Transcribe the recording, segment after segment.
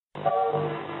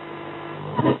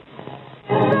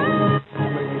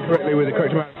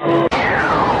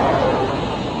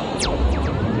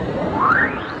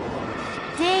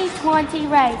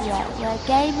Radio, where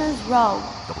gamers roll.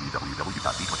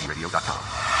 www.d20radio.com.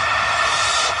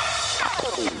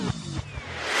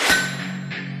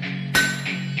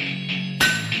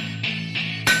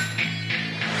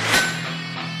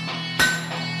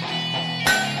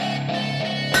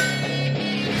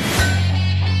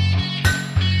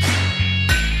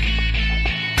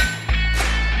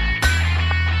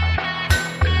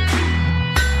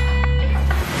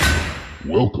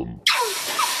 Welcome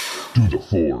to The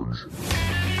Forge.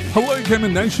 Hello, Gamer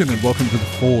Nation, and welcome to The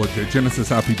Forge, a Genesis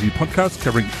RPG podcast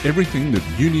covering everything that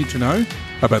you need to know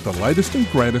about the latest and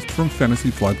greatest from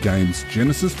Fantasy Flight Games,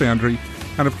 Genesis Foundry,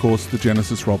 and of course the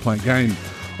Genesis role-playing game.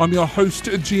 I'm your host,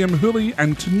 GM Hooley,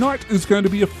 and tonight is going to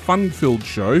be a fun-filled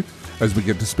show as we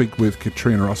get to speak with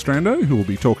Katrina Ostrander, who will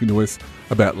be talking to us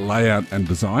about layout and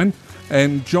design,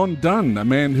 and John Dunn, a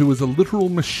man who is a literal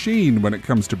machine when it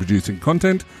comes to producing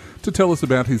content, to tell us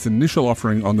about his initial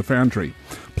offering on the Foundry.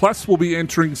 Plus, we'll be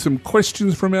answering some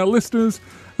questions from our listeners,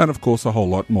 and of course a whole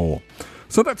lot more.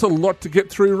 So that's a lot to get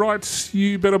through, right?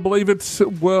 You better believe it.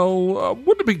 Well,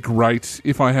 wouldn't it be great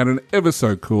if I had an ever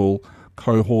so cool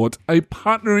cohort, a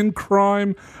partner in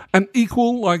crime, an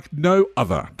equal like no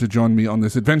other to join me on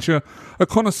this adventure, a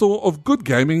connoisseur of good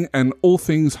gaming and all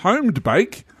things homed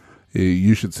bake.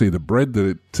 You should see the bread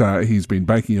that he's been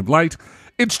baking of late.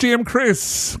 It's GM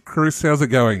Chris. Chris, how's it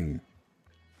going?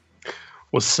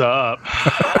 What's up?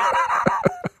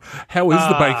 How is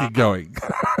the baking going?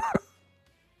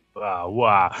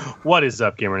 Wow. What is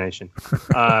up, Gamer Nation?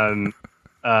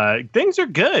 Things are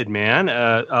good, man.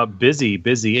 Busy.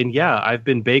 And yeah, I've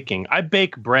been baking. I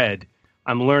bake bread.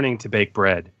 I'm learning to bake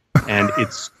bread. And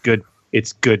it's good.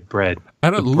 It's good bread.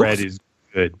 And bread is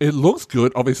good. It looks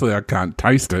good. Obviously, I can't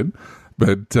taste it,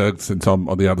 but since I'm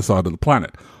on the other side of the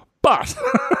planet. But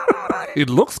it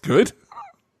looks good.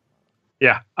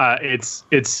 Yeah, it's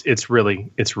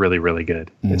really good. It's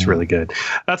really good.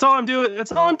 That's all I'm doing.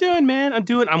 That's all I'm doing, man.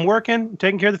 I'm working,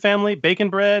 taking care of the family,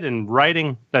 baking bread, and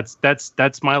writing. That's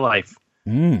my life.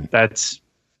 That's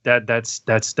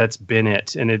been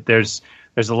it. And there's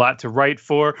a lot to write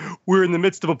for. We're in the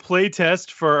midst of a play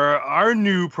test for our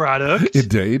new product.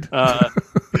 Indeed. And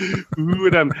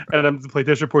the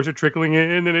playtest reports are trickling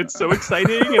in, and it's so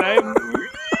exciting. And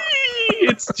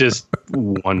it's just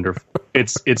wonderful.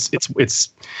 It's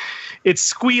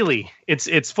squealy.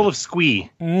 It's full of squee.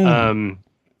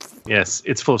 Yes,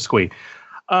 it's full of squee.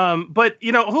 But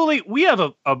Hooley, we have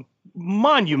a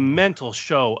monumental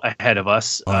show ahead of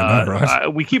us.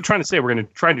 We keep trying to say we're going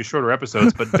to try and do shorter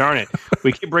episodes, but darn it,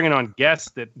 we keep bringing on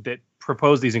guests that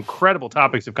propose these incredible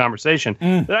topics of conversation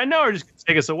that I know are just going to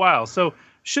take us a while. So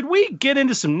should we get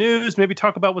into some news, maybe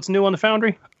talk about what's new on the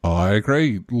Foundry? I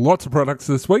agree. Lots of products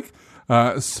this week.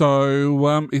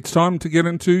 So it's time to get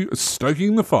into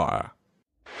Stoking the Fire.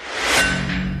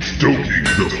 Stoking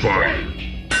the Fire.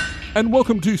 And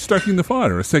welcome to Stoking the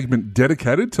Fire, a segment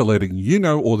dedicated to letting you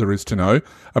know all there is to know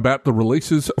about the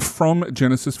releases from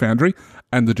Genesis Foundry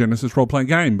and the Genesis role-playing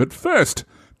game. But first,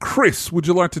 Chris, would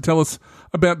you like to tell us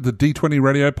about the D20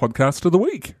 Radio Podcast of the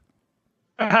Week?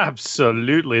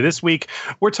 Absolutely. This week,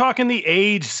 we're talking the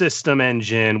Age System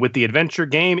Engine with the Adventure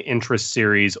Game Interest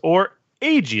Series, or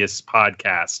Aegis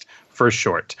podcast for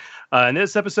short. In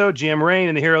this episode, GM Rain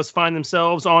and the heroes find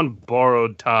themselves on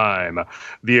borrowed time.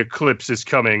 The eclipse is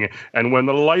coming, and when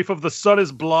the life of the sun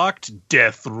is blocked,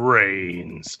 death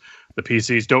reigns. The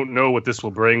PCs don't know what this will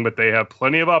bring, but they have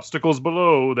plenty of obstacles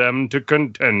below them to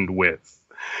contend with.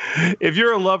 If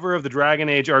you're a lover of the Dragon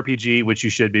Age RPG, which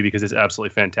you should be because it's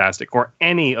absolutely fantastic, or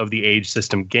any of the Age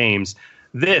System games,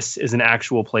 this is an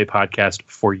actual play podcast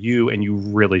for you, and you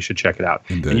really should check it out.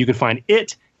 Indeed. And you can find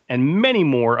it and many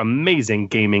more amazing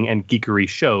gaming and geekery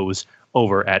shows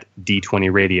over at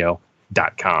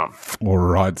d20radio.com. All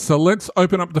right, so let's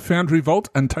open up the Foundry Vault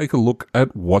and take a look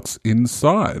at what's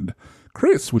inside.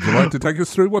 Chris, would you like to take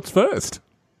us through what's first?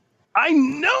 I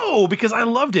know, because I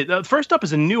loved it. First up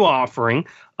is a new offering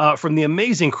from the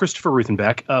amazing Christopher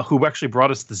Ruthenbeck, who actually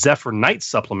brought us the Zephyr Knight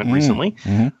supplement recently.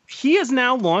 Mm-hmm. He has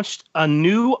now launched a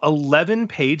new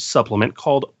 11-page supplement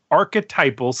called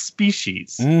Archetypal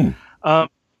Species.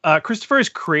 Christopher has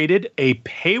created a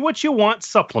pay-what-you-want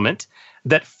supplement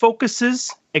that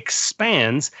focuses,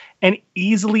 expands, and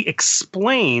easily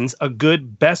explains a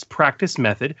good best practice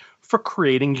method for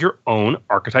creating your own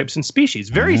archetypes and species.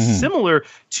 Very similar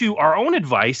to our own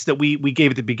advice that we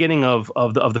gave at the beginning of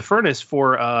the Furnace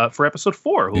for episode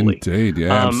 4. Hooley. Indeed,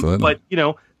 yeah, absolutely. But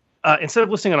instead of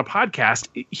listening on a podcast,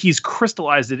 he's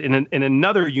crystallized it in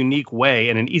another unique way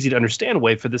and an easy to understand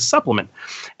way for this supplement.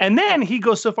 And then he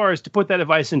goes so far as to put that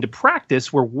advice into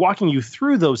practice. We're walking you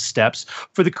through those steps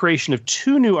for the creation of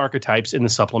 2 new archetypes in the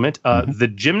supplement,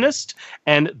 the Gymnast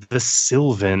and the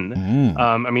Sylvan.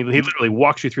 He literally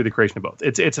walks you through the creation of both.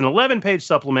 It's an 11-page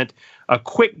supplement, a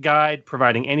quick guide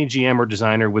providing any GM or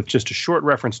designer with just a short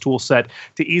reference tool set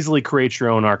to easily create your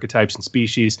own archetypes and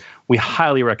species. We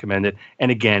highly recommend it. And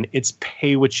again, it's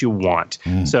pay what you want.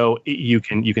 So you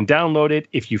can download it.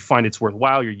 If you find it's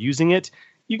worthwhile, you're using it,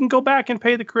 you can go back and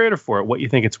pay the creator for it what you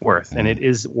think it's worth. And it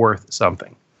is worth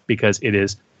something because it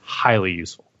is highly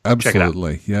useful.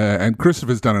 Absolutely. Yeah. And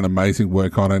Christopher's done an amazing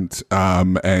work on it.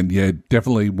 And yeah,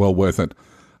 definitely well worth it.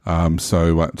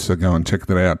 So go and check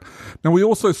that out. Now, we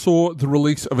also saw the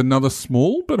release of another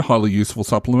small but highly useful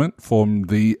supplement from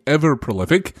the ever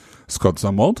prolific Scott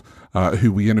Zumwalt,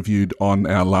 who we interviewed on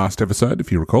our last episode,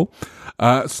 if you recall.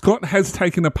 Scott has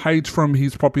taken a page from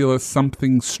his popular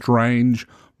Something Strange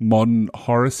modern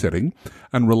horror setting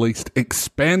and released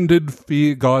Expanded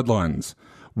Fear Guidelines,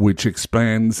 which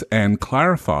expands and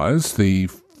clarifies the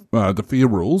fear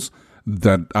rules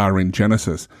that are in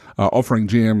Genesis, offering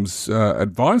GMs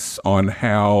advice on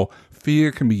how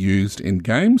fear can be used in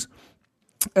games,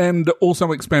 and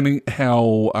also expanding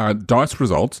how dice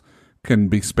results can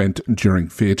be spent during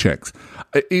fear checks.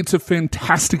 It's a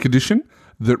fantastic addition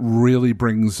that really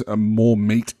brings more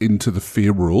meat into the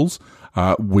fear rules,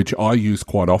 which I use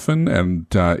quite often, and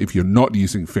if you're not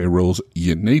using fear rules,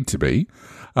 you need to be.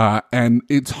 And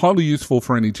it's highly useful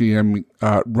for any GM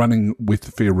running with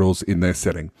the fear rules in their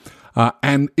setting.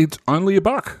 And it's only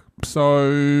 $1. So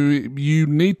you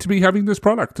need to be having this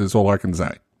product, is all I can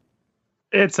say.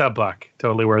 It's $1.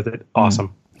 Totally worth it.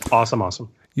 Awesome. Awesome.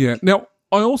 Yeah. Now,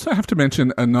 I also have to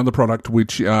mention another product,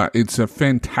 which it's a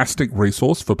fantastic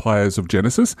resource for players of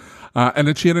Genesis. And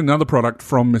it's yet another product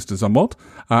from Mr. Zumwalt.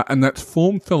 And that's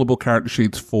form fillable character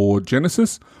sheets for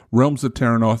Genesis, Realms of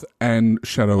Terrinoth, and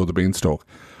Shadow of the Beanstalk.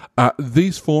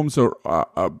 These forms are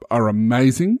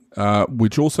amazing,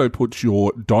 which also puts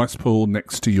your dice pool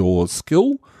next to your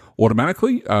skill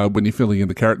automatically when you're filling in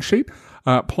the character sheet.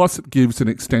 Plus, it gives an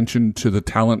extension to the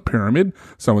talent pyramid.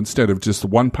 So instead of just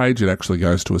one page, it actually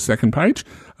goes to a second page,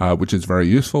 which is very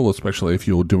useful, especially if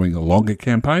you're doing a longer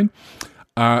campaign.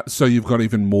 So you've got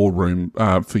even more room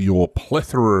for your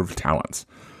plethora of talents.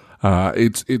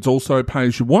 It's also pay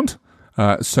as you want.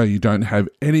 So you don't have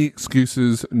any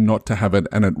excuses not to have it,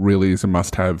 and it really is a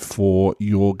must-have for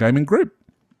your gaming group.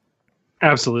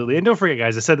 Absolutely. And don't forget,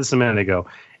 guys, I said this a minute ago.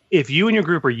 If you and your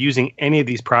group are using any of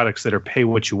these products that are pay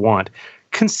what you want,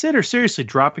 consider seriously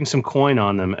dropping some coin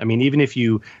on them. I mean, even if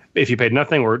you paid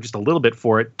nothing or just a little bit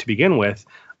for it to begin with,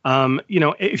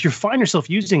 if you find yourself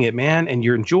using it, man, and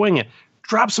you're enjoying it,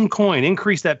 drop some coin,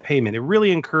 increase that payment. It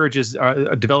really encourages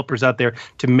developers out there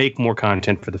to make more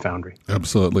content for the Foundry.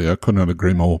 Absolutely. I could not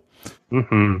agree more.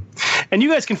 Mm-hmm. And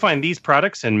you guys can find these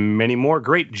products and many more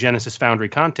great Genesis Foundry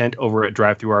content over at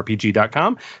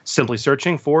DriveThruRPG.com, simply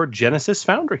searching for Genesis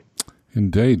Foundry.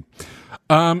 Indeed.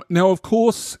 Now, of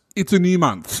course, it's a new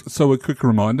month, so a quick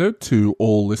reminder to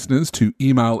all listeners to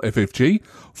email FFG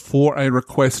for a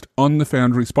request on the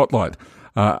Foundry Spotlight.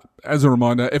 As a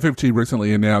reminder, FFG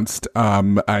recently announced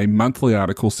a monthly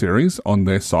article series on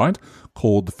their site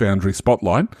called the Foundry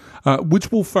Spotlight,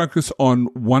 which will focus on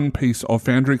one piece of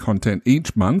Foundry content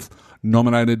each month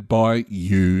nominated by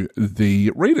you,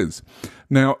 the readers.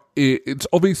 Now, it's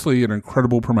obviously an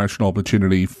incredible promotional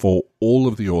opportunity for all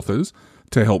of the authors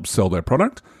to help sell their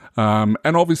product, and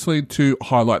obviously to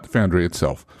highlight the Foundry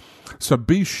itself. So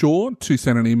be sure to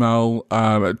send an email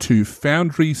to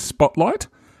Foundry Spotlight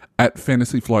at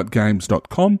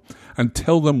fantasyflightgames.com and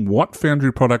tell them what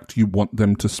Foundry product you want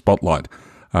them to spotlight.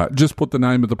 Just put the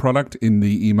name of the product in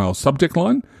the email subject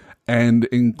line and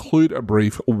include a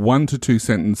brief 1 to 2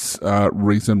 sentence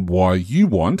reason why you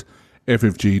want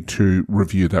FFG to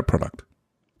review that product.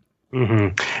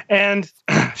 Mm-hmm. And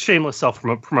shameless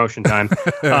self-promotion time.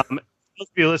 Those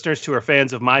of you listeners who are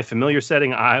fans of my familiar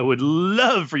setting, I would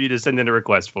love for you to send in a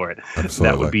request for it.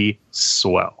 Absolutely. That would be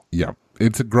swell. Yeah,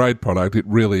 it's a great product. It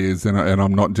really is. And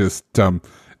I'm not just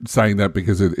saying that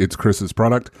because it's Chris's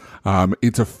product.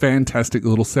 It's a fantastic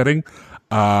little setting.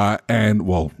 It's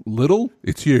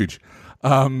huge.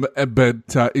 But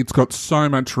it's got so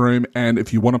much room, and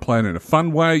if you want to play it in a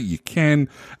fun way, you can.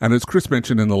 And as Chris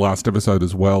mentioned in the last episode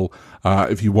as well,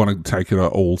 if you want to take it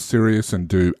all serious and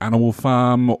do Animal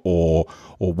Farm or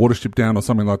Watership Down or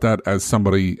something like that, as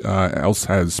somebody else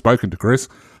has spoken to Chris,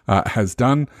 has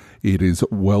done, it is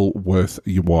well worth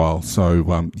your while. So,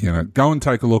 go and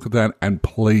take a look at that, and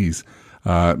please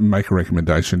make a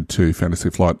recommendation to Fantasy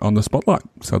Flight on the Spotlight.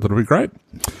 So that'll be great.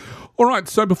 All right,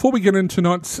 so before we get into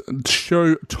tonight's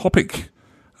show topic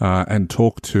and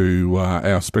talk to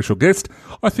our special guest,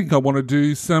 I think I want to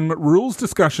do some rules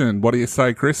discussion. What do you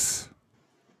say, Chris?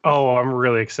 Oh, I'm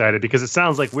really excited because it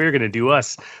sounds like we're going to do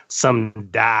us some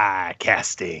die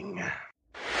casting.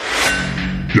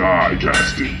 Die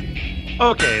casting.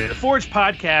 Okay, the Forge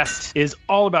podcast is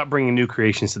all about bringing new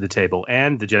creations to the table,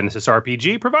 and the Genesis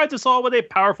RPG provides us all with a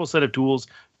powerful set of tools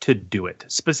to do it,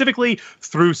 specifically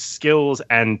through skills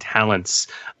and talents.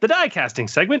 The die casting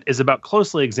segment is about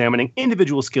closely examining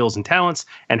individual skills and talents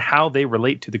and how they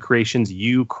relate to the creations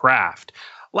you craft.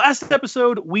 Last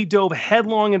episode, we dove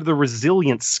headlong into the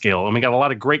resilience skill, and we got a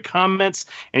lot of great comments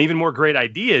and even more great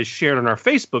ideas shared on our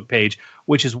Facebook page,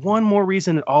 which is one more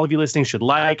reason that all of you listening should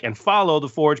like and follow the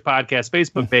Forge Podcast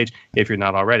Facebook page if you're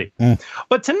not already.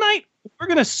 But tonight, we're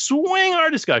going to swing our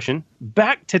discussion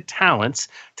back to talents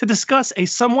to discuss a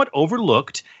somewhat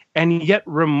overlooked and yet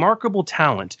remarkable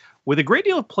talent with a great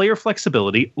deal of player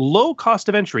flexibility, low cost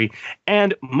of entry,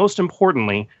 and most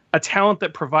importantly, a talent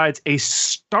that provides a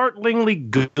startlingly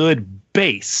good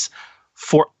base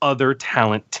for other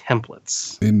talent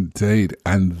templates. Indeed.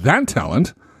 And that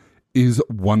talent is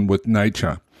One with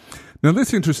Nature. Now,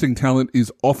 this interesting talent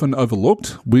is often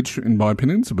overlooked, which, in my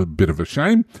opinion, is a bit of a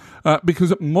shame,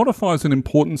 because it modifies an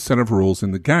important set of rules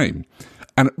in the game,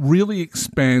 and it really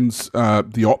expands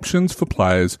the options for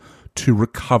players to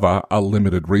recover a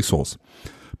limited resource.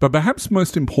 But perhaps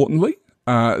most importantly,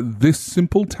 this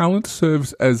simple talent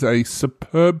serves as a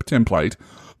superb template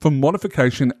for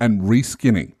modification and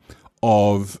reskinning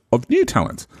of new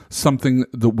talents, something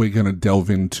that we're going to delve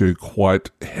into quite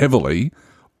heavily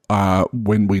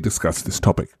when we discuss this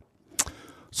topic.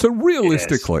 So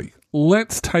realistically,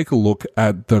 let's take a look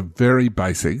at the very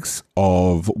basics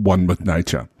of One with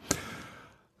Nature.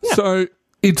 Yeah. So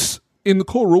it's in the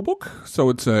core rulebook, so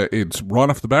it's right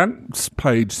off the bat, it's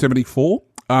page 74,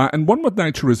 and One with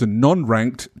Nature is a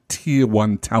non-ranked Tier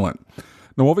 1 talent.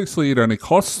 Now, obviously, it only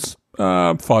costs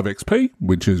 5 XP,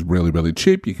 which is really, really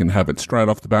cheap. You can have it straight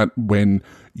off the bat when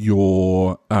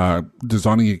you're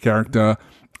designing your character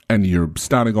and you're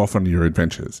starting off on your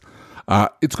adventures.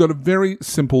 It's got a very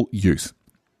simple use.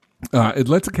 It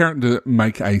lets a character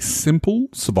make a simple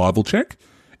survival check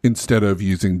instead of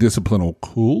using discipline or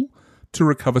cool to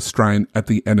recover strain at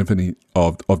the end of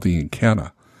the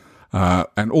encounter.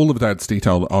 And all of that's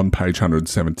detailed on page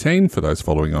 117 for those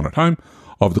following on at home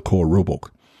of the core rulebook.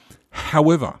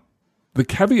 However, the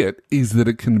caveat is that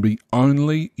it can be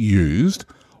only used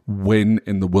when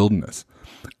in the wilderness.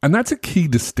 And that's a key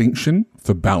distinction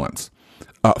for balance.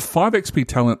 5 XP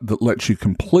talent that lets you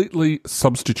completely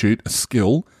substitute a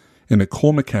skill in a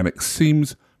core mechanic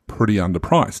seems pretty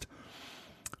underpriced.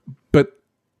 But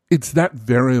it's that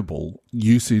variable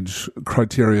usage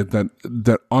criteria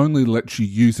that only lets you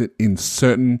use it in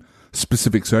certain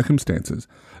specific circumstances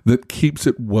that keeps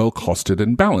it well costed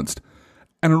and balanced.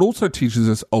 And it also teaches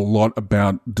us a lot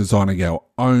about designing our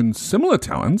own similar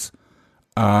talents,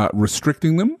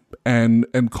 restricting them and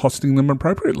costing them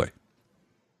appropriately.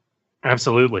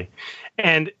 Absolutely.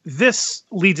 And this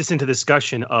leads us into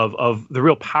discussion of the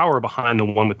real power behind the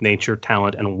One with Nature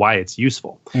talent and why it's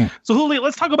useful. So, Julio,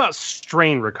 let's talk about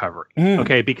strain recovery,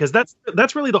 okay? Because that's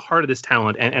really the heart of this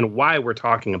talent and why we're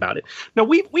talking about it. Now,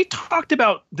 we talked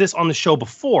about this on the show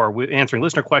before, with answering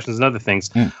listener questions and other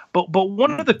things, but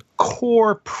one of the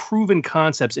core proven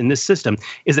concepts in this system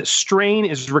is that strain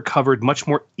is recovered much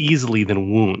more easily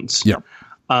than wounds. Yeah.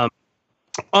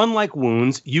 Unlike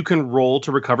wounds, you can roll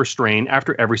to recover strain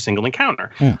after every single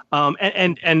encounter.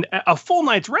 And a full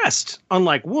night's rest,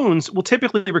 unlike wounds, will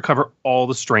typically recover all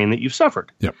the strain that you've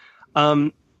suffered. Yep.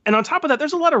 And on top of that,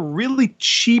 there's a lot of really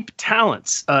cheap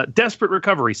talents, Desperate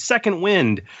Recovery, Second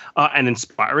Wind, and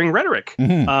Inspiring Rhetoric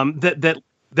that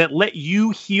let you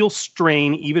heal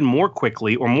strain even more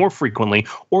quickly or more frequently,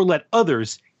 or let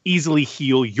others easily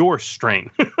heal your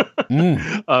strain.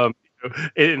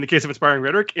 In the case of Inspiring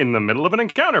Rhetoric, in the middle of an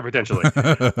encounter, potentially.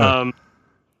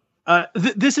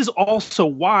 This is also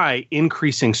why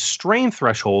increasing strain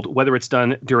threshold, whether it's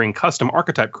done during custom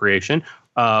archetype creation,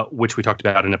 which we talked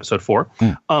about in episode 4,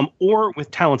 or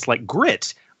with talents like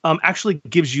Grit, actually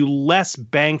gives you less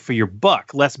bang for your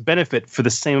buck, less benefit for the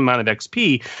same amount of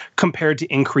XP compared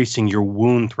to increasing your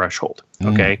wound threshold.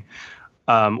 Okay.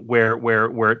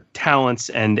 Where talents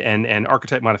and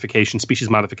archetype modification, species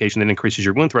modification that increases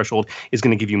your wound threshold is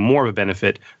going to give you more of a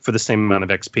benefit for the same amount of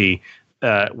XP,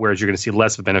 whereas you're going to see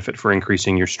less of a benefit for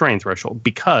increasing your strain threshold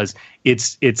because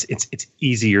it's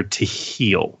easier to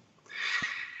heal.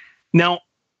 Now,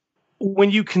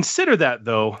 when you consider that,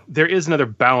 though, there is another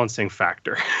balancing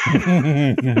factor.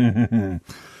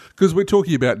 Because we're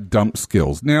talking about dump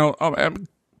skills. Now,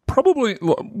 probably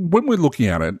when we're looking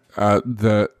at it,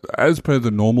 as per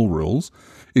the normal rules,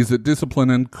 is that discipline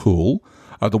and cool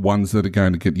are the ones that are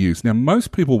going to get used. Now,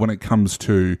 most people, when it comes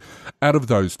to, out of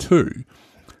those two,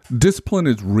 discipline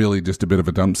is really just a bit of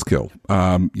a dump skill.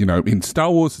 In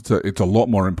Star Wars, it's a lot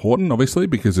more important, obviously,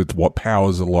 because it's what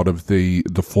powers a lot of the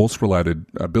Force-related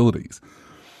abilities.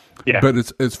 Yeah.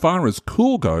 But as far as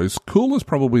cool goes, cool is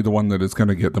probably the one that is going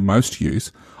to get the most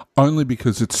use, only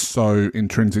because it's so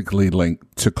intrinsically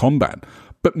linked to combat.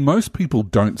 But most people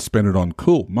don't spend it on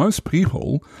cool. Most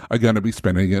people are going to be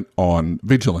spending it on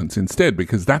vigilance instead,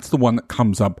 because that's the one that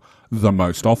comes up the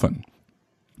most often.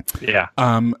 Yeah.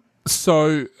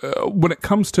 So when it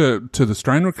comes to the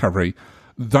strain recovery,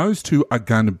 those two are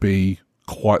going to be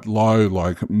quite low.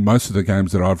 Like most of the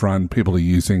games that I've run, people are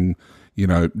using,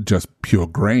 just pure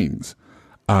greens.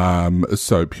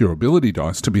 So pure ability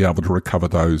dice to be able to recover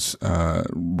those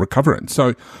recoverants.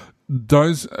 So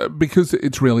those, because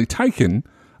it's really taken,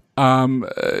 moving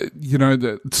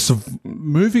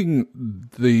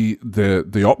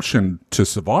the option to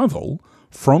survival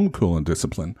from cool and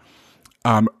discipline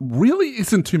really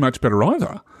isn't too much better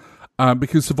either.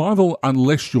 Because survival,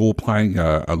 unless you're playing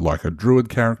a druid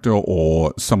character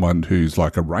or someone who's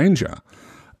like a ranger,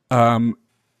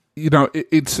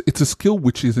 it's a skill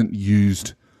which isn't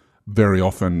used very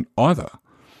often either.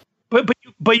 But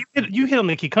you hit on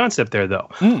the key concept there, though.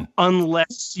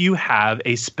 Unless you have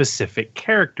a specific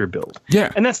character build,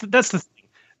 and that's the thing.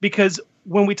 Because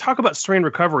when we talk about strain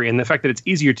recovery and the fact that it's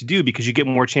easier to do because you get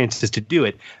more chances to do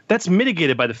it, that's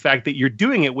mitigated by the fact that you're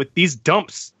doing it with these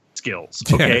dump skills,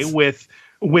 okay, yes.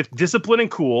 with discipline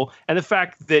and cool, and the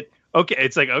fact that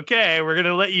it's like, okay, we're going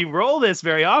to let you roll this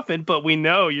very often, but we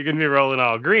know you're going to be rolling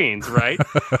all greens, right?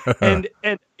 and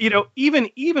even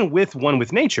with one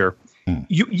with nature,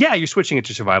 you're switching it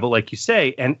to survival, like you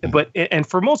say, and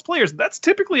for most players, that's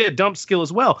typically a dump skill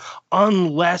as well,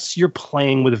 unless you're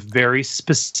playing with a very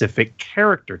specific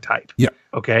character type. Yeah.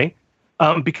 Okay.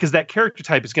 Because that character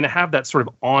type is going to have that sort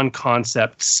of on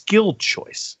concept skill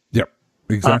choice. Yep.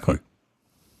 Exactly.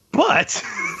 But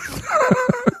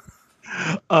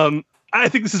I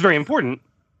think this is very important.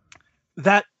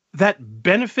 That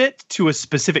benefit to a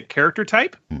specific character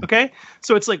type. Okay,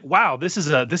 so it's like, wow, this is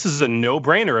a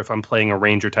no-brainer if I'm playing a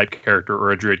ranger type character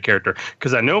or a druid character,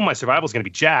 because I know my survival is going to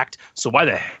be jacked. So why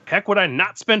the heck would I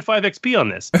not spend 5 XP on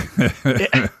this?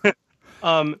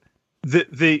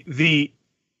 The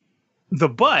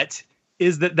but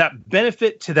is that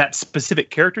benefit to that specific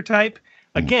character type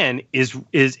again is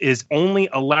only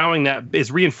allowing that,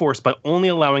 is reinforced by only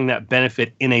allowing that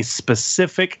benefit in a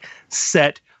specific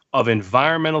set of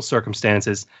environmental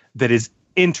circumstances that is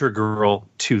integral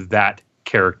to that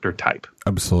character type.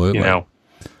 Absolutely.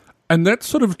 And that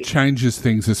sort of changes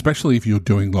things, especially if you're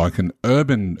doing like an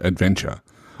urban adventure,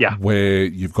 where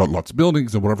you've got lots of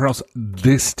buildings or whatever else.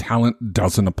 This talent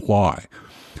doesn't apply.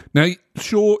 Now,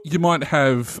 sure, you might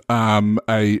have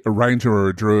a ranger or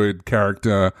a druid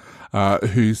character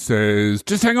who says,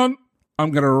 "Just hang on,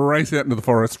 I'm going to race out into the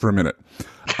forest for a minute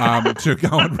to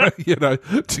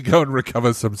go and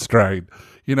recover some strain."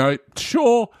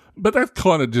 Sure, but that's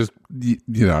kind of just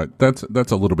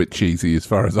that's a little bit cheesy as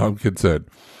far as I'm concerned.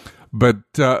 But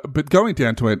going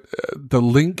down to it, the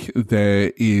link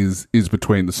there is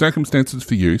between the circumstances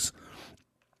for use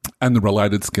and the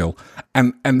related skill,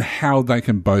 and how they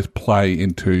can both play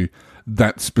into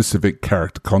that specific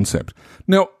character concept.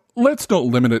 Now, let's not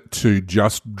limit it to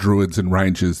just druids and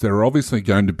rangers. There are obviously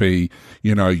going to be,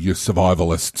 your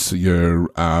survivalists, your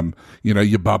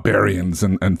barbarians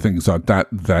and things like that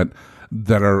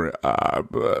are,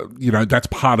 that's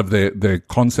part of their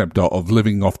concept of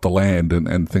living off the land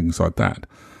and things like that.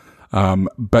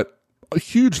 But a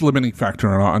huge limiting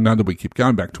factor, and I know that we keep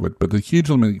going back to it, but the huge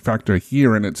limiting factor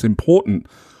here, and it's important,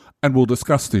 and we'll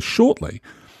discuss this shortly,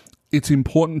 it's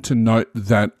important to note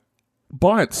that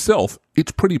by itself,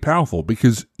 it's pretty powerful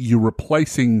because you're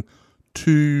replacing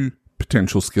 2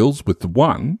 potential skills with the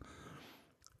one,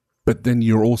 but then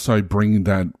you're also bringing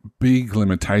that big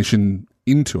limitation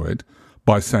into it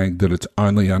by saying that it's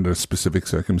only under specific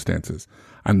circumstances.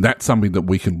 And that's something that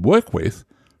we can work with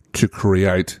to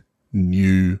create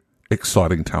new,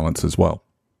 exciting talents as well.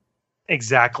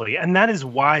 Exactly. And that is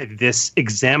why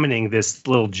examining this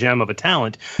little gem of a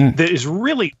talent that is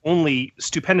really only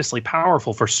stupendously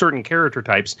powerful for certain character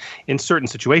types in certain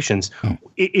situations.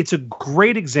 It's a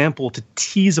great example to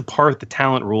tease apart the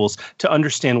talent rules to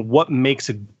understand what makes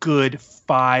a good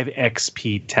 5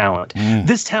 XP talent.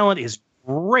 This talent is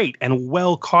great and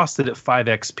well costed at 5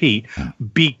 XP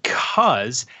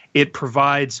because it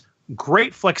provides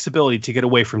great flexibility to get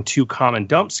away from 2 common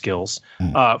dump skills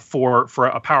for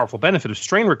a powerful benefit of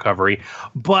strain recovery.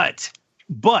 But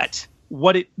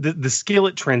what the skill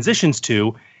it transitions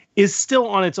to is still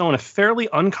on its own a fairly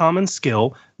uncommon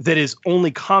skill that is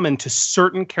only common to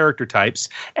certain character types.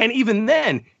 And even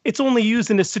then, it's only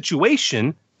used in a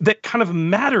situation that kind of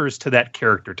matters to that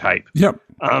character type. Yep.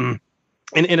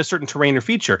 In a certain terrain or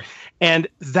feature. And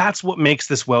that's what makes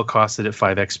this well costed at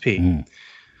 5 XP.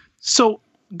 So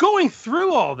going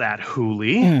through all that,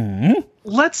 Hooli,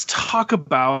 let's talk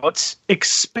about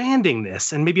expanding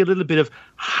this and maybe a little bit of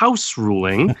house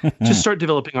ruling to start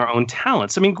developing our own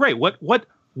talents. I mean, great. What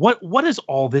does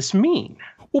all this mean?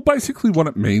 Well, basically what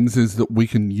it means is that we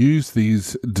can use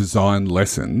these design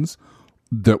lessons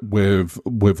that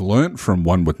we've learnt from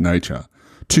One with Nature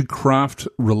to craft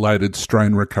related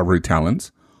strain recovery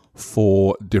talents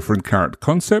for different character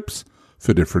concepts,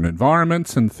 for different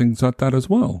environments and things like that as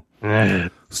well.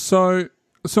 So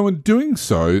in doing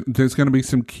so, there's going to be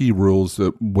some key rules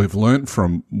that we've learnt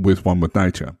from with One with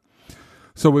Nature.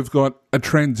 So we've got a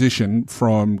transition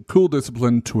from cool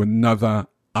discipline to another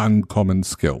uncommon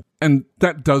skill. And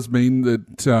that does mean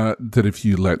that if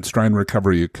you let strain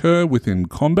recovery occur within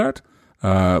combat,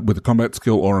 with a combat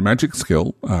skill or a magic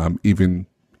skill, even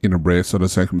in a rare sort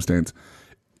of circumstance,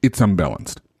 it's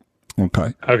unbalanced.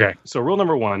 Okay. So rule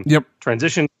number 1. Yep.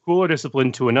 Transition cool or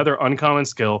discipline to another uncommon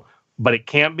skill, but it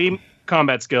can't be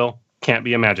combat skill, can't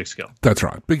be a magic skill. That's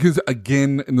right. Because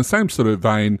again, in the same sort of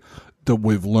vein that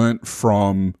we've learnt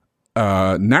from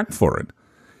Knack for It,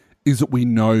 is that we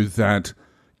know that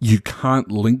you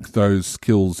can't link those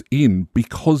skills in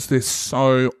because they're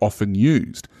so often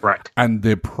used. Right. And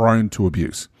they're prone to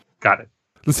abuse. Got it.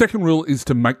 The second rule is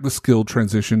to make the skill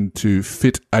transition to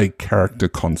fit a character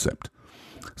concept.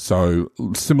 So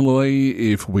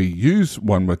similarly, if we use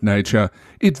One with Nature,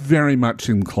 it's very much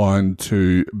inclined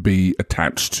to be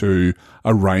attached to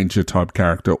a ranger type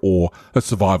character or a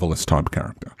survivalist type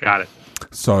character. Got it.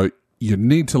 So you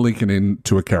need to link it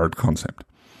into a character concept.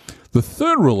 The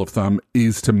third rule of thumb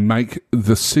is to make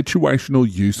the situational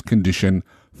use condition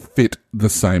fit the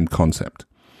same concept.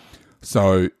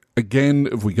 So again,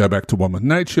 if we go back to One with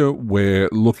Nature, we're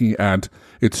looking at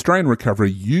its strain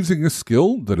recovery using a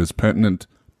skill that is pertinent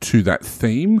to that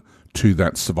theme, to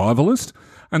that survivalist,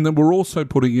 and then we're also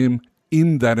putting him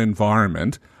in that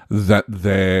environment that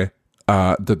they're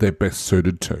best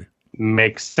suited to.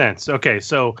 Makes sense. Okay,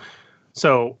 so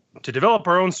to develop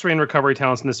our own strain recovery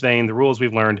talents in this vein, the rules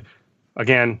we've learned,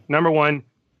 again, number 1,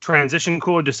 transition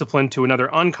cool or discipline to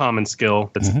another uncommon skill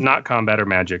that's not combat or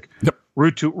magic. Yep.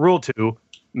 Rule 2,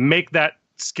 make that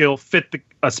skill fit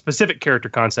a specific character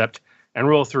concept. And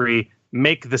rule 3,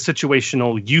 make the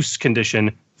situational use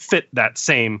condition fit that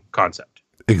same concept.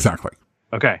 Exactly.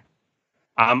 Okay.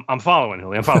 I'm following,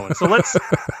 Hooli. I'm following. So let's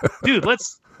do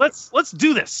this. Let's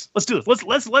do this.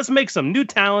 Let's make some new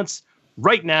talents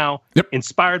right now,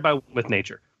 inspired by With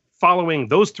Nature, following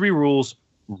those 3 rules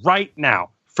right now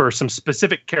for some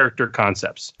specific character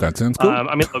concepts. That sounds cool.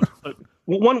 I mean, look,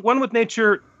 One with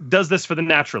Nature does this for the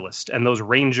naturalist and those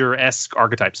ranger-esque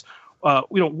archetypes.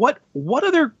 What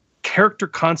other character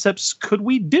concepts could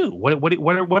we do?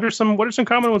 What are some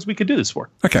common ones we could do this for?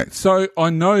 Okay, so I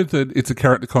know that it's a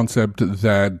character concept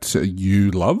that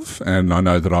you love, and I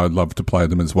know that I'd love to play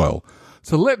them as well.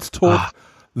 So let's talk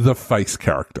the face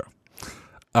character.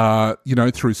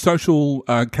 Through social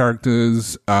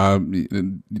characters,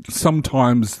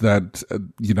 sometimes that,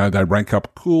 they rank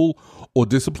up cool or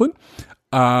discipline.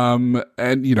 And,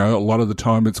 a lot of the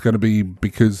time it's going to be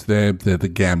because they're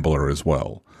the gambler as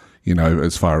well,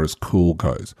 as far as cool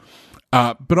goes.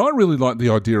 But I really like the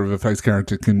idea of a face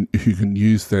character who can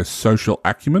use their social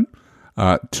acumen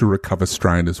to recover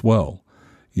strain as well.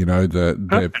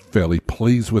 They're fairly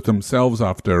pleased with themselves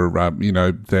after,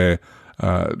 they're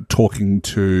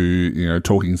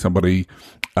talking somebody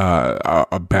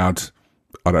about,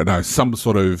 I don't know, some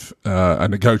sort of a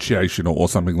negotiation or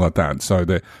something like that. So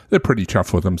they're pretty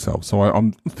chuffed with themselves. So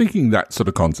I'm thinking that sort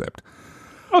of concept.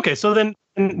 Okay, so then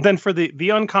for the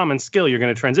uncommon skill you're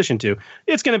going to transition to,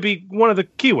 it's going to be one of the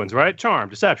key ones, right? Charm,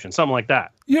 deception, something like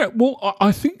that. Yeah, well,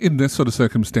 I think in this sort of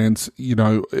circumstance,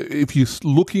 if you're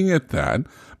looking at that,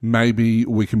 maybe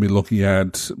we can be looking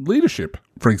at leadership,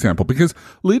 for example, because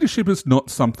leadership is not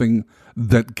something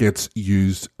that gets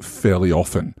used fairly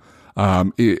often.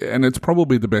 And it's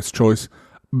probably the best choice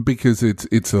because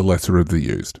it's the lesser of the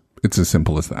used. It's as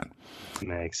simple as that.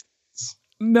 Makes sense.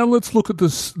 Now let's look at the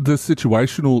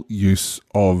situational use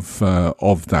of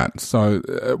that. So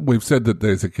we've said that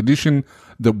there's a condition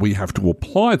that we have to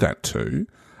apply that to,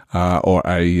 or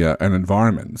an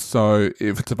environment. So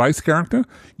if it's a base character,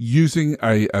 using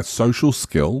a social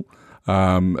skill,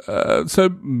 so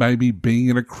maybe being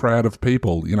in a crowd of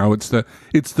people, it's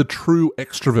the true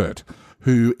extrovert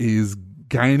who is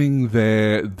gaining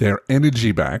their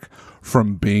energy back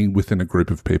from being within a group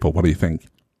of people. What do you think?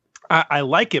 I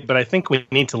like it, but I think we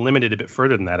need to limit it a bit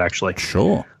further than that, actually.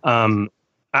 Sure.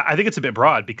 I think it's a bit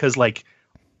broad because,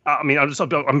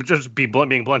 I'm just being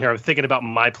blunt here. I'm thinking about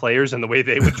my players and the way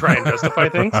they would try and justify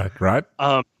things. Right.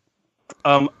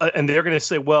 And they're going to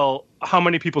say, well, how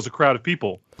many people's a crowd of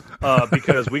people?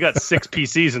 Because we got 6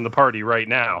 PCs in the party right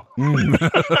now.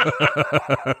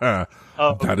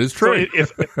 That is true. So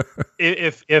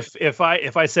if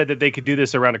I said that they could do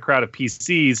this around a crowd of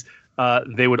PCs,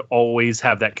 they would always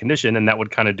have that condition, and that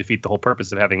would kind of defeat the whole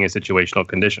purpose of having a situational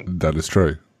condition. That is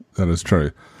true.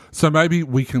 So maybe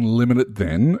we can limit it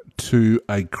then to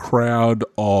a crowd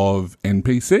of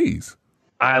NPCs.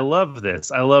 I love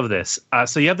this.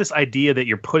 So you have this idea that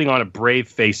you're putting on a brave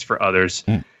face for others,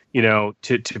 to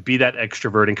be that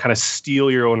extrovert and kind of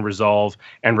steal your own resolve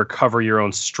and recover your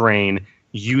own strain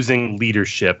using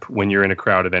leadership when you're in a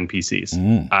crowd of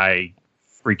NPCs. I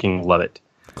freaking love it.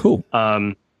 Cool.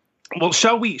 Well,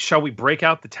 shall we break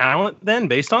out the talent then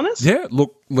based on this? Yeah,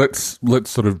 look, let's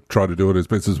sort of try to do it as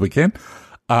best as we can.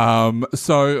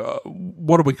 So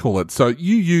what do we call it? So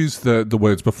you used the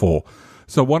words before.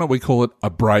 So why don't we call it a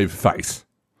brave face?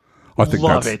 I think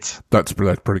that's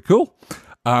pretty cool.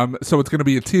 So it's going to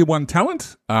be a tier 1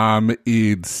 talent.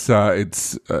 Its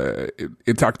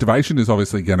activation is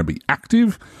obviously going to be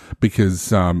active because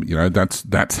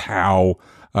that's how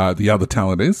the other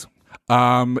talent is.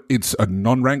 It's a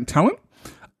non-ranked talent.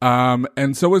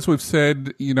 And so as we've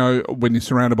said, when you're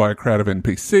surrounded by a crowd of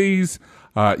NPCs,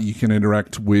 you can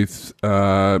interact with,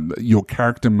 your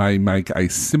character may make a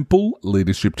simple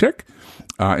leadership check,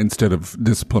 instead of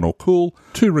discipline or cool,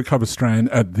 to recover strain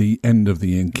at the end of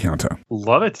the encounter.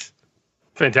 Love it.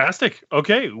 Fantastic.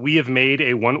 Okay. We have made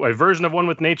a version of One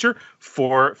with Nature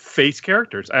for face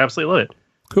characters. I absolutely love it.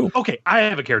 Cool. Okay. I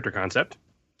have a character concept.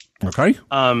 Okay.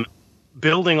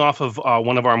 Building off of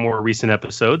one of our more recent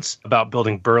episodes about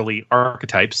building burly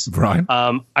archetypes. Right.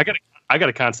 I got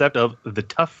a concept of the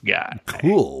tough guy.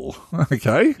 Cool.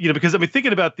 Okay. Because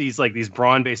thinking about these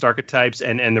brawn-based archetypes,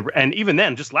 and even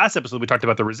then, just last episode we talked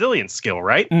about the resilience skill,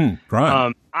 right?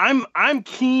 Right. I'm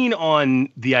keen on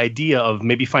the idea of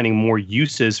maybe finding more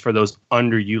uses for those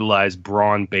underutilized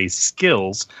brawn-based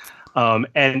skills,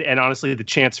 and honestly, the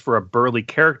chance for a burly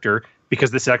character,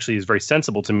 because this actually is very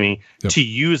sensible to me, to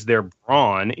use their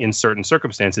brawn in certain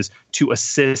circumstances to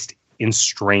assist in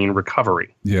strain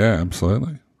recovery. Yeah,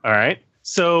 absolutely. All right.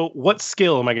 So what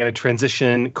skill am I going to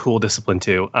transition cool discipline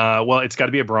to? Well, it's got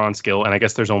to be a brawn skill, and I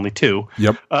guess there's only 2.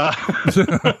 Yep.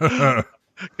 Because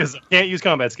I can't use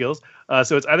combat skills.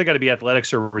 So it's either got to be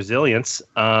athletics or resilience.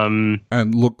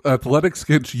 And look, athletics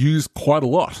gets used quite a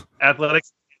lot.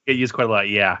 Athletics get used quite a lot.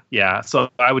 Yeah. So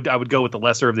I would go with the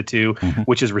lesser of the 2,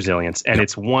 which is resilience, and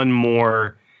it's one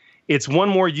more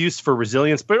use for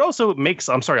resilience, but it also makes,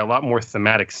 a lot more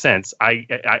thematic sense.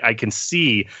 I can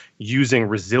see using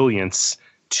resilience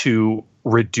to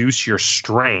reduce your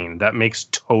strain. That makes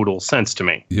total sense to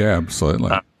me. Yeah,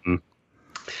 absolutely.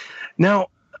 Now,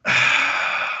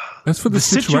 as for the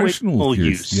situational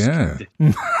use, yeah,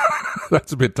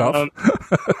 that's a bit tough.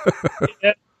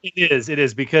 It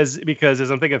is because as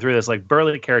I'm thinking through this,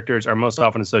 burly characters are most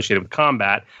often associated with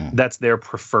combat. That's their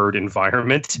preferred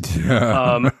environment.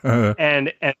 Yeah.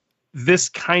 And this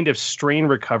kind of strain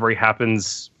recovery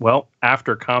happens,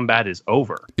 after combat is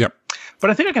over. Yep. But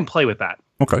I think I can play with that.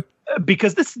 Okay.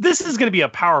 Because this is going to be a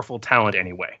powerful talent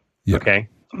anyway. Yep. Okay.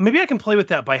 Maybe I can play with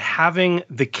that by having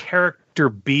the character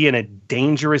be in a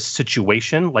dangerous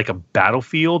situation, like a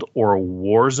battlefield or a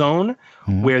war zone,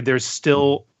 where there's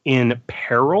still in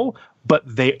peril, but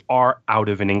they are out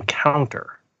of an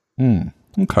encounter.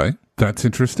 Okay, that's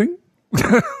interesting.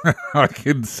 I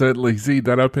can certainly see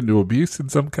that open to abuse in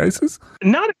some cases.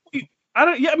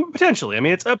 Potentially. I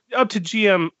mean, it's up to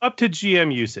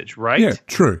GM usage, right? Yeah,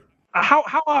 true. How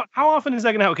often is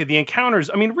that going to happen? Okay, the encounters.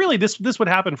 I mean, really, this would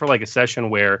happen for a session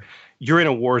where you're in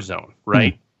a war zone,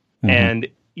 right? And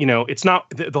it's not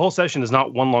the whole session is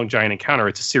not one long giant encounter.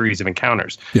 It's a series of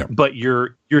encounters. Yeah. But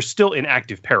you're still in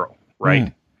active peril,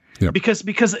 right? Yep. Because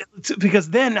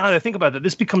then now that I think about it,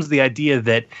 this becomes the idea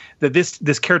that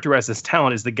this character who has this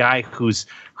talent is the guy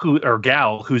or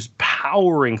gal who's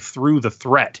powering through the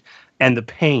threat and the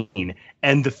pain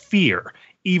and the fear,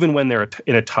 even when they're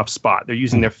in a tough spot. They're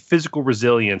using their physical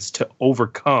resilience to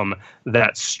overcome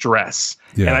that stress.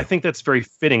 Yeah. And I think that's very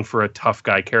fitting for a tough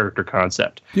guy character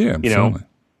concept. Yeah, absolutely.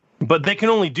 But they can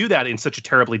only do that in such a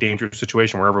terribly dangerous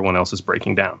situation where everyone else is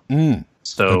breaking down.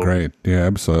 So Agreed. Yeah,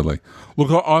 absolutely. Look,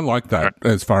 I like that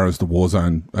as far as the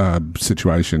Warzone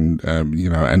situation,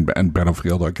 and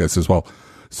Battlefield, I guess, as well.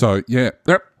 So, yeah,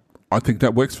 I think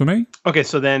that works for me. Okay,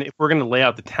 so then if we're going to lay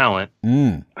out the talent,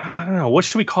 I don't know, what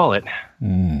should we call it?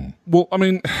 Well, I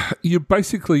mean, you've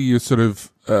sort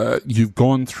of, you've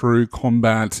gone through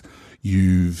combat.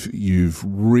 You've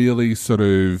really sort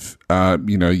of,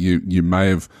 you may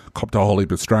have copped a whole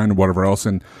heap of strain or whatever else,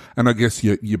 and I guess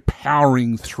you're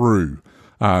powering through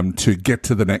to get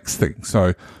to the next thing.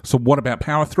 So what about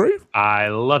power through? I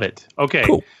love it. Okay,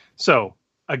 cool. So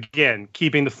again,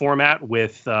 keeping the format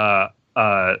with the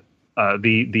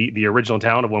original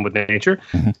talent of One with Nature.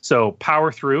 So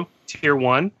power through tier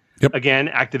 1. Yep. Again,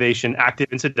 activation, active,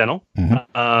 incidental,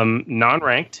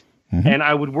 non-ranked, and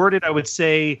I would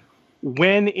say,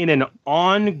 when in an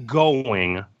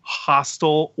ongoing,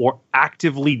 hostile, or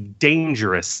actively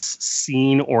dangerous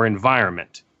scene or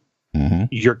environment,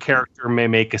 your character may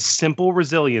make a simple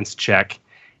resilience check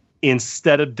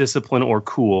instead of discipline or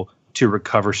cool to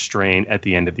recover strain at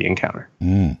the end of the encounter.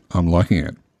 I'm liking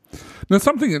it. Now,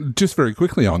 something just very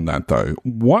quickly on that, though,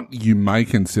 what you may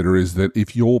consider is that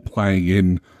if you're playing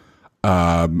in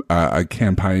a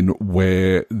campaign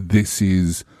where this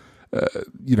is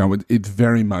it's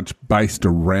very much based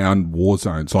around war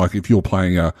zones. Like if you're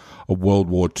playing a World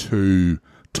War II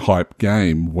type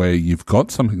game where you've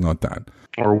got something like that.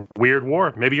 Or Weird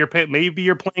War. Maybe you're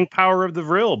playing Power of the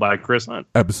Vril by Chris Hunt.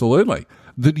 Absolutely.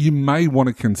 That you may want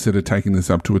to consider taking this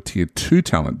up to a tier 2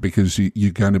 talent because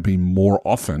you're going to be more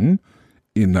often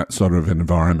in that sort of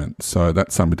environment. So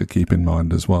that's something to keep in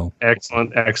mind as well.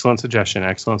 Excellent suggestion.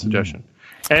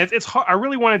 And it's hard. I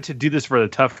really wanted to do this for the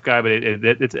tough guy, but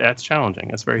it's challenging.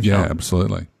 That's very challenging. Yeah,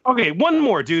 absolutely. Okay, one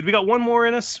more, dude. We got one more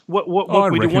in us. What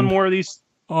we do one more of these?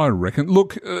 I reckon.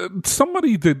 Look,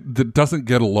 somebody that doesn't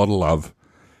get a lot of love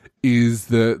is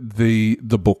the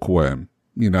bookworm.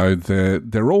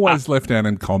 They're always left out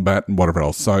in combat and whatever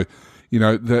else. So,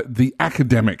 the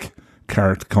academic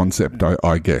character concept,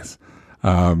 I guess.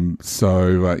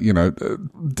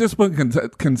 Discipline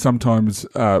can sometimes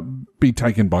be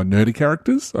taken by nerdy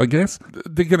characters, I guess.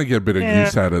 They're going to get a bit of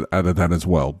use out of that as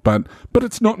well. But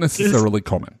it's not necessarily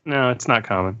common. No, it's not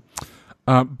common.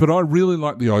 But I really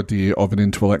like the idea of an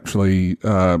intellectual,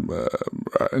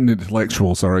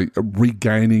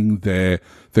 regaining their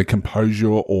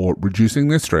composure or reducing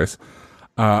their stress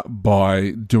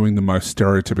by doing the most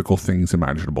stereotypical things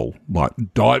imaginable, like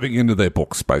diving into their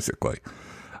books, basically.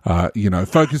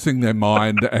 Focusing their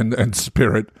mind and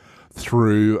spirit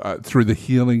through the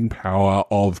healing power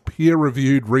of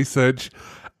peer-reviewed research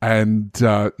and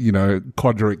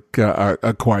quadratic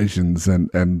equations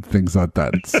and things like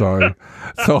that. So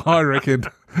I reckon.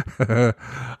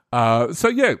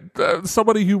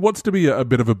 Somebody who wants to be a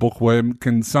bit of a bookworm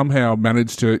can somehow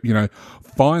manage to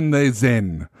find their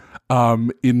zen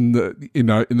in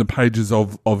the pages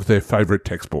of their favorite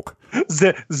textbook.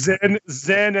 Zen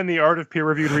and the art of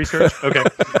peer-reviewed research. Okay,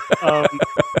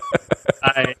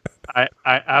 I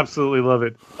absolutely love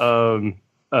it.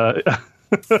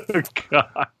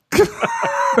 God.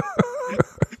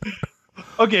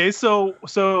 Okay, so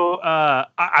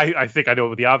I think I know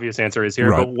what the obvious answer is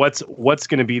here, right. But what's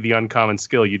going to be the uncommon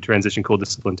skill you transition cool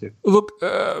discipline to? Look,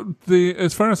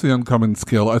 as far as the uncommon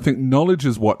skill, I think knowledge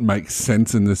is what makes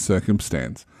sense in this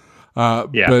circumstance.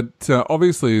 But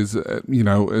obviously, as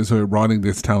we're writing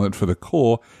this talent for the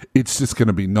core, it's just going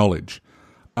to be knowledge.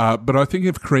 But I think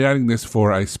if creating this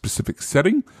for a specific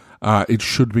setting, it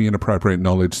should be an appropriate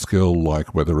knowledge skill,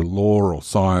 like whether law or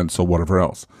science or whatever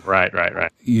else. Right.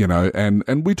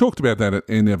 And we talked about that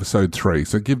in episode 3.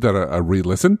 So give that a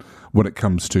re-listen when it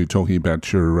comes to talking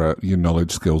about your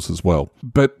knowledge skills as well.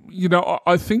 But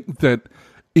I think that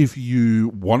if you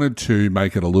wanted to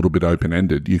make it a little bit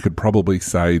open-ended, you could probably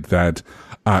say that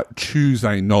choose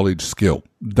a knowledge skill.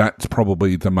 That's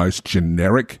probably the most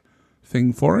generic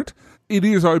thing for it. It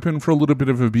is open for a little bit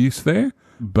of abuse there,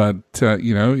 but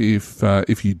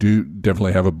if you do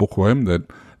definitely have a bookworm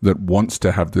that wants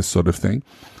to have this sort of thing,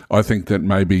 I think that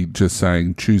maybe just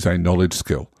saying choose a knowledge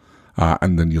skill,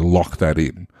 and then you lock that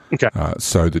in,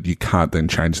 so that you can't then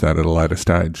change that at a later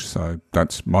stage. So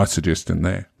that's my suggestion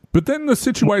there. But then the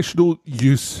situational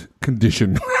use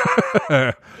condition.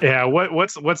 Yeah,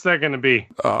 what's that going to be?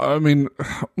 I mean,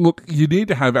 look, you need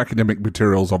to have academic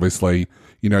materials, obviously.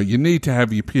 You need to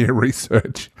have your peer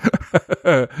research,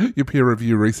 your peer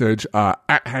review research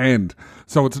at hand.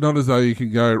 So it's not as though you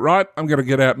can go, right, I'm going to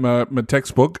get out my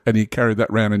textbook and you carry that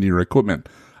around in your equipment.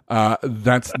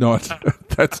 That's not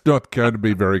going to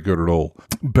be very good at all.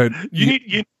 But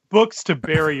you books to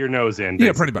bury your nose in.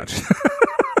 Yeah, basically. pretty much.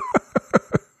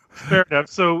 Fair enough.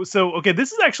 So okay,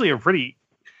 this is actually a pretty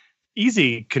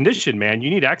easy condition, man. You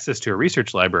need access to a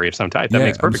research library of some type. That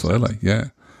makes perfect absolutely, sense. Yeah.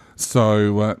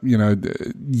 So,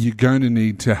 you're going to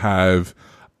need to have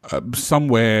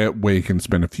somewhere where you can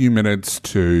spend a few minutes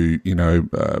to,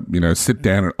 sit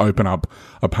down and open up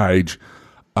a page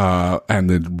and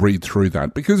then read through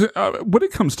that. Because when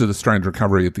it comes to the strange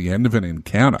recovery at the end of an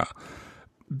encounter,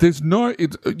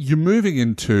 you're moving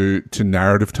into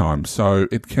narrative time, so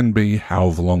it can be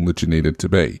however long that you need it to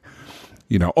be.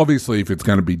 Obviously, if it's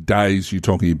going to be days, you're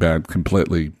talking about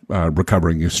completely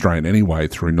recovering your strain anyway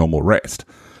through normal rest.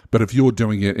 But if you're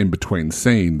doing it in between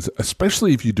scenes,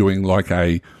 especially if you're doing like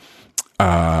a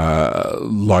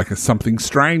Something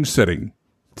Strange setting,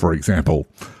 for example,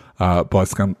 by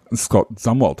Scott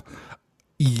Zumwalt,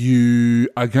 you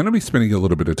are going to be spending a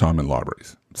little bit of time in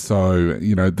libraries. So,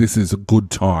 this is a good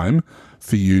time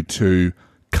for you to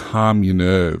calm your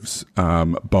nerves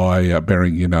by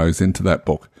burying your nose into that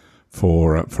book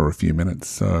for a few minutes.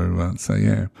 So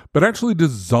yeah. But actually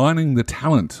designing the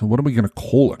talent, what are we going to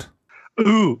call it?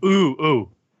 Ooh.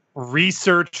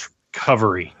 Research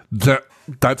recovery.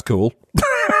 That's cool.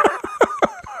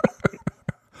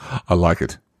 I like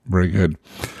it. Very good.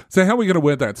 So how are we going to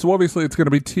word that? So obviously it's going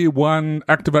to be tier 1.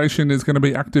 Activation is going to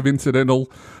be active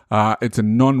incidental. It's a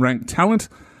non-ranked talent.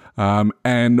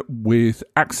 And with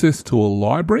access to a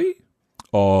library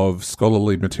of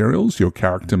scholarly materials, your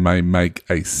character may make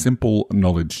a simple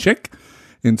knowledge check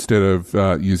instead of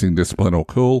using discipline or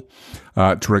cool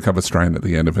to recover strain at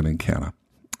the end of an encounter.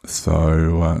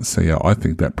 So yeah, I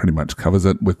think that pretty much covers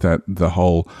it with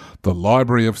the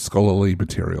library of scholarly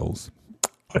materials.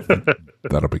 I think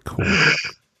that'll be cool.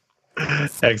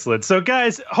 Excellent. So,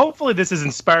 guys, hopefully this has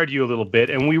inspired you a little bit,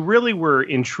 and we really were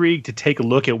intrigued to take a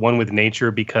look at One with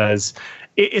Nature because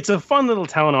it's a fun little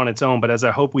talent on its own. But as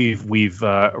I hope we've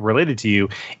related to you,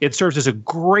 it serves as a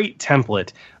great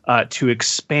template to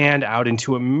expand out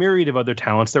into a myriad of other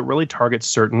talents that really target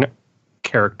certain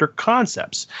character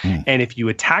concepts. And if you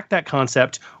attack that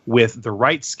concept with the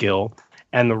right skill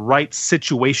and the right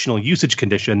situational usage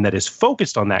condition that is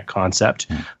focused on that concept,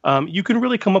 you can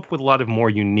really come up with a lot of more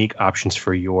unique options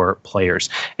for your players.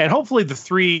 And hopefully the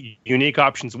 3 unique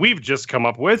options we've just come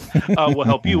up with will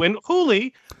help you. And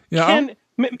Huli, can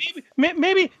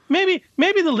maybe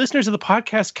the listeners of the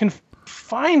podcast can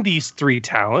find these 3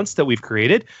 talents that we've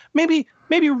created, maybe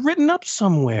written up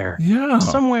somewhere. Yeah.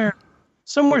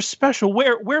 Somewhere special.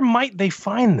 Where might they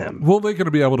find them? Well, they're going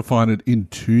to be able to find it in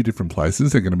 2 different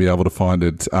places. They're going to be able to find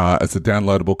it as a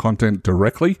downloadable content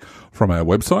directly from our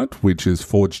website, which is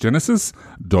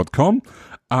forgegenesis.com.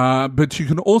 But you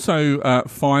can also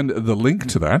find the link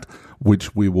to that,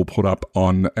 which we will put up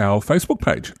on our Facebook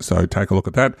page. So take a look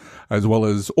at that, as well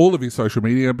as all of your social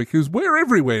media, because we're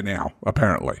everywhere now,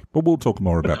 apparently. But we'll talk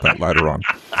more about that later on.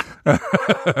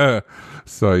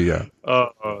 So, yeah.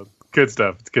 Good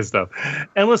stuff. It's good stuff.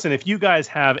 And listen, if you guys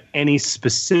have any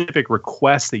specific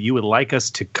requests that you would like us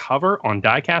to cover on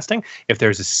diecasting, if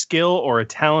there's a skill or a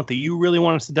talent that you really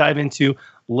want us to dive into,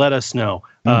 let us know.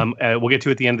 We'll get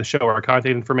to at the end of the show our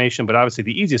contact information, but obviously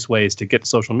the easiest way is to get to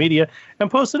social media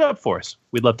and post it up for us.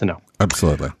 We'd love to know.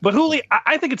 Absolutely. But Huli,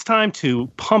 I think it's time to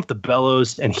pump the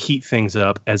bellows and heat things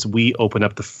up as we open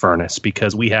up the furnace,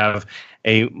 because we have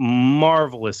a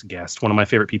marvelous guest, one of my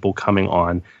favorite people coming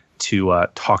on to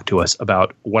talk to us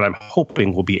about what I'm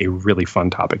hoping will be a really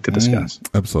fun topic to discuss.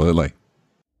 Absolutely.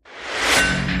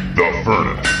 The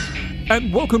Furnace.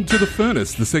 And welcome to The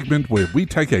Furnace, the segment where we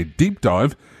take a deep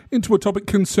dive into a topic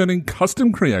concerning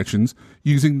custom creations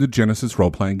using the Genesis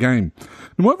role-playing game.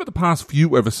 Now, over the past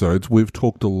few episodes, we've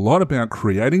talked a lot about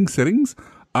creating settings,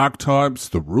 archetypes,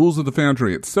 the rules of the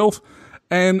Foundry itself,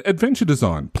 and adventure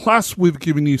design. Plus, we've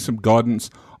given you some guidance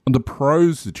on the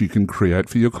prose that you can create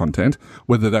for your content,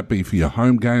 whether that be for your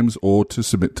home games or to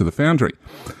submit to the Foundry.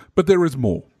 But there is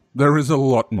more. There is a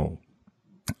lot more.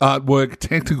 Artwork,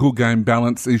 technical game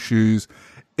balance issues,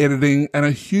 editing, and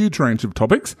a huge range of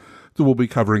topics that we'll be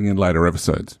covering in later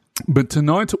episodes. But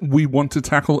tonight, we want to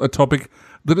tackle a topic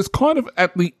that is kind of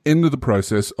at the end of the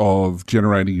process of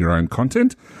generating your own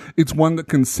content. It's one that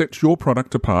can set your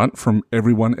product apart from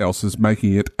everyone else's,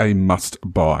 making it a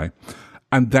must-buy.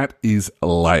 And that is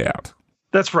layout.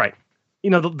 That's right.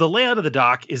 The layout of the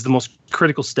doc is the most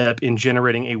critical step in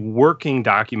generating a working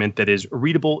document that is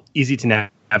readable, easy to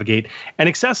navigate and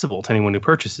accessible to anyone who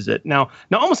purchases it. Now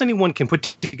almost anyone can put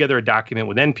together a document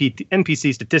with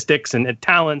NPC statistics and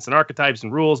talents and archetypes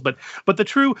and rules, but the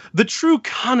true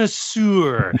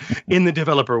connoisseur in the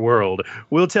developer world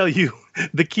will tell you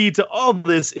the key to all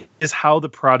this is how the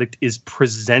product is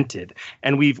presented.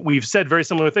 And we've said very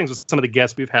similar things with some of the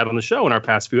guests we've had on the show in our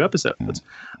past few episodes.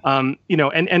 And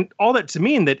all that to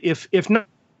mean that if not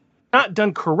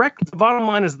done correct, the bottom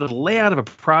line is the layout of a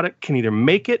product can either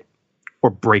make it or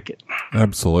break it.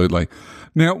 Absolutely.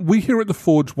 Now, we here at The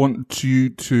Forge want you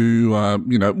to,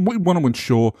 we want to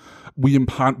ensure we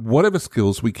impart whatever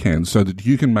skills we can so that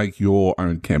you can make your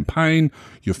own campaign,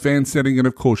 your fan setting, and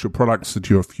of course your products that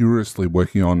you're furiously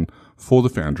working on for the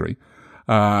Foundry,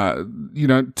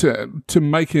 to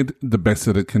make it the best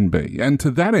that it can be. And to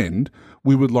that end,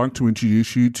 we would like to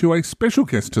introduce you to a special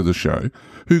guest to the show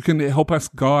who can help us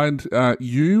guide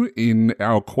you in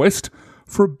our quest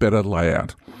for a better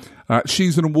layout.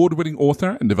 She's an award-winning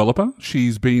author and developer.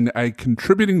 She's been a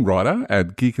contributing writer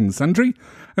at Geek and Sundry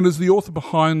and is the author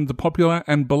behind the popular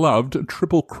and beloved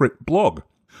Triple Crit blog.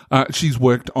 She's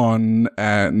worked on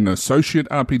an associate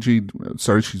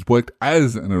RPG. She's worked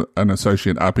as an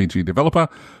associate RPG developer,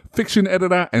 fiction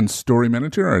editor, and story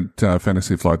manager at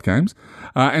Fantasy Flight Games.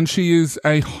 And she is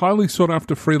a highly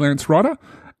sought-after freelance writer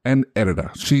and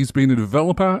editor. She's been a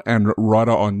developer and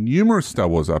writer on numerous Star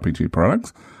Wars RPG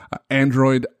products,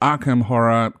 Android, Arkham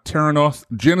Horror, Terranos,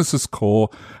 Genesis Core,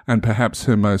 and perhaps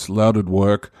her most lauded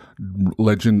work,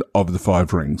 Legend of the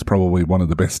Five Rings, probably one of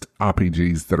the best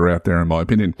RPGs that are out there in my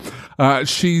opinion.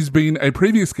 She's been a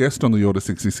previous guest on the Order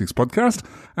 66 podcast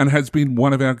and has been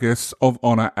one of our guests of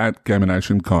honor at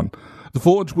Gamination Con. The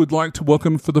Forge would like to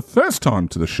welcome for the first time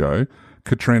to the show,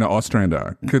 Katrina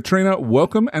Ostrander. Katrina,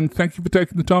 welcome and thank you for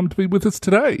taking the time to be with us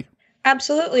today.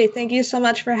 Absolutely. Thank you so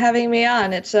much for having me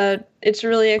on. It's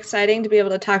really exciting to be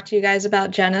able to talk to you guys about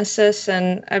Genesis,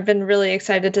 and I've been really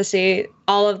excited to see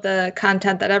all of the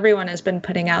content that everyone has been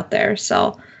putting out there.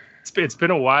 So it's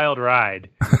been a wild ride.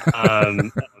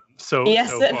 Yes,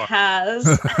 it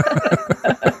has.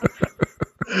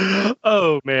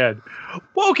 Oh, man.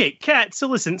 Well, okay, Kat, so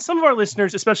listen, some of our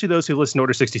listeners, especially those who listen to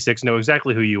Order 66, know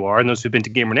exactly who you are, and those who've been to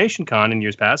Gamer Nation Con in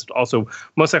years past also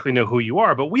most likely know who you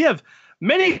are, but we have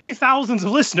many thousands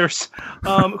of listeners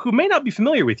who may not be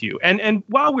familiar with you. And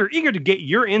while we're eager to get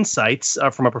your insights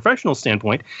from a professional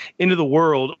standpoint into the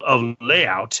world of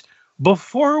layout,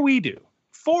 before we do,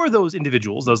 for those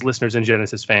individuals, those listeners and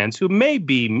Genesis fans who may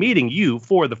be meeting you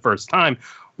for the first time,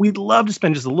 we'd love to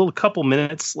spend just a little couple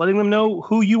minutes letting them know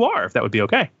who you are, if that would be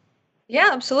okay. Yeah,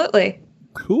 absolutely.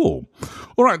 Cool.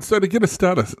 All right, so to get us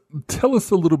started, tell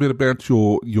us a little bit about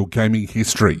your gaming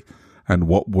history and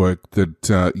what work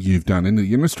that you've done in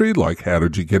the industry. Like, how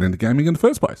did you get into gaming in the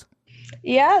first place?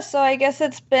 Yeah, so I guess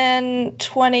it's been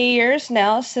 20 years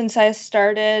now since I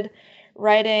started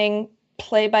writing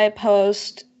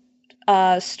play-by-post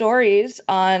stories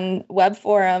on web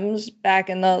forums back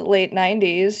in the late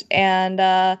 90s. And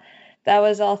that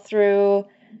was all through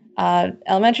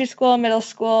elementary school, middle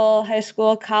school, high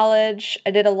school, college.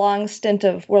 I did a long stint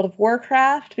of World of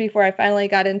Warcraft before I finally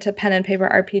got into pen and paper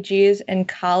RPGs in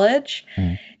college.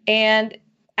 And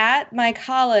at my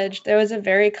college, there was a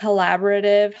very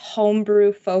collaborative,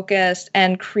 homebrew focused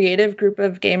and creative group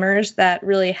of gamers that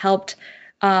really helped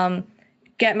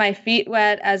get my feet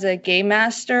wet as a game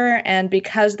master. And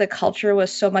because the culture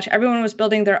was so much, everyone was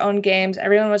building their own games,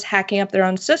 everyone was hacking up their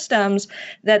own systems,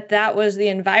 that was the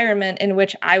environment in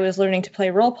which I was learning to play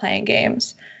role-playing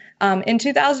games. In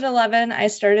 2011, I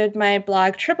started my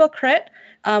blog Triple Crit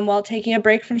while taking a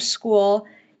break from school.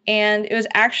 And it was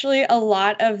actually a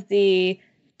lot of the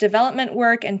development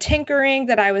work and tinkering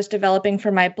that I was developing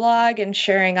for my blog and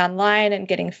sharing online and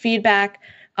getting feedback.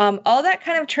 All that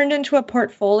kind of turned into a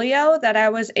portfolio that I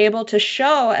was able to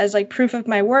show as like proof of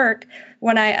my work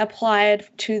when I applied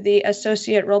to the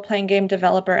associate role-playing game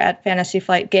developer at Fantasy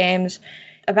Flight Games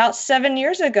about 7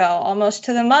 years ago, almost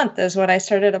to the month is when I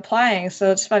started applying.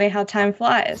 So it's funny how time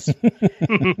flies.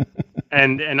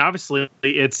 and obviously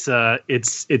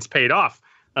it's paid off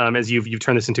as you've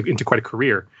turned this into quite a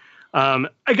career. I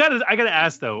gotta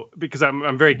ask though, because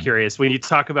I'm very curious when you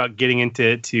talk about getting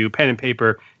into pen and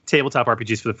paper tabletop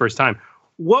RPGs for the first time.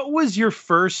 What was your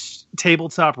first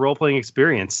tabletop role-playing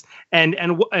experience? And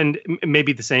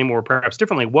maybe the same or perhaps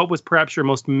differently, what was perhaps your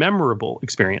most memorable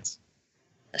experience?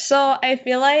 So I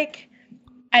feel like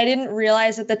I didn't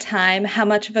realize at the time how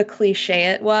much of a cliche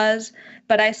it was,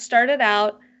 but I started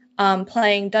out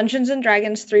playing Dungeons &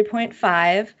 Dragons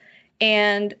 3.5,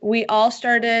 and we all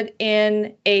started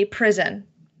in a prison.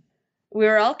 We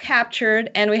were all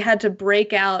captured and we had to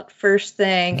break out first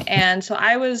thing. And so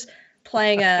I was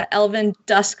playing a elven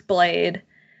Duskblade,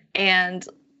 and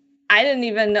I didn't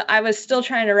even know, I was still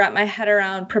trying to wrap my head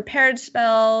around prepared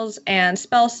spells and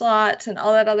spell slots and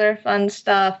all that other fun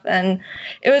stuff. And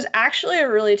it was actually a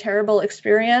really terrible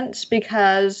experience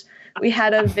because we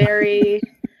had a very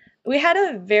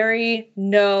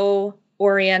no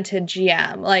oriented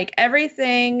GM. Like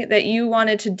everything that you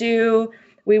wanted to do,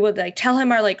 we would like tell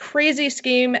him our like crazy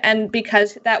scheme, and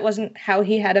because that wasn't how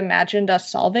he had imagined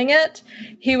us solving it,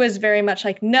 he was very much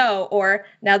like, no, or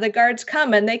now the guards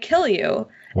come and they kill you.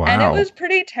 Wow. And it was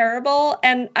pretty terrible,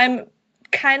 and I'm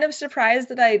kind of surprised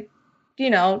that I,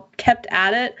 kept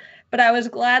at it, but I was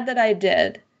glad that I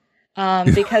did,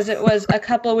 because it was a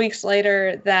couple of weeks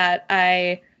later that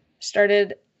I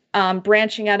started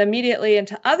branching out immediately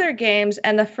into other games,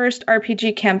 and the first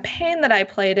RPG campaign that I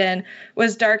played in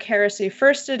was Dark Heresy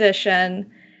First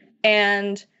Edition,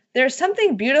 and there's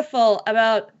something beautiful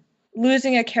about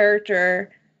losing a character,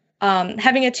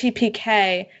 having a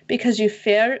TPK, because you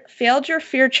failed your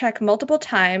fear check multiple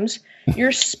times,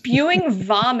 you're spewing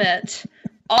vomit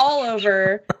all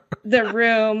over the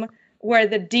room where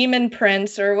the demon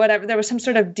prince or whatever, there was some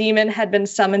sort of demon had been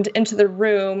summoned into the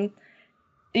room.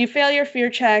 You fail your fear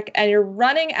check and you're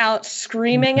running out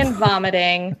screaming and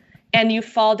vomiting, and you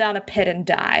fall down a pit and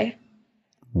die.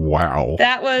 Wow.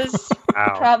 That was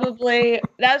probably,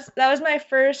 that was my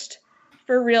first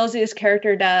for realsies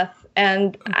character death,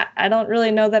 and I don't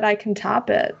really know that I can top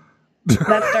it.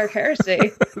 That's Dark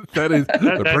Heresy. That is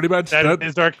pretty much that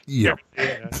is Dark. Yeah.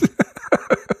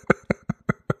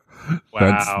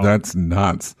 Wow. That's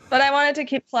nuts. But I wanted to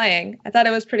keep playing. I thought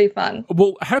it was pretty fun.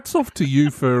 Well, hats off to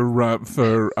you for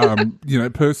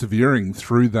persevering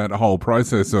through that whole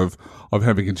process of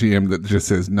having a GM that just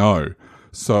says no.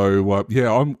 So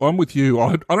I'm with you.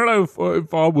 I don't know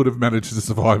if I would have managed to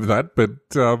survive that, but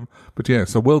yeah.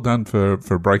 So well done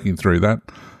for breaking through that.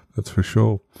 That's for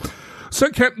sure. So,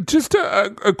 Kat, just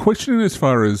a question as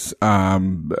far as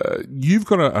you've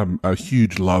got a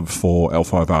huge love for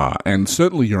L5R, and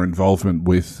certainly your involvement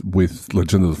with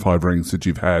Legend of the Five Rings that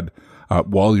you've had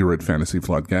while you were at Fantasy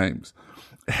Flight Games.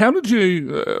 How did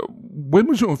you? When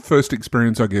was your first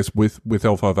experience, I guess, with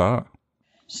L5R?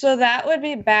 So that would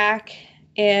be back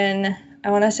in, I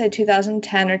want to say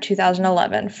 2010 or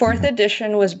 2011. Fourth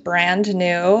edition was brand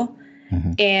new.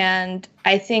 And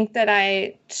I think that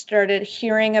I started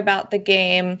hearing about the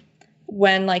game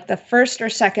when like the first or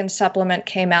second supplement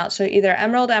came out. So either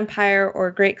Emerald Empire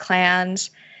or Great Clans.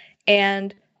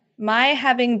 And my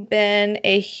having been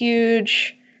a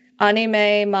huge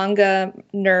anime manga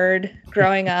nerd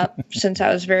growing up since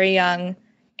I was very young,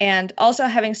 and also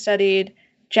having studied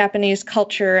Japanese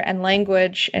culture and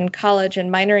language in college and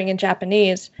minoring in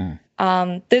Japanese,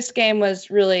 this game was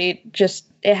really just,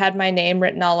 it had my name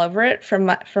written all over it from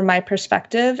my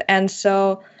perspective. And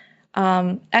so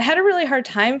I had a really hard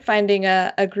time finding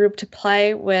a group to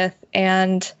play with.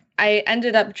 And I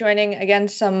ended up joining, again,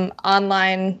 some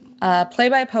online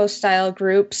play-by-post style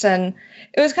groups. And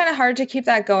it was kind of hard to keep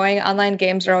that going. Online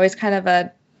games are always kind of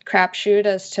a crapshoot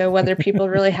as to whether people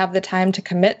really have the time to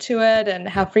commit to it and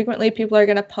how frequently people are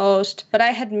going to post. But I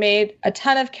had made a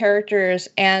ton of characters,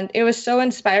 and it was so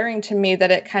inspiring to me that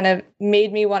it kind of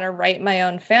made me want to write my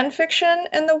own fan fiction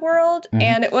in the world.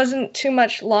 And it wasn't too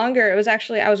much longer. It was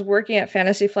actually, I was working at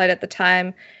Fantasy Flight at the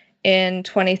time in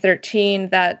 2013,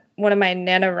 that one of my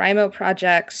NaNoWriMo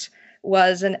projects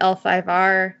was an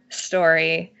L5R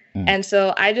story. And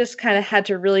so I just kind of had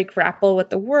to really grapple with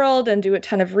the world and do a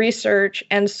ton of research.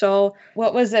 And so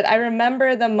what was it? I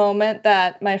remember the moment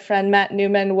that my friend Matt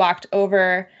Newman walked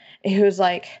over. He was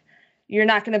like, "You're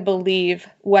not going to believe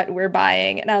what we're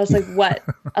buying." And I was like, "What?"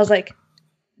 I was like,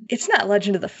 "It's not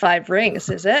Legend of the Five Rings,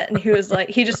 is it?" And he was like,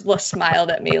 he just smiled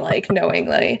at me like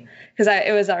knowingly, because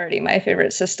it was already my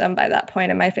favorite system by that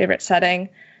point and my favorite setting.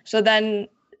 So then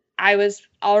I was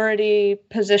already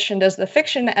positioned as the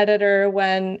fiction editor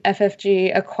when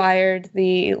FFG acquired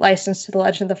the license to the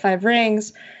Legend of the Five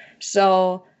Rings.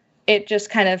 So it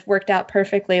just kind of worked out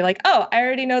perfectly. Like, oh, I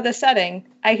already know the setting.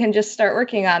 I can just start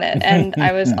working on it. And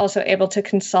I was also able to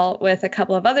consult with a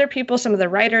couple of other people, some of the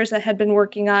writers that had been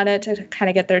working on it, to kind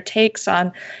of get their takes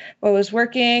on what was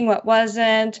working, what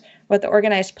wasn't, what the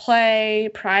organized play,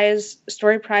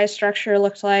 story prize structure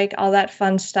looked like, all that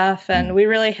fun stuff. And we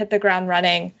really hit the ground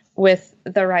running with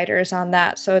the writers on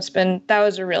that. So that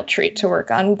was a real treat to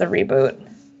work on the reboot.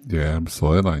 Yeah,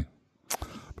 absolutely.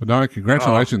 But no,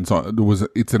 congratulations.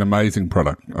 It's an amazing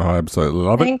product. I absolutely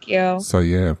love it. Thank you. So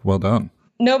yeah, well done.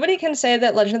 nobody can say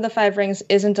that Legend of the Five Rings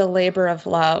isn't a labor of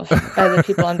love by the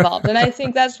people involved. And I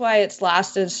think that's why it's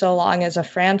lasted so long as a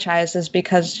franchise, is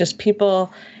because just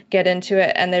people get into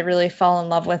it and they really fall in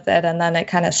love with it, and then it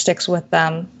kind of sticks with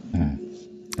them.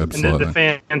 Absolutely. And the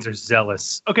fans are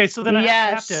zealous. Okay, so then I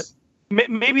have to...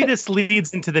 Maybe this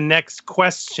leads into the next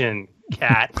question,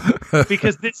 Kat,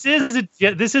 because this is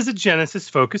a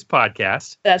Genesis-focused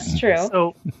podcast. That's true.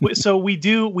 So we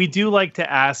do like to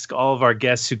ask all of our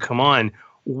guests who come on,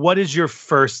 what is your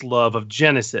first love of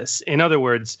Genesis? In other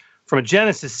words, from a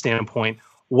Genesis standpoint,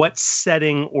 what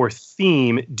setting or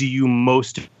theme do you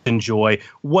most enjoy?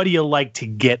 What do you like to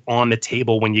get on the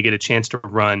table when you get a chance to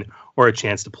run or a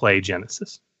chance to play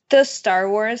Genesis? Does Star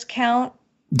Wars count?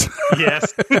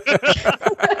 Yes.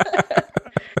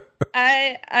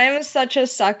 I'm such a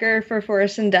sucker for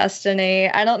Force and Destiny.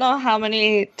 I don't know how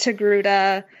many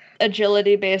Togruta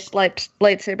agility-based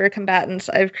lightsaber combatants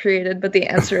I've created, but the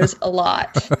answer is a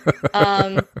lot.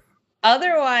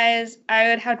 Otherwise, I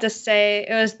would have to say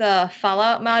it was the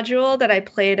Fallout module that I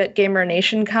played at Gamer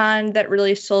Nation Con that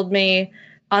really sold me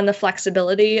on the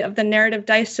flexibility of the narrative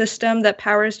dice system that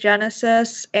powers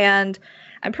Genesis. And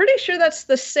I'm pretty sure that's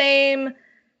the same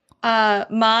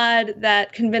mod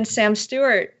that convinced Sam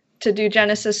Stewart to do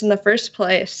Genesis in the first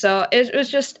place. So it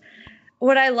was just,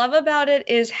 what I love about it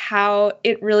is how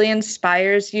it really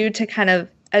inspires you to kind of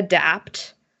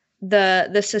adapt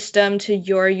the system to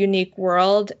your unique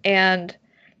world. And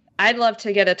I'd love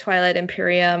to get a Twilight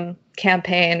Imperium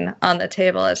campaign on the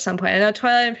table at some point. I know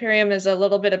Twilight Imperium is a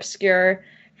little bit obscure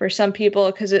for some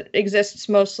people because it exists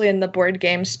mostly in the board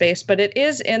game space, but it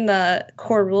is in the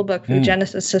core rulebook for the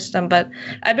Genesis system. But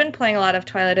I've been playing a lot of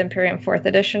Twilight Imperium 4th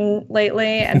edition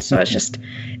lately, and so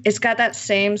it's got that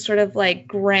same sort of like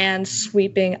grand,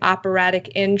 sweeping, operatic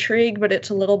intrigue, but it's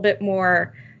a little bit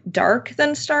more dark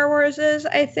than Star Wars is,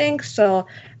 I think. So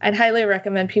I'd highly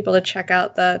recommend people to check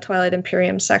out the Twilight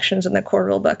Imperium sections in the core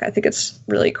rulebook. I think it's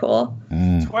really cool.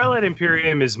 Twilight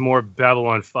Imperium is more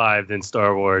Babylon 5 than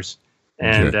Star Wars.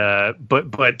 And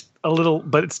but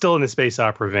it's still in the space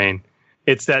opera vein.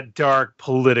 It's that dark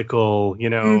political,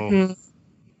 I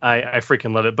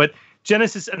freaking love it. But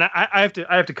Genesis, and I have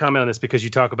to comment on this because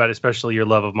you talk about especially your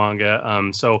love of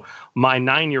manga. So my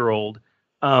 9-year-old,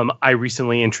 I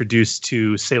recently introduced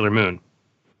to Sailor Moon.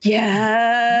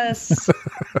 Yes.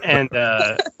 And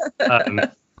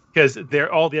because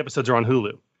all the episodes are on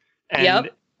Hulu.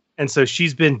 And so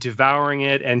she's been devouring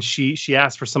it, and she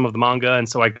asked for some of the manga, and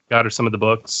so I got her some of the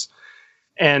books.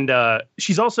 And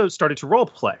she's also started to role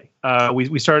play.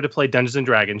 We started to play Dungeons and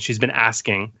Dragons. She's been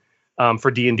asking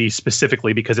for D&D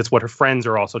specifically because it's what her friends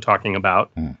are also talking about.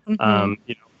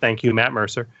 Thank you, Matt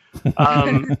Mercer,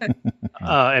 and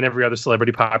every other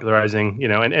celebrity popularizing.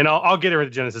 And I'll get her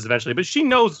into Genesis eventually. But she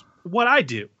knows what I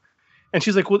do, and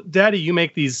she's like, "Well, Daddy, you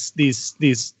make these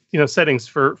settings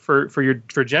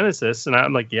for Genesis," and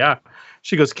I'm like, "Yeah."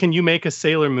 She goes, "Can you make a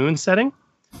Sailor Moon setting?"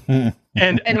 And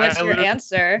what's your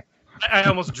answer? I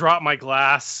almost dropped my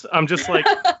glass. I'm just like,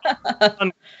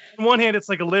 on one hand, it's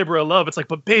like a labor of love. It's like,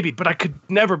 but I could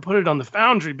never put it on the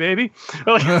Foundry, baby.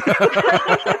 Do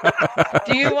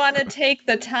you want to take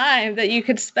the time that you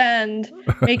could spend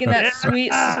making that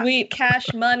sweet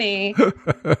cash money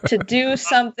to do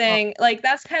something like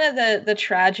that's kind of the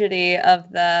tragedy of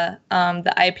the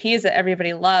IPs that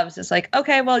everybody loves. It's like,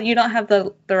 okay, well, you don't have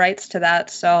the rights to that,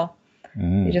 so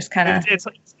you just kind of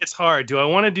it's hard. Do I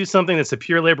want to do something that's a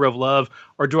pure labor of love,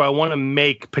 or do I want to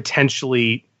make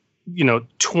potentially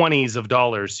 20s of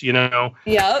dollars? Yeah,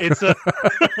 it's a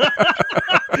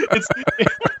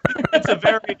it's a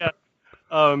very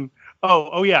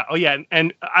oh yeah,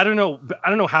 and I don't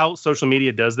know how social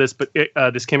media does this, but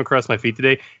this came across my feed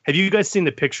today. Have you guys seen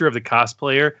the picture of the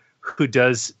cosplayer who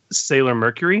does Sailor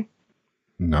Mercury?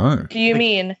 No. Do you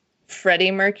mean Freddie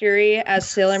Mercury as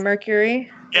Sailor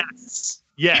Mercury? Yes.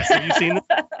 Have you seen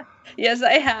that? Yes,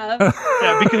 I have.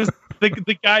 Yeah, because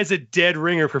the guy's a dead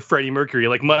ringer for Freddie Mercury,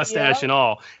 like mustache and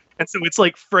all. And so it's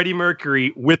like Freddie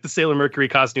Mercury with the Sailor Mercury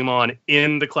costume on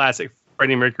in the classic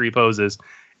Freddie Mercury poses.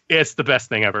 It's the best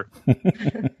thing ever.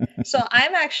 So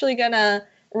I'm actually going to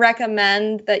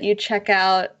recommend that you check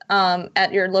out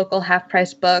at your local Half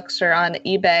Price Books or on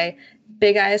eBay,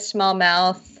 Big Eyes, Small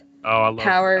Mouth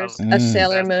powers a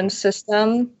Sailor Moon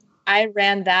system. I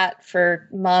ran that for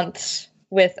months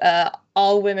with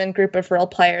all-women group of role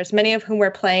players, many of whom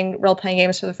were playing role-playing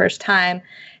games for the first time,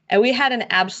 and we had an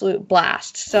absolute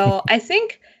blast. So I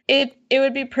think it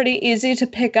would be pretty easy to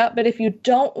pick up, but if you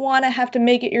don't want to have to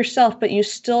make it yourself, but you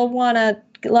still want to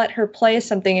let her play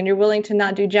something and you're willing to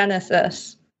not do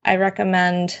Genesis, I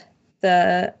recommend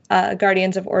the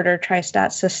Guardians of Order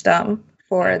Tri-Stat system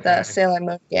for the Sailor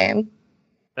Moon game.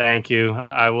 Thank you.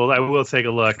 I will take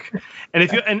a look. And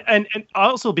if you and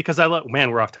also because I love,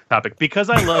 man, we're off topic. Because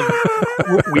I love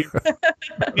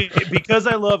because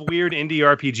I love weird indie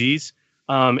RPGs.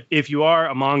 If you are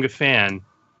a manga fan,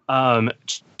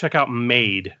 check out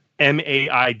Maid,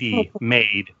 MAID,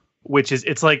 Maid, which is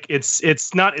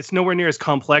it's nowhere near as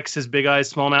complex as Big Eyes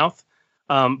Small Mouth.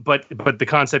 But the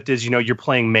concept is, you're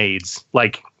playing maids,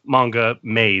 like manga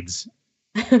maids.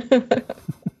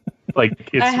 Like,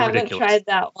 it's I haven't ridiculous. tried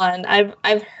that one.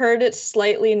 I've heard it's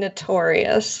slightly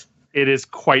notorious. It is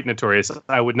quite notorious.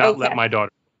 I would not let my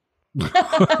daughter.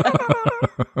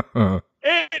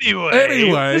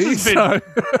 Anyway, this has been...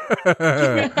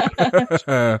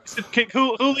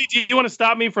 Hooli, do you want to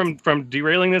stop me from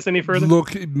derailing this any further?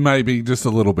 Look, maybe just a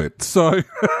little bit. So,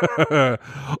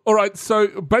 all right.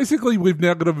 So basically, we've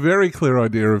now got a very clear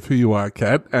idea of who you are,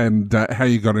 Kat, and how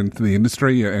you got into the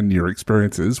industry and your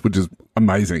experiences, which is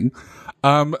amazing.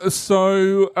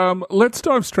 So let's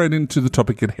dive straight into the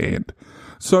topic at hand.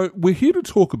 So we're here to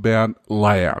talk about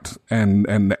layout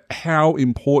and how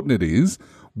important it is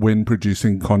when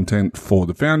producing content for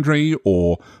the Foundry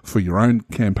or for your own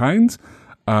campaigns,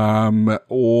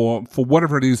 or for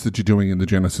whatever it is that you're doing in the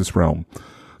Genesys realm.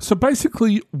 So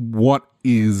basically, what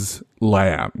is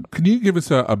layout? Can you give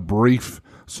us a brief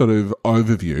sort of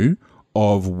overview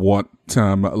of what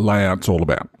layout's all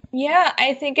about? Yeah,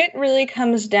 I think it really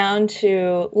comes down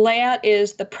to layout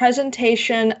is the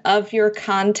presentation of your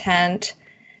content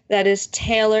that is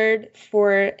tailored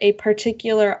for a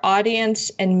particular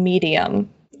audience and medium.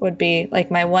 Would be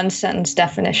like my one sentence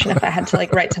definition if I had to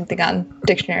like write something on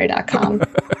dictionary.com.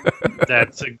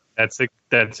 That's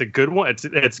a good one.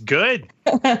 It's good.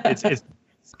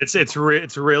 It's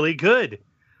really good.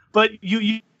 But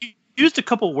you used a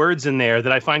couple words in there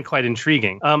that I find quite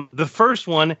intriguing. The first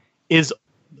one is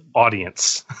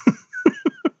audience.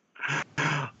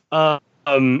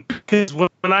 Because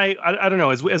when I don't know,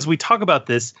 as we talk about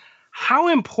this, how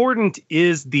important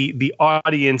is the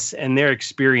audience and their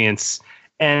experience?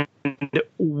 And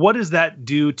what does that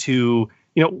do to,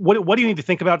 what do you need to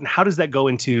think about, and how does that go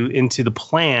into the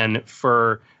plan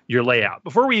for your layout?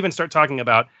 Before we even start talking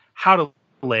about how to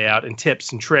lay out and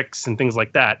tips and tricks and things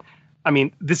like that, I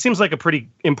mean, this seems like a pretty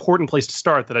important place to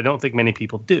start that I don't think many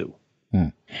people do.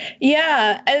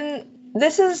 Yeah, and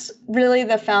this is really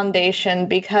the foundation,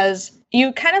 because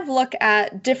you kind of look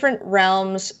at different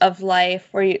realms of life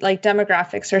where like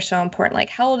demographics are so important, like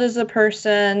how old is the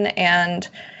person and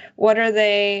what are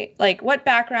they, like, what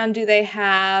background do they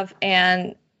have?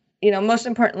 And, most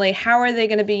importantly, how are they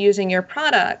going to be using your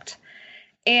product?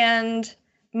 And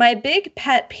my big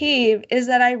pet peeve is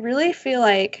that I really feel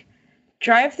like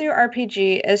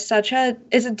DriveThruRPG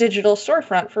is a digital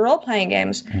storefront for role-playing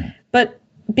games. But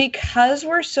because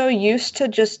we're so used to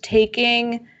just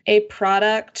taking a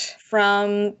product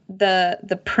from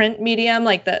the print medium,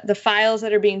 like the files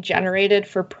that are being generated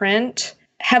for print,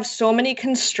 have so many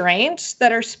constraints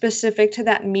that are specific to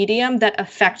that medium that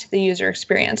affect the user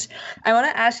experience. I want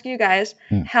to ask you guys,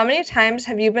 how many times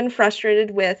have you been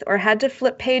frustrated with or had to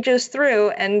flip pages through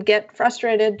and get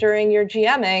frustrated during your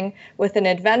GMing with an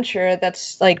adventure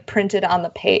that's like printed on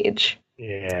the page?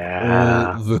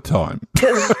 Yeah. All the time.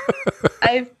 Because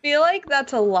I feel like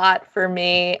that's a lot for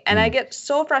me. And I get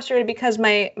so frustrated because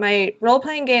my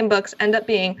role-playing game books end up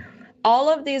being all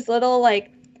of these little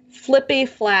like flippy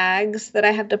flags that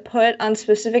I have to put on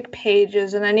specific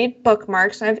pages, and I need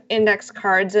bookmarks, and I have index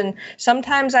cards, and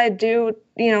sometimes I do,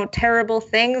 terrible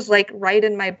things like write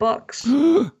in my books.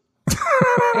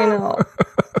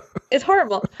 It's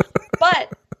horrible.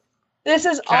 But this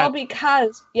is all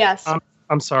because, yes.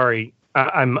 I'm sorry.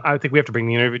 I think we have to bring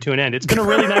the interview to an end. It's been a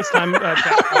really nice time.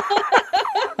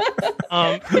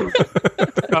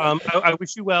 I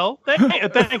wish you well.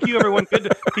 Thank you, everyone.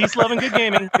 Good peace, love, and good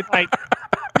gaming. Good night.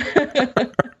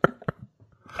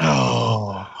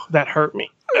 Oh, that hurt me.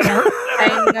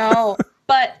 I know,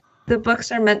 but the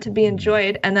books are meant to be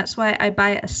enjoyed, and that's why I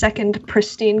buy a second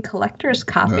pristine collector's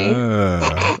copy.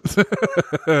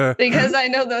 Because I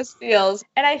know those feels.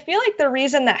 And I feel like the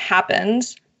reason that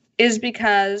happens is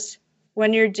because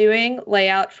when you're doing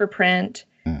layout for print,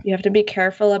 you have to be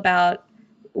careful about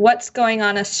what's going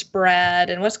on a spread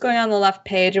and what's going on the left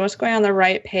page and what's going on the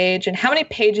right page and how many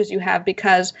pages you have,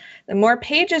 because the more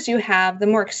pages you have, the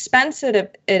more expensive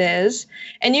it is.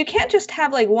 And you can't just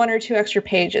have like 1 or 2 extra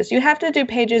pages. You have to do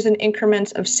pages in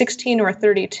increments of 16 or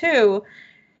 32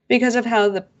 because of how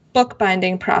the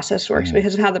bookbinding process works,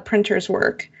 because of how the printers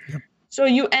work. Yep. So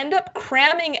you end up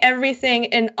cramming everything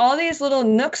in all these little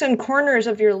nooks and corners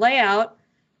of your layout,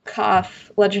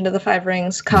 cough, Legend of the Five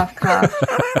Rings, cough, cough.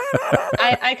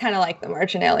 I kind of like the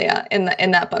marginalia in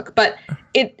that book, but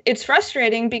it's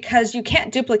frustrating because you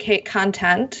can't duplicate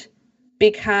content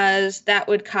because that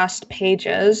would cost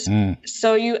pages.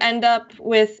 So you end up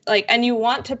with and you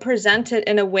want to present it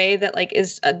in a way that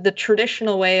is the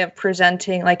traditional way of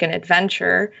presenting an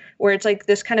adventure, where it's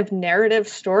this kind of narrative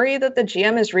story that the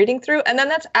GM is reading through. And then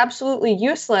that's absolutely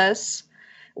useless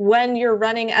when you're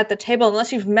running at the table,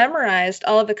 unless you've memorized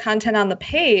all of the content on the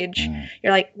page.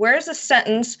 You're like, where's a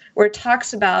sentence where it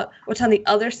talks about what's on the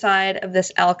other side of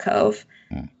this alcove?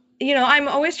 I'm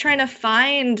always trying to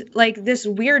find this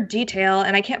weird detail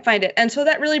and I can't find it. And so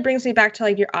that really brings me back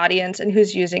to your audience and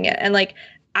who's using it. And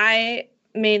I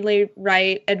mainly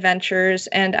write adventures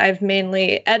and I've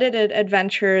mainly edited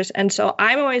adventures. And so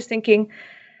I'm always thinking,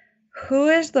 who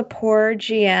is the poor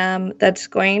GM that's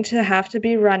going to have to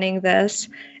be running this,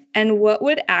 and what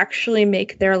would actually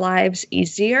make their lives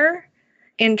easier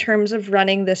in terms of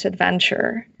running this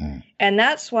adventure? And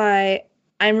that's why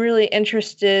I'm really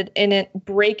interested in it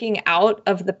breaking out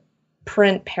of the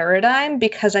print paradigm,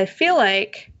 because I feel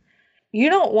like you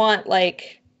don't want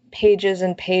pages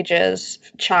and pages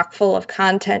chock full of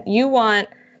content. You want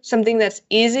something that's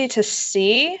easy to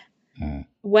see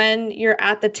when you're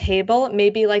at the table,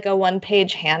 maybe a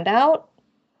one-page handout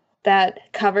that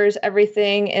covers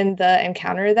everything in the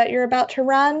encounter that you're about to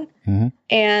run,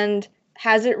 and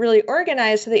has it really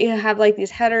organized so that you have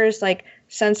these headers,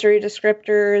 sensory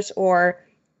descriptors, or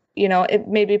it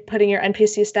maybe putting your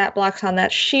NPC stat blocks on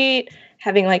that sheet,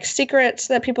 having secrets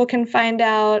that people can find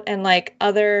out, and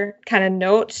other kind of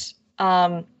notes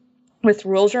with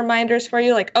rules reminders for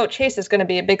you, oh, chase is going to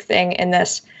be a big thing in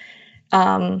this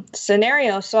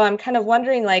scenario. So I'm kind of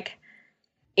wondering,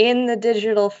 in the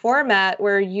digital format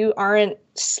where you aren't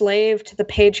slave to the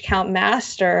page count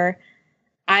master,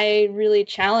 I really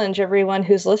challenge everyone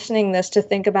who's listening this to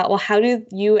think about, well, how do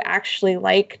you actually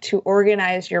like to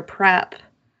organize your prep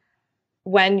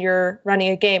when you're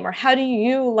running a game? Or how do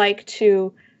you like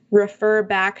to refer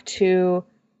back to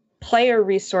player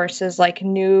resources like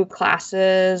new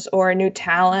classes or new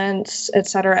talents, et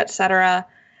cetera,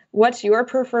 what's your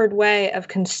preferred way of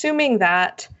consuming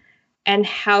that, and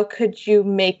how could you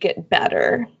make it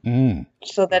better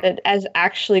so that it is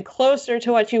actually closer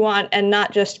to what you want, and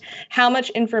not just how much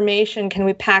information can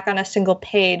we pack on a single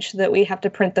page so that we have to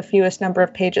print the fewest number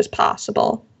of pages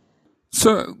possible?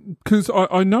 So, because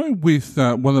I know with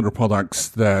one of the products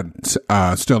that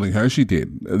Sterling Hershey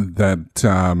did, that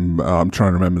I'm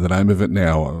trying to remember the name of it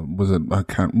now. Was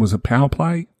it Power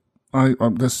Play?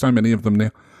 There's so many of them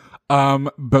now.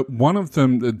 But one of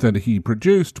them that he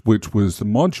produced, which was the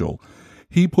module,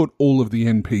 he put all of the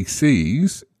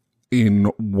NPCs in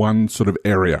one sort of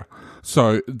area.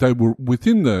 So they were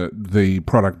within the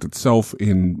product itself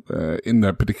in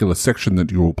that particular section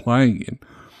that you were playing in.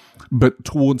 But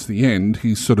towards the end,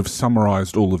 he sort of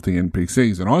summarized all of the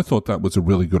NPCs, and I thought that was a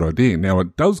really good idea. Now,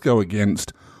 it does go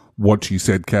against what you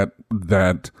said, Kat,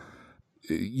 that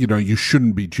you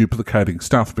shouldn't be duplicating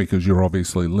stuff because you're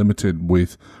obviously limited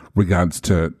with regards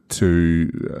to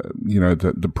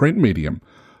the print medium.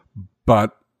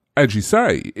 But as you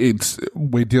say,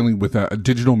 we're dealing with a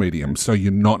digital medium, so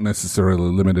you're not necessarily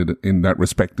limited in that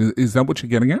respect. Is that what you're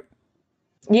getting at?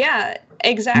 Yeah,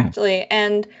 exactly.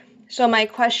 And so my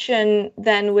question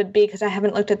then would be, because I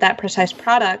haven't looked at that precise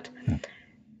product,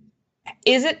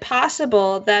 is it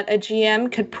possible that a GM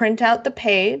could print out the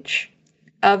page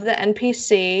of the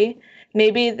NPC?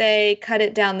 Maybe they cut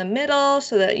it down the middle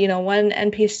so that, one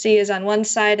NPC is on one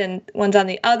side and one's on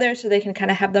the other, so they can kind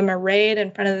of have them arrayed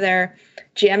in front of their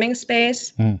GMing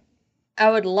space. I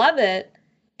would love it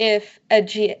if an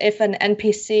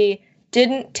NPC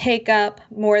didn't take up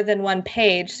more than one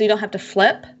page, so you don't have to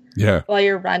flip while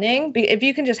you're running. If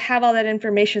you can just have all that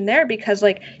information there, because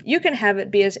you can have it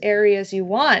be as airy as you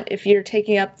want if you're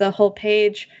taking up the whole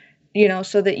page,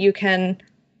 so that you can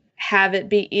have it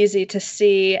be easy to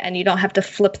see and you don't have to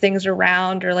flip things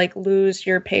around or lose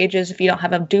your pages if you don't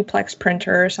have a duplex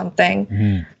printer or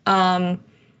something. I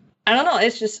don't know.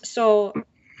 It's just so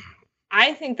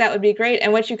I think that would be great.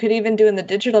 And what you could even do in the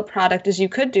digital product is you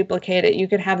could duplicate it. You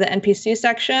could have the NPC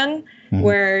section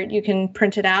where you can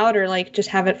print it out or just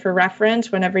have it for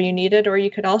reference whenever you need it. Or you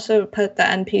could also put the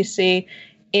NPC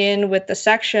in with the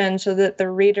section so that the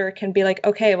reader can be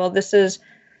okay, well, this is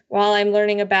while I'm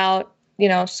learning about,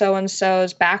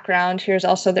 so-and-so's background, here's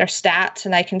also their stats,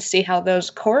 and I can see how those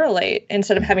correlate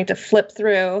instead of having to flip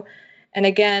through. And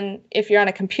again, if you're on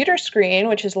a computer screen,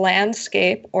 which is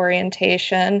landscape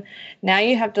orientation, now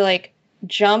you have to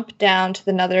jump down to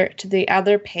the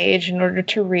other page in order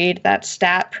to read that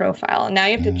stat profile. And now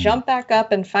you have to jump back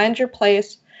up and find your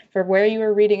place for where you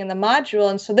were reading in the module.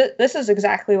 And so this is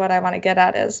exactly what I want to get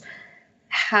at, is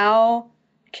how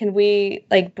can we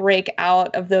like break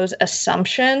out of those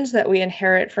assumptions that we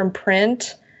inherit from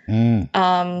print in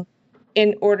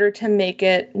order to make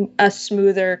it a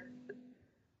smoother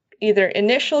either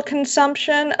initial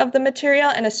consumption of the material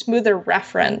and a smoother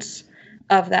reference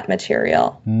of that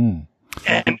material.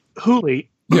 And Huli,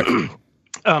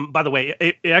 by the way,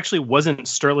 it actually wasn't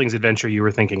Sterling's adventure you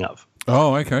were thinking of.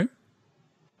 Oh, okay.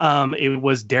 It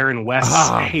was Darren West's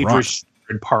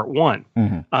Hadrian Part 1,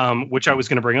 which I was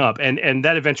going to bring up. And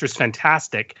that adventure is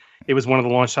fantastic. It was one of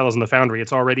the launch titles in the Foundry.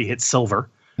 It's already hit silver.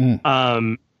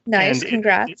 Nice,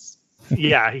 congrats.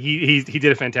 He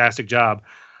did a fantastic job.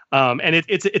 And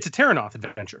it's a Terranoth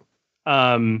adventure,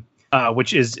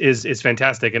 which is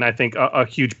fantastic. And I think a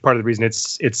huge part of the reason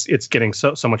it's getting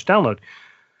so much download.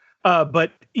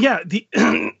 But yeah,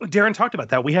 Darren talked about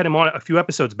that. We had him on a few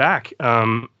episodes back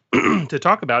to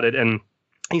talk about it. And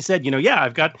he said,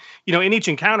 I've got, in each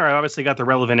encounter, I obviously got the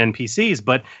relevant NPCs,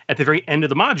 but at the very end of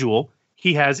the module,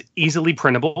 he has easily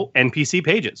printable NPC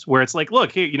pages where it's like,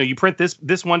 look, here, you print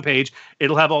this one page,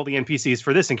 it'll have all the NPCs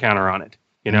for this encounter on it.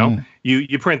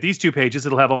 You print these 2 pages,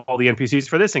 it'll have all the NPCs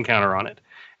for this encounter on it.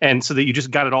 And so that you just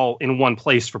got it all in one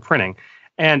place for printing.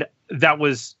 And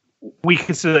we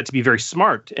consider that to be very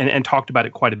smart and talked about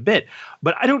it quite a bit.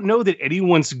 But I don't know that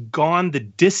anyone's gone the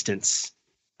distance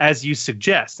as you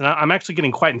suggest. And I'm actually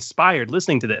getting quite inspired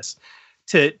listening to this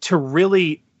to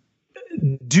really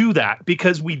do that,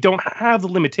 because we don't have the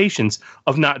limitations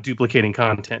of not duplicating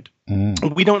content.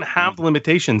 We don't have the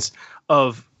limitations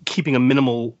of keeping a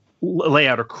minimal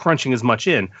layout or crunching as much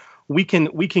in. We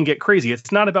can get crazy.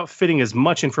 It's not about fitting as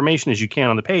much information as you can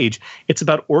on the page. It's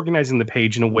about organizing the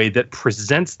page in a way that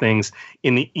presents things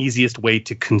in the easiest way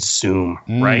to consume,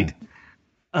 right?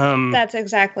 That's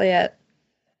exactly it.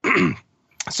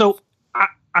 So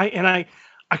I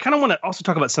kind of want to also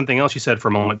talk about something else you said for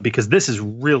a moment, because this is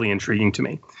really intriguing to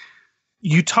me.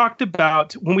 You talked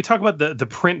about, when we talk about the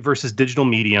print versus digital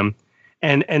medium,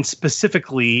 and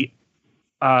specifically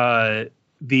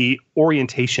the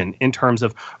orientation in terms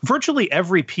of virtually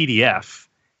every PDF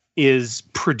is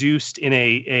produced in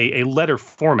a letter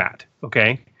format,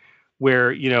 okay?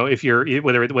 Where, if you're,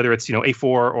 whether it's, A4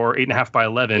 or 8.5 by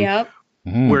 11,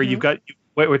 where you've got,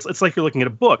 where it's like you're looking at a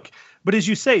book. But as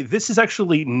you say, this is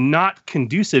actually not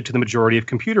conducive to the majority of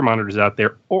computer monitors out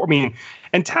there.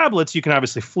 And tablets you can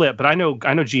obviously flip, but I know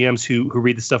GMs who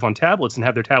read the stuff on tablets and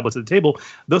have their tablets at the table.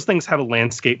 Those things have a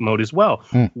landscape mode as well.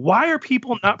 Why are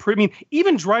people not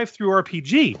even Drive-Thru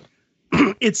RPG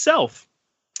itself,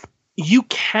 you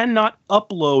cannot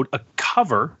upload a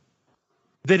cover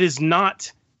that is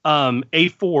not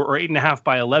A4 or 8.5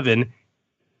 by 11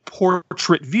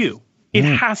 portrait view. It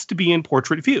has to be in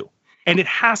portrait view. And it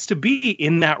has to be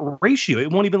in that ratio.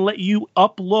 It won't even let you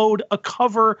upload a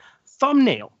cover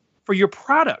thumbnail for your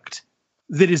product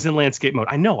that is in landscape mode.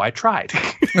 I know, I tried.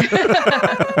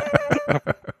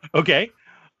 Okay.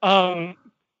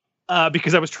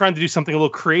 Because I was trying to do something a little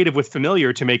creative with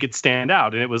Familiar to make it stand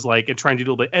out. And it was like, trying to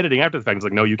do a little bit of editing after the fact. It's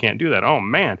like, no, you can't do that. Oh,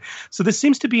 man. So this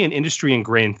seems to be an industry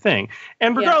ingrained thing.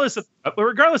 And regardless of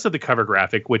the cover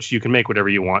graphic, which you can make whatever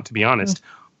you want, to be honest,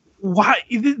 why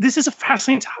this is a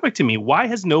fascinating topic to me. Why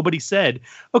has nobody said,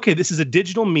 okay, this is a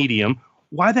digital medium.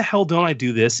 Why the hell don't I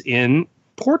do this in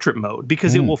portrait mode?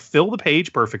 Because it will fill the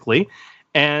page perfectly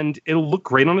and it'll look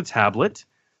great on a tablet.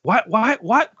 Why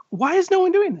is no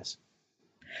one doing this?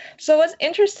 So what's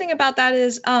interesting about that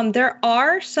is there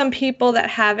are some people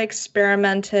that have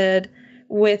experimented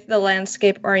with the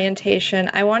landscape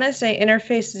orientation. I want to say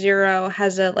Interface Zero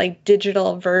has a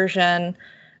digital version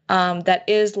that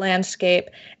is landscape.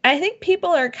 I think people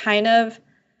are kind of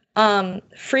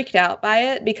freaked out by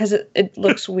it because it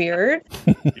looks weird.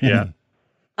 Yeah.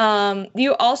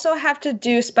 You also have to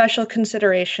do special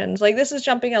considerations. This is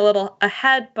jumping a little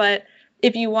ahead, but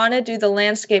if you want to do the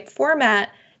landscape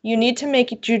format, you need to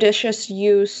make judicious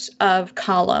use of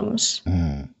columns.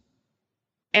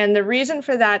 And the reason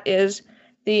for that is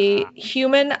the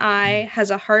human eye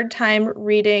has a hard time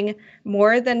reading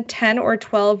more than 10 or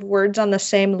 12 words on the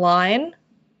same line.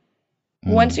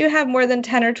 Once you have more than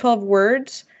 10 or 12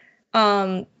 words,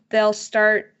 they'll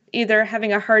start either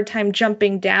having a hard time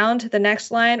jumping down to the next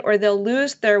line, or they'll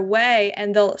lose their way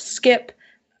and they'll skip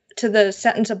to the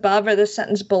sentence above or the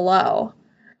sentence below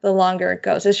the longer it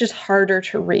goes. It's just harder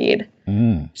to read.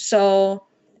 So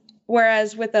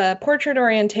whereas with a portrait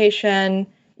orientation,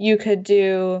 you could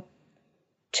do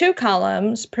 2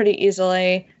 columns pretty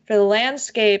easily. For the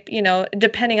landscape,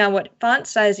 depending on what font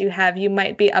size you have, you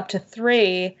might be up to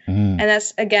 3. And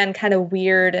that's, again, kind of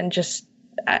weird. And just,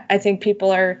 I think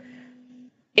people are,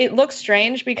 it looks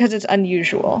strange because it's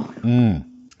unusual.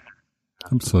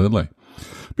 Absolutely.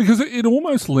 Because it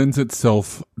almost lends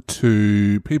itself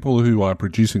to people who are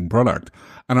producing product.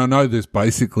 And I know this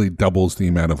basically doubles the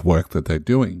amount of work that they're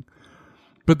doing.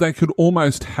 But they could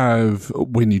almost have,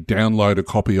 when you download a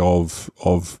copy of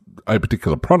a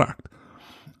particular product,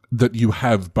 that you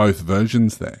have both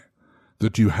versions there.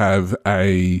 That you have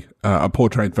a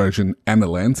portrait version and a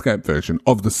landscape version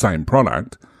of the same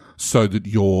product, so that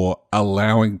you're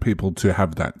allowing people to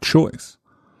have that choice.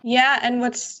 Yeah, and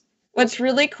what's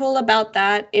really cool about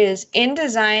that is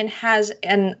InDesign has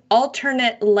an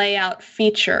alternate layout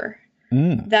feature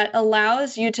that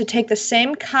allows you to take the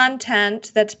same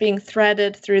content that's being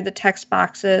threaded through the text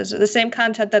boxes, or the same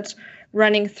content that's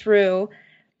running through,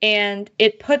 and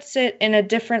it puts it in a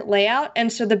different layout.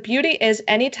 And so the beauty is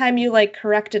anytime you like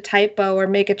correct a typo or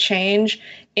make a change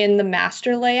in the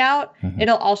master layout,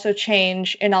 it'll also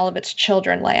change in all of its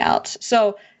children layouts.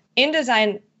 So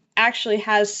InDesign actually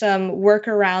has some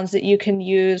workarounds that you can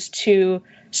use to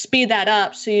speed that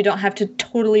up so you don't have to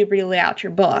totally relay out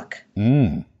your book.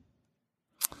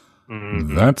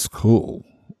 That's cool.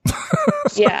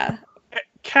 Yeah.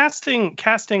 Casting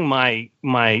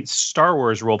my Star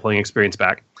Wars role-playing experience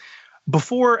back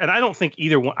before, and I don't think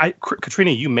either one,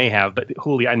 Katrina, you may have, but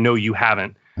Huli, I know you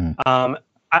haven't.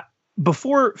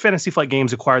 Before Fantasy Flight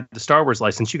Games acquired the Star Wars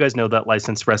license, you guys know that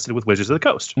license rested with Wizards of the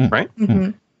Coast, right?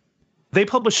 They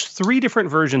published 3 different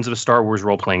versions of a Star Wars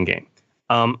role-playing game.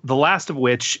 The last of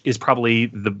which is probably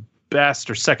the best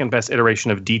or second best iteration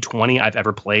of D20 I've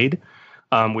ever played.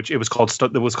 Which it was called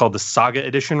the Saga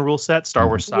Edition rule set, Star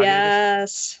Wars Saga.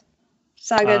 Yes,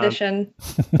 Saga Edition,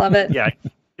 love it. Yeah,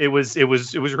 it was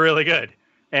really good,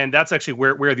 and that's actually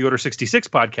where the Order 66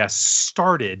 podcast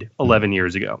started 11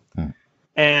 years ago,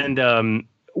 and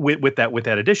with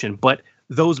that edition. But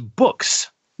those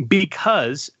books,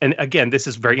 because, and again, this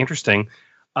is very interesting,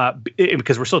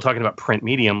 because we're still talking about print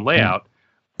medium layout.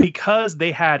 Because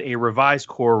they had a revised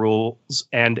core rules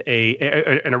and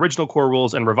an original core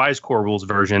rules and revised core rules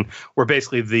version, were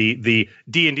basically the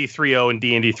D&D 3.0 and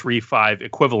D&D 3.5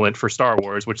 equivalent for Star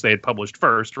Wars, which they had published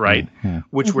first, right?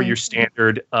 Which were your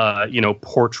standard,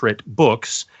 portrait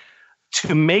books.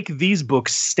 To make these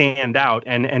books stand out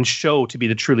and show to be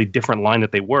the truly different line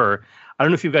that they were, I don't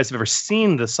know if you guys have ever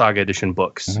seen the Saga Edition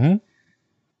books.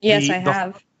 Yes, I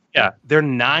have. Yeah, they're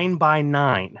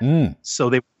 9x9,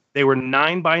 so they were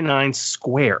 9x9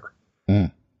 square.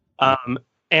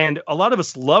 And a lot of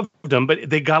us loved them, but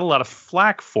they got a lot of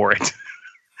flack for it.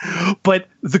 But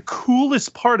the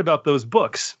coolest part about those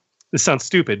books, this sounds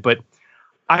stupid, but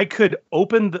I could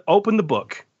open the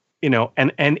book, and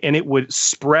it would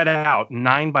spread out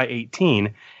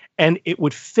 9x18, and it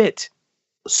would fit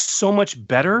so much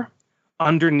better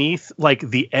underneath like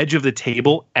the edge of the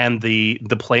table and the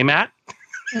playmat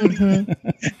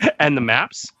and the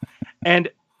maps. And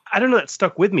I don't know, that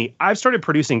stuck with me. I've started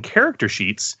producing character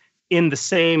sheets in the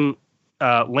same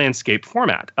landscape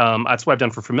format. That's what I've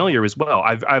done for Familiar as well.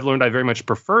 I've learned I very much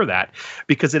prefer that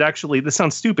because it actually, this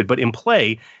sounds stupid, but in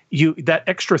play, that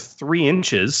extra 3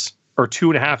 inches or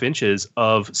 2.5 inches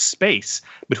of space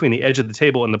between the edge of the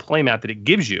table and the playmat that it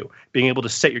gives you, being able to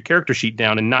set your character sheet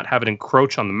down and not have it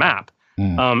encroach on the map,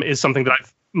 is something that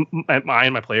I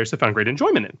and my players have found great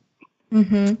enjoyment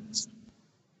in.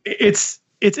 It's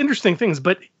interesting things,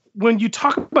 but when you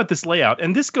talk about this layout,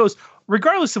 and this goes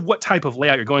regardless of what type of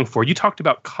layout you're going for, you talked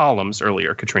about columns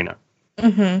earlier, Katrina.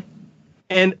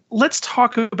 And let's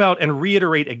talk about and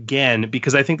reiterate again,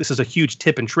 because I think this is a huge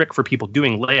tip and trick for people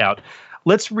doing layout.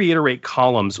 Let's reiterate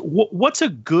columns. What's a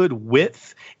good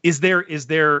width? Is there,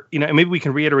 maybe we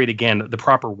can reiterate again the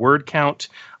proper word count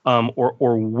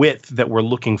or width that we're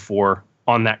looking for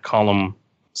on that column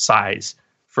size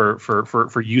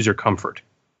for user comfort.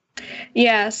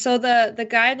 Yeah, so the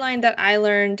guideline that I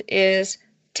learned is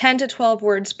 10 to 12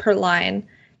 words per line.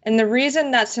 And the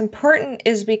reason that's important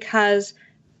is because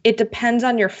it depends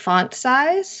on your font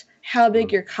size, how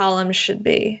big your columns should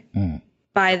be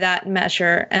by that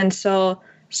measure. And so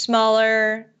the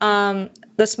smaller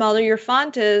your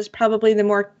font is, probably the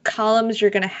more columns you're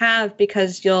going to have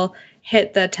because you'll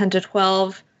hit the 10 to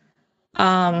 12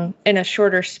 in a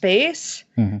shorter space.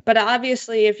 But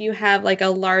obviously if you have like a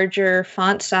larger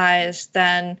font size,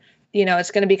 then,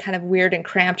 it's going to be kind of weird and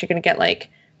cramped. You're going to get like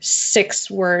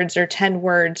 6 words or 10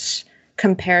 words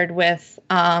compared with,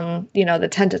 the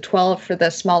 10 to 12 for the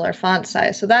smaller font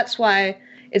size. So that's why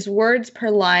it's words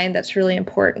per line. That's really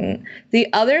important. The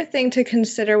other thing to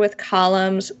consider with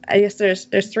columns, I guess there's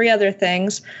 3 other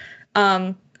things.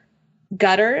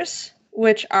 Gutters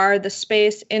which are the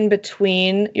space in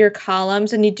between your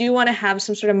columns. And you do want to have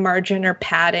some sort of margin or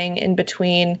padding in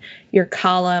between your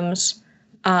columns,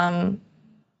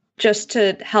 just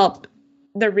to help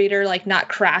the reader like not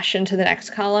crash into the next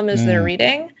column as they're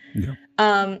reading. Yeah.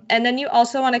 And then you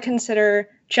also want to consider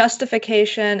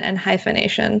justification and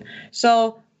hyphenation.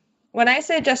 So when I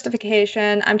say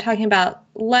justification, I'm talking about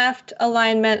left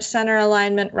alignment, center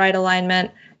alignment, right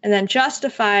alignment. And then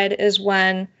justified is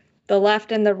when the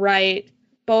left and the right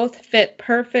both fit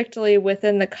perfectly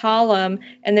within the column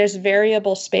and there's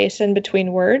variable space in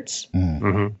between words.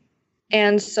 Mm-hmm.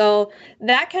 And so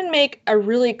that can make a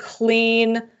really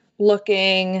clean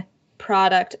looking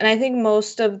product. And I think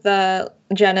most of the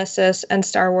Genesis and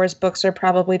Star Wars books are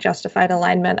probably justified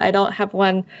alignment. I don't have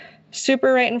one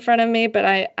super right in front of me,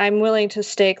 but I'm willing to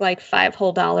stake like $5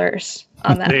 whole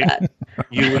on that bet.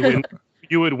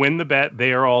 You would win the bet.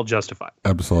 They are all justified.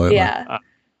 Absolutely. Yeah.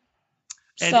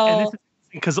 And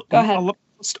because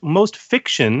most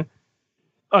fiction,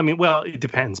 I mean, well, it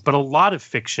depends, but a lot of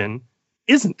fiction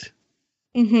isn't.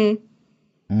 Mm-hmm.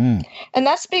 And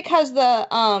that's because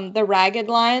the ragged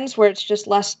lines where it's just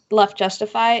left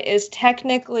justify is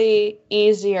technically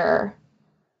easier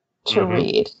to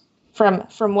read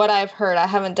from what I've heard. I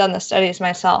haven't done the studies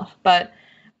myself, but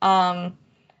having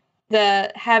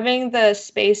the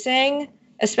spacing,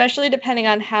 especially depending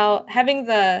on having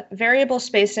the variable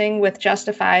spacing with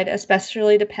justified,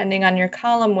 especially depending on your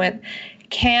column width,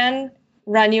 can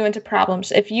run you into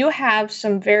problems. If you have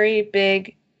some very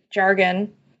big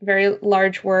jargon, very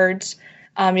large words,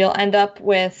 you'll end up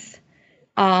with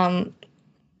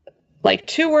like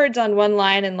 2 words on one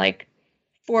line and like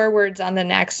 4 words on the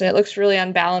next, and it looks really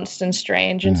unbalanced and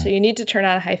strange. And so you need to turn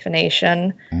on a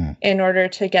hyphenation in order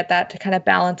to get that to kind of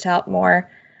balance out more.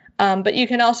 But you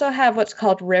can also have what's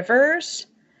called rivers,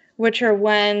 which are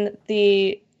when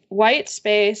the white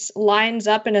space lines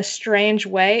up in a strange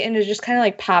way and it just kind of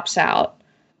like pops out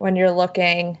when you're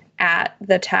looking at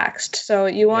the text. So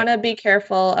you want to be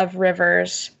careful of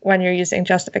rivers when you're using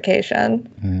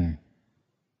justification.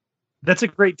 That's a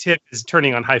great tip, is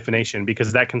turning on hyphenation,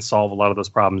 because that can solve a lot of those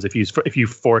problems if you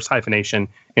force hyphenation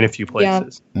in a few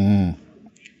places. Yeah.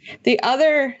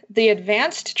 The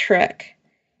advanced trick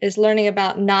is learning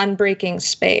about non-breaking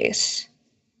space,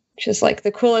 which is like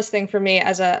the coolest thing for me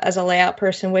as a layout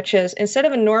person, which is instead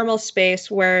of a normal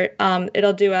space where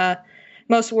it'll do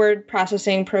most word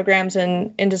processing programs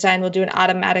in InDesign will do an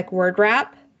automatic word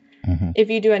wrap. If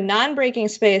you do a non-breaking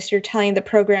space, you're telling the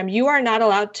program you are not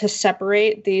allowed to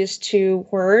separate these 2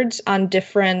 words on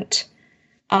different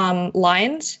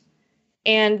lines.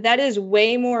 And that is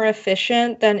way more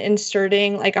efficient than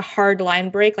inserting like a hard line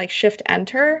break like Shift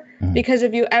Enter. Because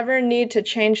if you ever need to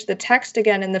change the text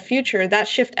again in the future, that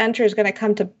Shift Enter is going to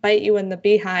come to bite you in the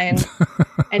behind.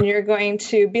 And you're going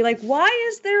to be like, why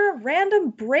is there a random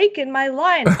break in my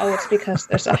line? Oh, it's because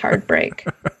there's a hard break.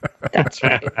 That's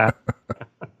right.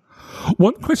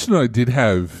 One question I did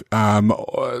have, and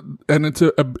it's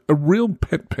a real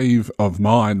pet peeve of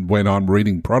mine when I'm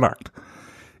reading product,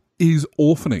 is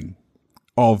orphaning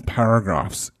of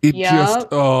paragraphs. It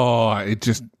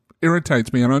just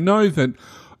irritates me. And I know that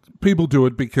people do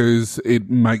it because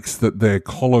it makes that their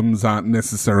columns aren't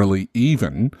necessarily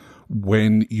even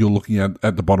when you're looking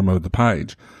at the bottom of the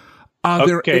page.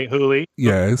 Hooli.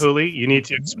 Yes. Hooli, you need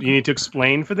to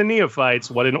explain for the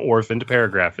neophytes what an orphaned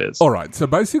paragraph is. All right. So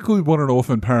basically what an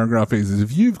orphaned paragraph is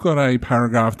if you've got a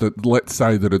paragraph that, let's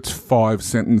say that it's 5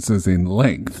 sentences in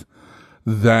length,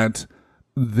 that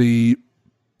the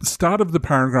start of the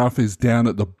paragraph is down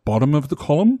at the bottom of the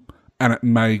column and it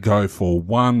may go for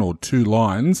 1 or 2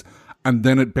 lines and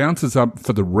then it bounces up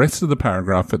for the rest of the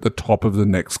paragraph at the top of the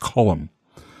next column.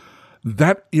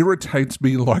 That irritates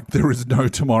me like there is no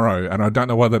tomorrow, and I don't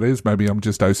know why that is. Maybe I'm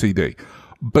just OCD.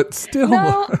 But still...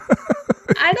 No,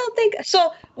 I don't think...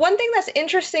 So one thing that's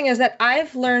interesting is that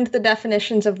I've learned the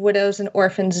definitions of widows and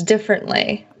orphans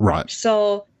differently. Right.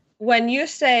 So when you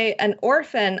say an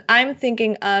orphan, I'm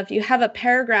thinking of you have a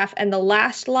paragraph and the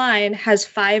last line has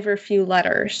 5 or few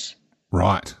letters.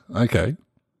 Right. Okay.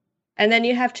 And then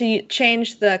you have to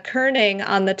change the kerning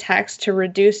on the text to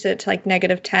reduce it to like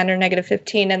 -10 or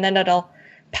 -15, and then it'll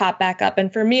pop back up.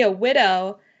 And for me, a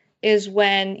widow is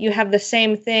when you have the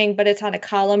same thing, but it's on a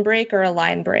column break or a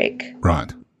line break.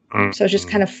 Right. So it's just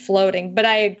kind of floating. But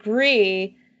I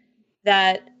agree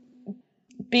that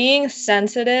being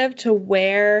sensitive to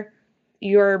where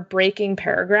you're breaking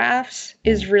paragraphs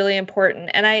is really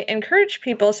important. And I encourage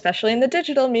people, especially in the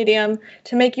digital medium,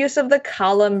 to make use of the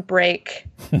column break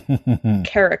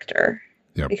character,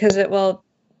 because it will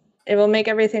make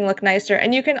everything look nicer.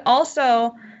 And you can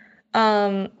also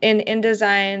in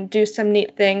InDesign do some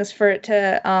neat things for it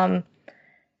to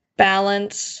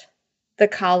balance the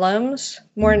columns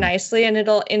more nicely, and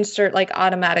it'll insert like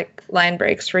automatic line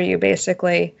breaks for you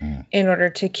basically in order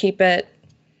to keep it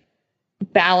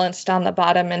balanced on the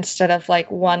bottom instead of like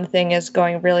one thing is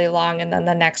going really long and then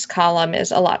the next column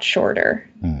is a lot shorter.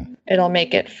 It'll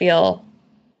make it feel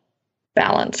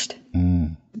balanced.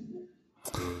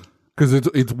 Because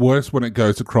it's worse when it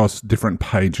goes across different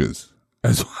pages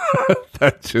as well.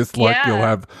 That's just like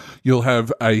you'll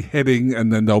have a heading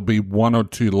and then there'll be one or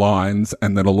two lines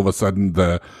and then all of a sudden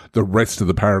the rest of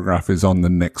the paragraph is on the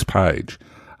next page.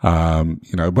 When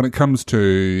it comes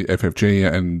to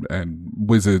FFG and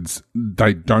Wizards,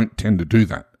 they don't tend to do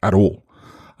that at all.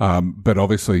 But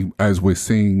obviously, as we're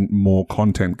seeing more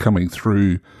content coming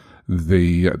through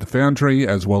the Foundry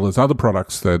as well as other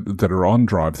products that are on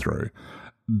drive-through,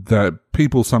 that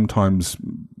people sometimes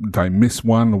they miss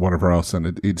one or whatever else,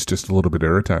 and it's just a little bit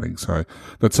irritating. So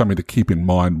that's something to keep in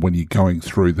mind when you're going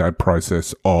through that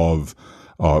process of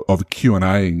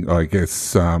Q&A, I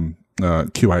guess.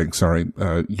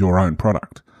 QAing, your own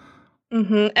product.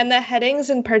 And the headings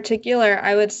in particular,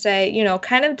 I would say,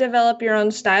 kind of develop your own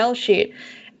style sheet.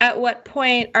 At what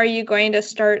point are you going to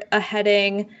start a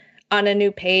heading on a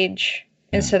new page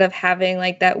instead of having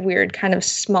like that weird kind of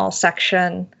small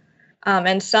section?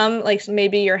 And some, like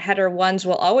maybe your header ones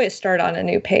will always start on a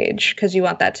new page because you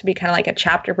want that to be kind of like a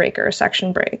chapter break or a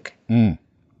section break.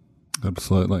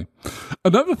 Absolutely.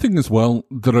 Another thing as well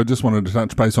that I just wanted to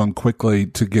touch base on quickly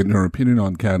to get your opinion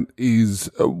on, Kat, is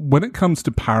when it comes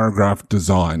to paragraph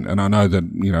design, and I know that,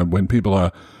 when people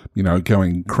are,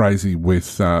 going crazy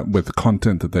with the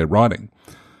content that they're writing,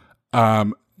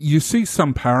 you see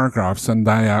some paragraphs and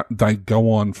they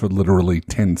go on for literally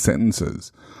 10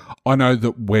 sentences. I know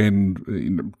that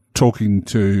when talking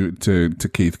to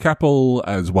Keith Capel,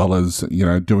 as well as,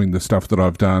 doing the stuff that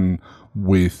I've done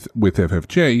with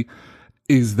FFG,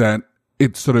 is that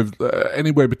it's sort of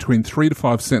anywhere between 3 to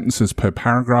 5 sentences per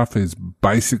paragraph is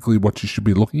basically what you should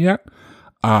be looking at.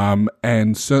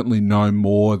 And certainly no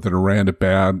more than around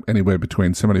about anywhere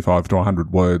between 75 to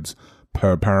 100 words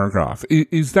per paragraph.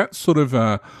 Is that sort of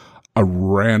a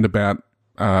roundabout,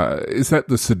 is that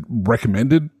the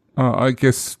recommended,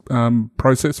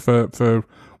 process for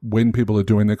when people are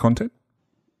doing their content?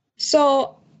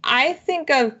 So I think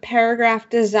of paragraph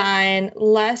design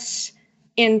less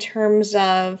in terms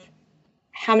of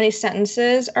how many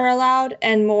sentences are allowed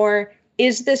and more,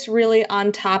 is this really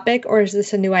on topic or is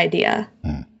this a new idea?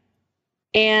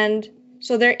 And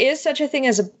so there is such a thing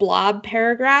as a blob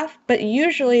paragraph, but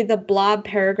usually the blob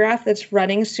paragraph that's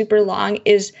running super long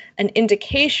is an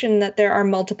indication that there are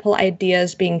multiple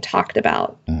ideas being talked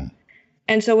about.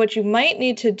 And so what you might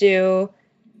need to do,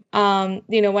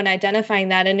 when identifying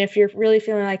that, and if you're really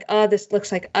feeling like, oh, this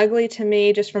looks like ugly to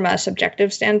me just from a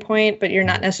subjective standpoint, but you're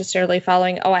not necessarily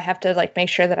following, I have to like make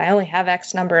sure that I only have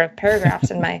X number of paragraphs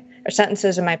in my, or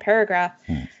sentences in my paragraph,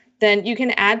 then you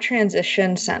can add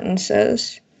transition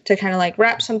sentences to kind of like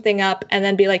wrap something up and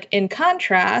then be like in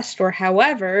contrast or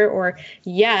however, or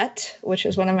yet, which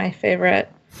is one of my favorite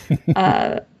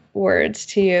words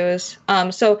to use.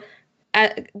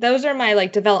 Those are my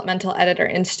like developmental editor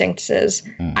instincts is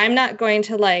I'm not going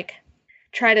to like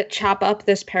try to chop up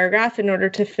this paragraph in order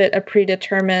to fit a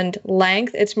predetermined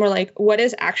length. It's more like what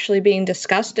is actually being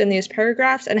discussed in these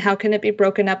paragraphs and how can it be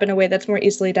broken up in a way that's more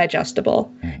easily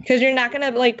digestible? Because you're not going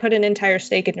to like put an entire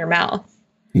steak in your mouth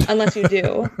unless you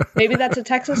do. Maybe that's a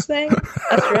Texas thing,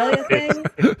 Australia thing.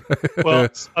 Well,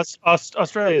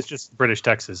 Australia is just British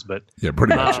Texas, but yeah,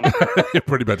 pretty much. It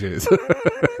pretty much is.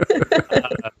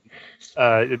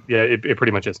 It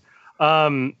pretty much is.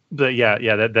 But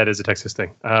that is a Texas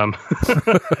thing.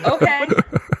 Okay.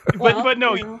 But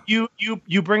no,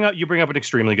 you bring up an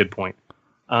extremely good point.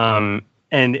 And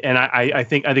I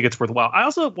think it's worthwhile. I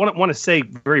also want to say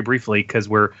very briefly, because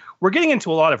we're getting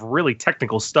into a lot of really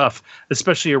technical stuff,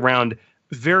 especially around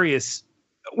various.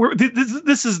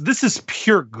 This is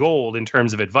pure gold in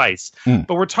terms of advice,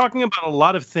 but we're talking about a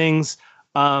lot of things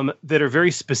that are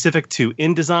very specific to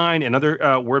InDesign and other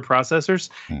word processors.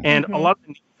 And a lot of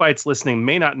the neophytes listening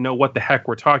may not know what the heck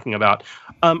we're talking about.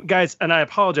 Guys, and I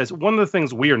apologize, one of the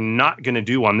things we are not going to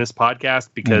do on this podcast,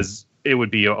 because it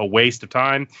would be a waste of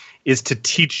time, is to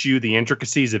teach you the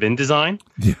intricacies of InDesign.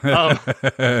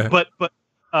 But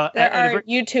there are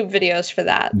YouTube videos for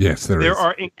that. Yes, there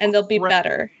are, and they'll be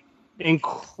better.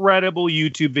 Incredible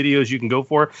YouTube videos you can go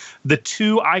for. The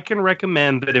two I can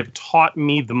recommend that have taught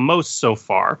me the most so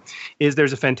far is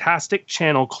there's a fantastic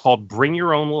channel called Bring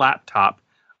Your Own Laptop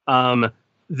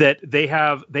that they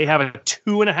have a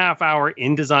 2.5 hour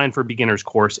InDesign for Beginners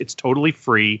course. It's totally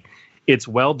free. It's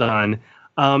well done.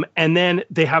 And then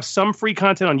they have some free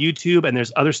content on YouTube, and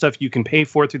there's other stuff you can pay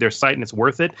for through their site, and it's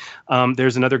worth it.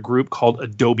 There's another group called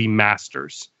Adobe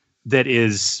Masters that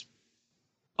is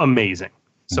amazing.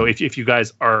 So if you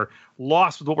guys are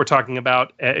lost with what we're talking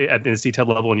about at this detailed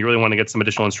level and you really want to get some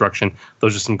additional instruction,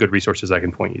 those are some good resources I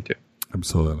can point you to.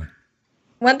 Absolutely.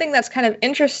 One thing that's kind of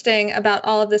interesting about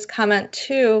all of this comment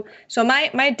too, so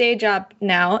my day job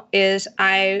now is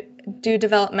I do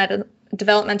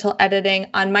developmental editing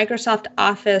on Microsoft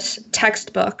Office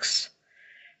textbooks.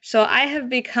 So I have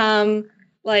become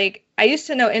like, I used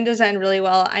to know InDesign really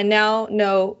well. I now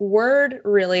know Word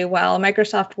really well,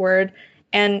 Microsoft Word.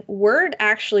 And Word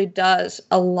actually does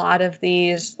a lot of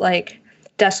these like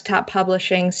desktop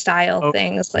publishing style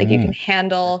things. Like you can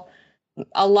handle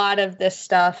a lot of this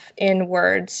stuff in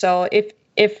Word. So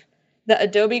if the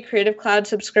Adobe Creative Cloud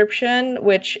subscription,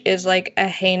 which is like a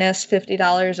heinous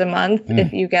 $50 a month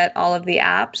if you get all of the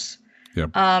apps,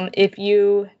 if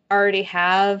you already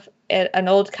have an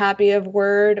old copy of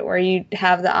Word or you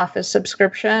have the Office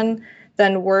subscription,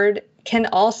 then Word can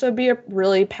also be a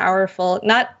really powerful,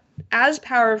 not as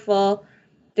powerful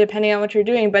depending on what you're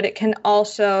doing, but it can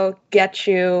also get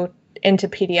you into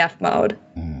PDF mode.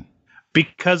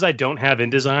 Because I don't have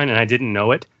InDesign and I didn't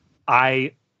know it,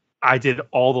 I did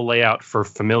all the layout for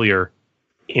Familiar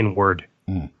in Word.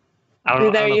 You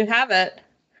have it.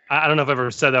 I don't know if I've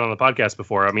ever said that on the podcast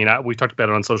before. I mean, we've talked about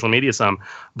it on social media some,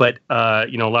 but a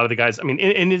lot of the guys, I mean,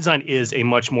 InDesign is a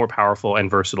much more powerful and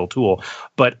versatile tool,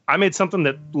 but I made something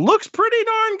that looks pretty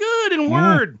darn good in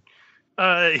Word.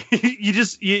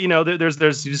 There's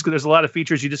a lot of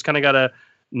features. You just kind of got to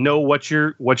know what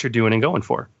you're doing and going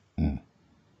for.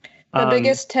 The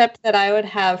biggest tip that I would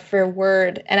have for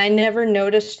Word, and I never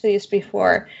noticed these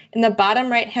before, in the bottom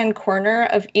right-hand corner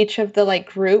of each of the like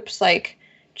groups, like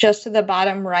just to the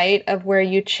bottom right of where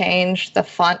you change the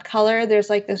font color, there's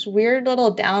like this weird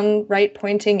little down right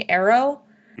pointing arrow.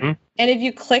 And if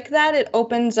you click that, it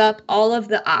opens up all of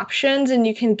the options and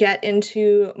you can get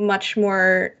into much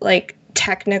more like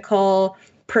technical,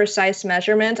 precise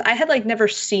measurements. I had like never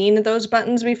seen those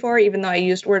buttons before, even though I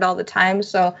used Word all the time.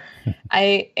 So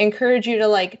I encourage you to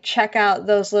like check out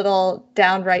those little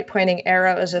down right pointing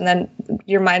arrows, and then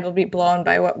your mind will be blown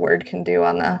by what Word can do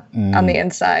on the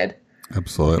inside.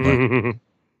 Absolutely.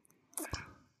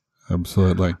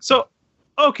 Absolutely. So,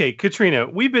 okay, Katrina,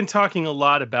 we've been talking a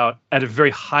lot about at a very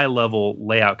high level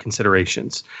layout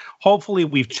considerations. Hopefully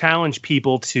we've challenged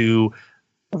people to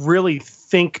really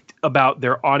think about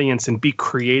their audience and be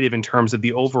creative in terms of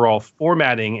the overall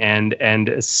formatting and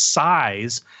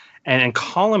size and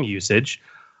column usage.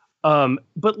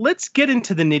 But let's get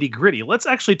into the nitty gritty. Let's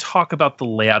actually talk about the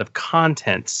layout of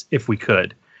contents, if we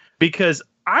could, because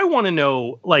I want to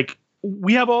know, like,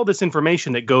 we have all this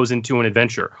information that goes into an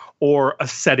adventure or a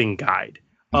setting guide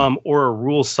or a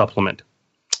rules supplement.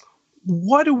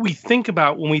 What do we think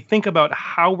about when we think about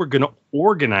how we're going to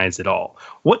organize it all?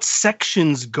 What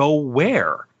sections go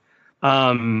where?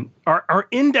 Are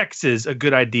indexes a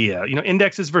good idea?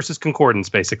 Indexes versus concordance,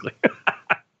 basically.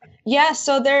 Yeah,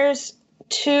 so there's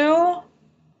two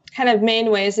kind of main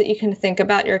ways that you can think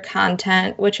about your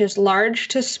content, which is large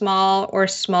to small or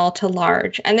small to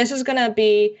large. And this is going to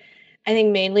be, I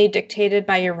think, mainly dictated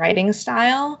by your writing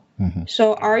style.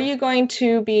 So are you going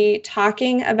to be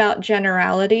talking about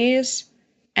generalities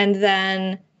and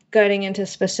then getting into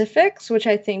specifics, which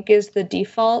I think is the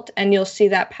default, and you'll see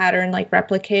that pattern like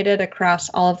replicated across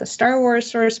all of the Star Wars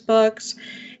source books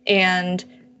and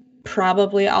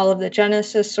probably all of the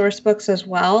Genesis source books as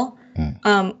well.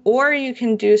 Or you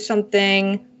can do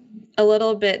something a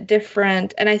little bit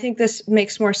different, and I think this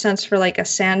makes more sense for like a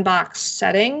sandbox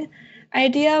setting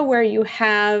idea where you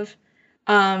have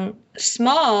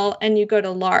small and you go to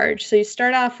large. So you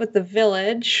start off with the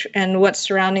village and what's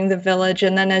surrounding the village,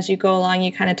 and then as you go along,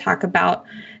 you kind of talk about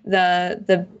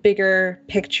the bigger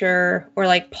picture or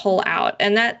like pull out.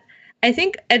 And that, I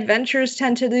think adventures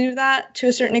tend to do that to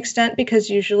a certain extent, because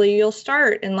usually you'll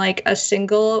start in like a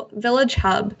single village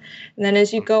hub, and then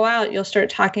as you go out, you'll start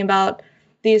talking about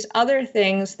these other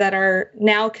things that are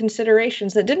now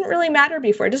considerations that didn't really matter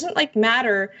before. It doesn't like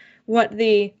matter what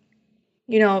the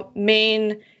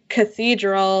main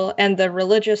cathedral and the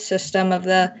religious system of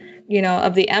the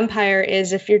empire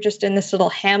is if you're just in this little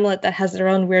hamlet that has their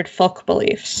own weird folk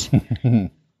beliefs.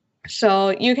 So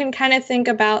you can kind of think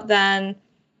about then,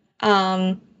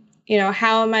 how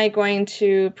am I going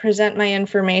to present my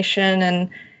information? And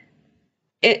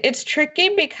it's tricky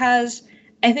because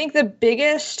I think the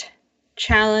biggest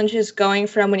challenge is going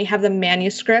from when you have the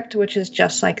manuscript, which is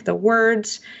just like the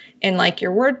words in like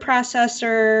your word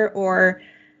processor or,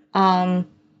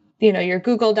 your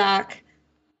Google Doc,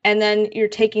 and then you're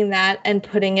taking that and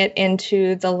putting it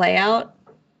into the layout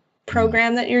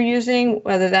program that you're using,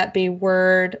 whether that be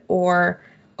Word or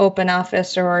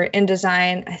OpenOffice or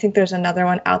InDesign. I think there's another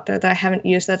one out there that I haven't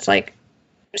used that's like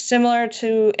similar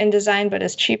to InDesign but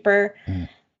is cheaper.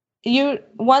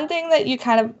 One thing that you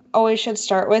kind of always should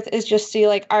start with is just see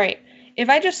like, all right, if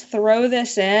I just throw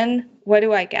this in, what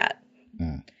do I get?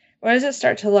 What does it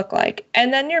start to look like?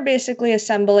 And then you're basically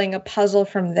assembling a puzzle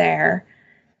from there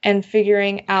and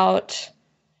figuring out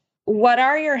what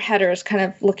are your headers kind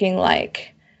of looking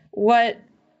like?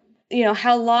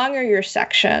 How long are your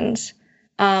sections?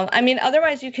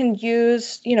 Otherwise you can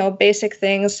use, basic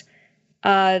things,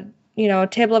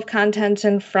 table of contents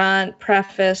in front,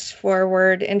 preface,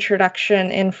 forward, introduction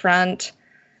in front.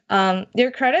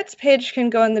 Your credits page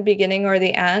can go in the beginning or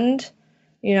the end,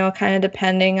 kind of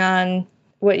depending on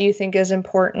what you think is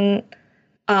important.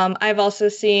 I've also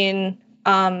seen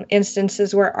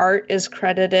instances where art is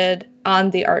credited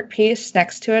on the art piece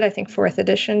next to it. I think 4th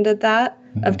edition did that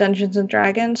of Dungeons and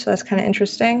Dragons, so that's kind of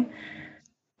interesting.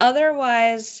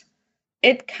 Otherwise,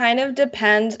 it kind of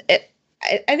depends.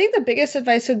 I think the biggest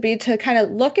advice would be to kind of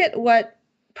look at what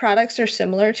products are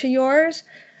similar to yours.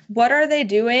 What are they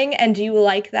doing, and do you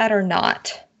like that or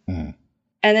not? And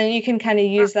then you can kind of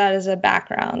use that as a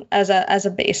background, as a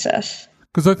basis.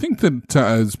 Because I think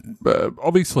that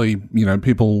obviously,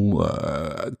 people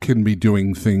can be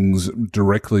doing things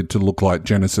directly to look like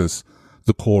Genesis,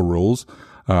 the core rules.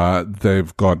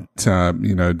 They've got,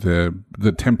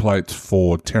 the templates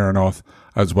for Terranoth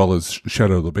as well as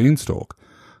Shadow of the Beanstalk.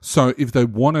 So if they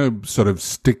want to sort of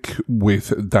stick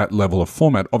with that level of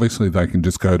format, obviously they can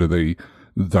just go to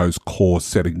those core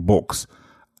setting books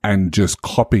and just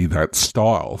copy that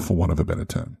style, for want of a better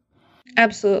term.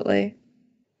 Absolutely.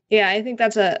 Yeah, I think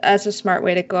that's a smart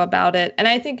way to go about it. And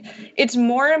I think it's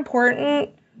more important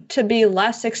to be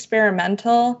less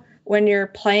experimental when you're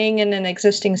playing in an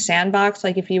existing sandbox.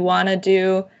 Like if you want to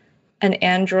do an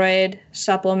Android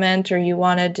supplement or you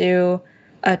want to do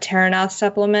a Terranoth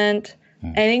supplement,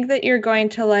 I think that you're going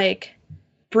to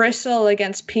bristle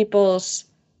against people's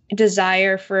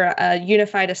desire for a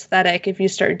unified aesthetic if you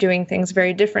start doing things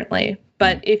very differently.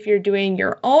 But if you're doing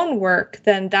your own work,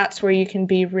 then that's where you can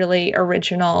be really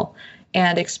original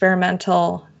and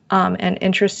experimental and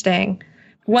interesting.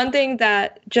 One thing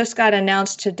that just got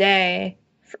announced today,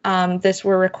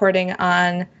 we're recording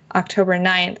on October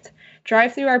 9th,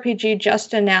 DriveThruRPG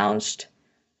just announced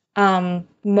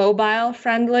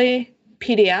mobile-friendly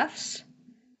PDFs.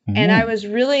 And I was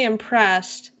really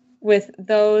impressed with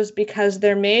those because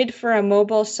they're made for a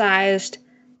mobile-sized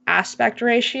aspect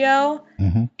ratio.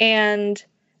 And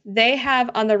they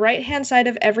have on the right-hand side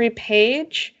of every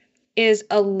page is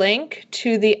a link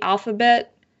to the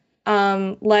alphabet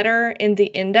letter in the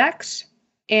index.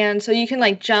 And so you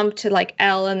can jump to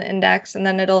L in the index, and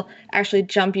then it'll actually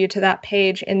jump you to that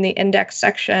page in the index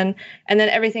section. And then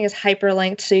everything is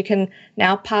hyperlinked. So you can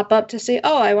now pop up to see,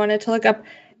 I wanted to look up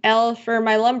L for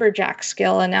my lumberjack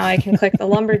skill, and now I can click the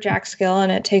lumberjack skill,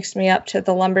 and it takes me up to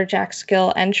the lumberjack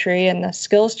skill entry in the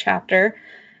skills chapter.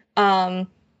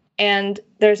 And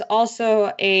there's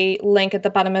also a link at the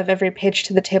bottom of every page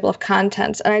to the table of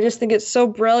contents. And I just think it's so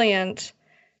brilliant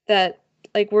that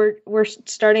we're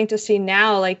starting to see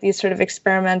now these sort of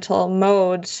experimental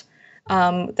modes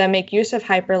that make use of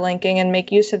hyperlinking and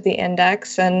make use of the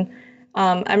index. And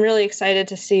I'm really excited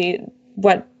to see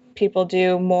what people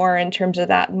do more in terms of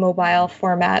that mobile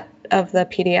format of the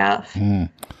PDF.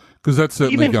 Because that's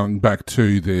certainly going back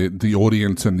to the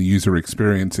audience and the user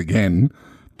experience again.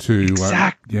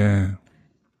 Exactly.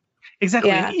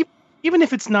 Exactly. Yeah. Even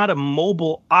if it's not a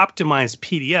mobile optimized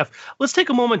PDF, let's take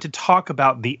a moment to talk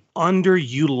about the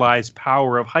underutilized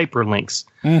power of hyperlinks.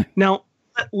 Now,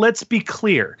 let's be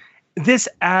clear. This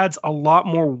adds a lot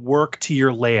more work to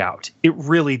your layout. It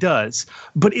really does.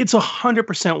 But it's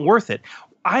 100% worth it.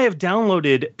 I have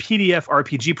downloaded PDF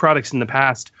RPG products in the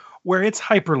past where it's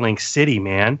hyperlink city,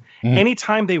 man.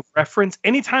 Anytime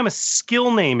anytime a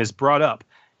skill name is brought up,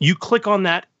 you click on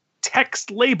that text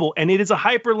label and it is a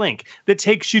hyperlink that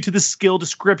takes you to the skill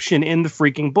description in the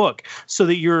freaking book, so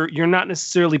that you're not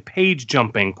necessarily page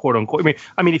jumping, quote unquote.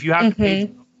 I mean if you have to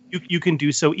page, you can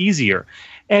do so easier.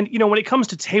 And when it comes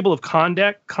to table of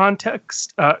contents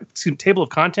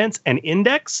and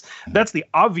index, that's the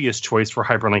obvious choice for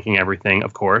hyperlinking everything,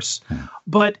 of course.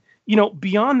 But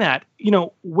beyond that,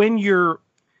 when you're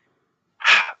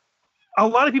a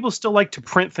lot of people still like to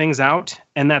print things out,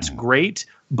 and that's great.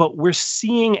 But we're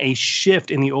seeing a shift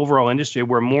in the overall industry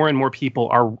where more and more people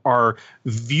are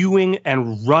viewing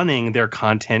and running their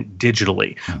content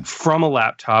digitally from a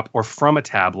laptop or from a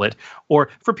tablet. Or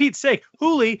for Pete's sake,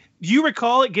 Hooli, do you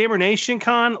recall at Gamer Nation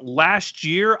Con last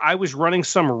year, I was running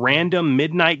some random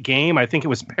midnight game. I think it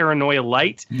was Paranoia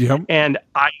Light. Yep. And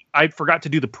I forgot to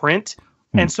do the print.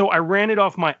 And so I ran it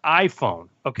off my iPhone.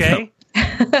 Okay.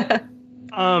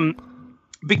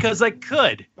 Because I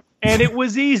could. And it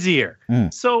was easier.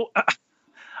 So,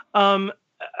 I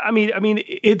mean,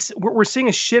 we're seeing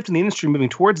a shift in the industry moving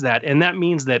towards that, and that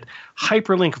means that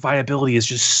hyperlink viability is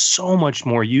just so much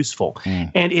more useful.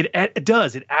 And it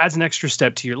adds an extra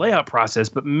step to your layout process.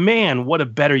 But man, what a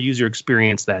better user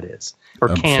experience that is, or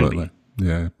can be.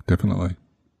 Yeah, definitely.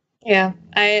 Yeah,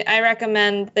 I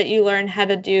recommend that you learn how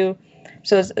to do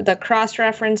it's the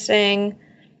cross-referencing,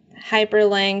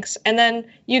 hyperlinks, and then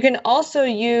you can also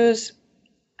use.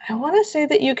 I want to say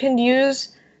that you can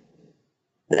use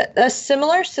a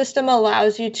similar system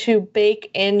allows you to bake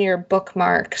in your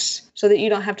bookmarks so that you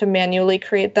don't have to manually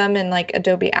create them in like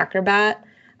Adobe Acrobat.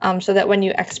 So that when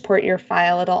you export your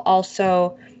file, it'll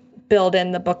also build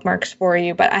in the bookmarks for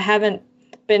you. But I haven't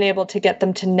been able to get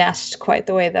them to nest quite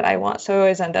the way that I want. So I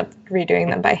always end up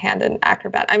redoing them by hand in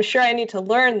Acrobat. I'm sure I need to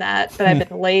learn that, but I've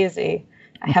been lazy.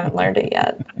 I haven't learned it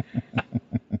yet.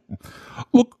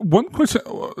 Look, one question,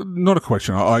 not a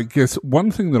question, I guess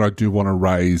one thing that I do want to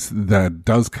raise that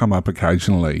does come up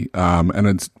occasionally,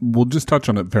 and we'll just touch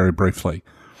on it very briefly,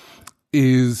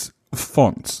 is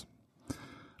fonts.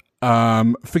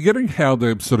 Forgetting how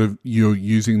you're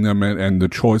using them and the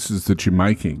choices that you're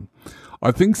making,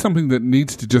 I think something that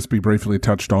needs to just be briefly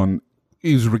touched on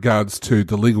is regards to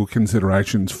the legal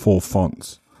considerations for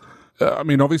fonts. I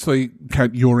mean, obviously,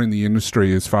 Kate, you're in the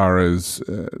industry as far as,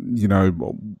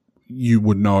 you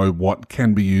would know what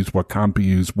can be used, what can't be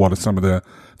used, what are some of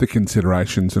the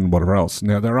considerations and whatever else.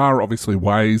 Now, there are obviously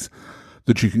ways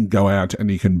that you can go out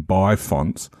and you can buy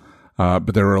fonts,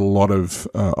 but there are a lot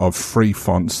of free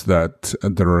fonts that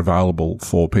are available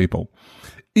for people.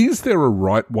 Is there a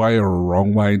right way or a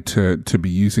wrong way to be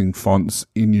using fonts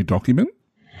in your document?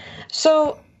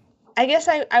 So I guess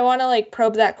I want to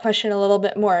probe that question a little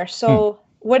bit more. So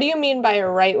what do you mean by a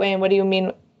right way and what do you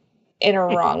mean in a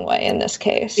wrong way in this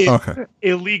case? Okay.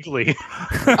 Illegally.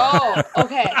 Oh,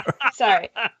 okay. Sorry.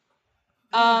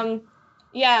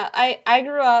 Yeah, I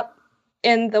grew up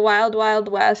in the wild, wild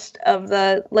west of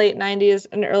the late 90s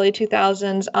and early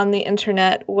 2000s on the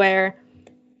internet where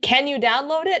can you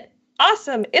download it?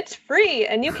 Awesome, it's free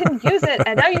and you can use it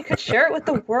and now you could share it with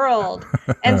the world.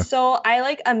 And so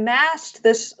I amassed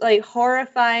this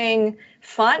horrifying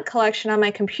font collection on my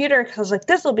computer because I was like,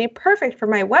 this will be perfect for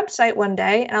my website one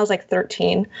day. And I was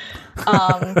 13.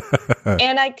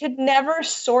 And I could never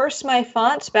source my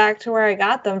fonts back to where I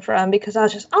got them from because I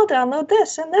was just, I'll download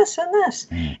this and this and this.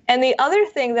 And the other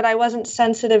thing that I wasn't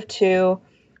sensitive to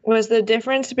was the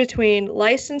difference between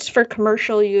license for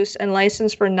commercial use and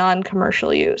license for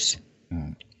non-commercial use.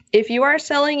 If you are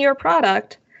selling your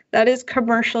product, that is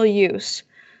commercial use.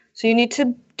 So you need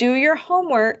to do your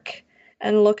homework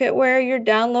and look at where you're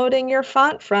downloading your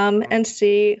font from and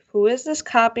see who is this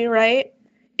copyright.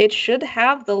 It should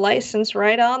have the license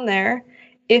right on there.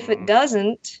 If it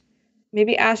doesn't,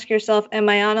 maybe ask yourself, am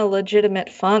I on a legitimate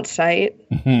font site?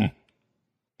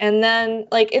 And then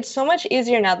it's so much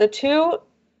easier now. The two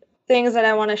things that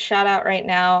I want to shout out right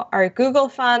now are Google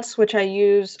Fonts, which I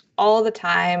use all the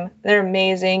time. They're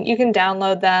amazing. You can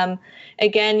download them.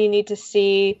 Again, you need to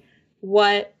see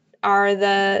what are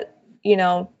the,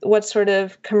 what sort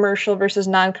of commercial versus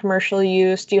non-commercial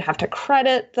use. Do you have to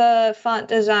credit the font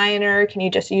designer? Can you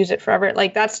just use it forever?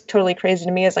 That's totally crazy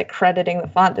to me is crediting the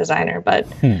font designer, but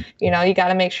you got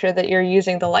to make sure that you're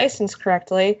using the license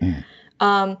correctly.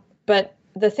 But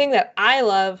the thing that I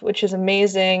love, which is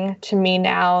amazing to me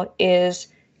now, is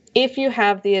if you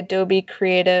have the Adobe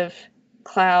Creative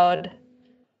Cloud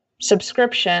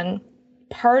subscription,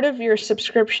 part of your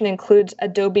subscription includes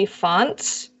Adobe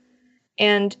Fonts.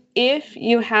 And if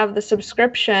you have the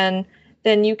subscription,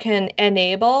 then you can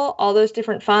enable all those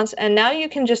different fonts. And now you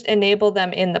can just enable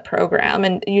them in the program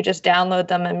and you just download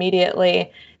them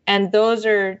immediately. And those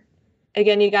are,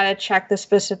 again, you got to check the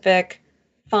specific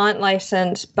font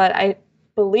license, but I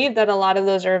believe that a lot of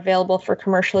those are available for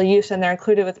commercial use and they're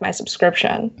included with my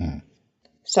subscription.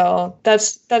 So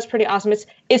that's pretty awesome.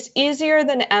 It's easier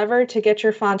than ever to get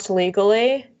your fonts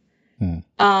legally.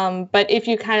 But if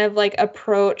you kind of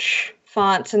approach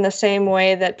fonts in the same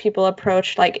way that people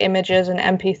approached images and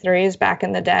MP3s back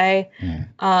in the day,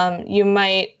 you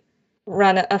might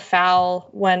run afoul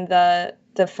when the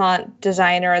the font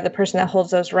designer or the person that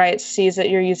holds those rights sees that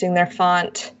you're using their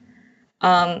font.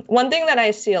 One thing that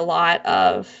I see a lot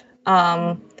of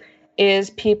is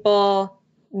people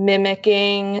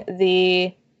mimicking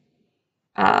the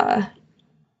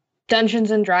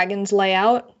Dungeons and Dragons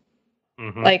layout,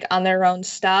 like on their own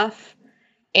stuff.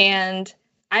 And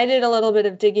I did a little bit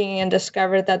of digging and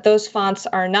discovered that those fonts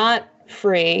are not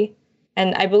free.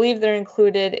 And I believe they're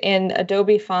included in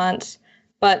Adobe fonts.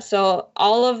 But so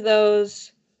all of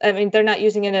those, I mean, they're not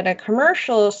using it in a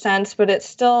commercial sense, but it's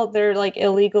still, they're like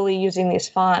illegally using these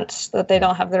fonts that they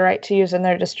don't have the right to use, and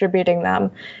they're distributing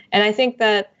them. And I think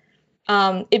that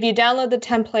if you download the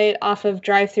template off of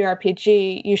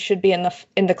DriveThruRPG, you should be in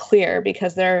the clear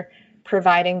because they're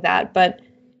providing that. But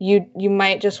you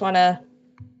might just want to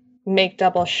make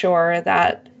double sure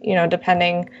that,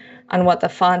 depending on what the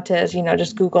font is,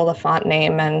 just Google the font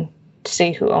name and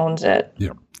see who owns it.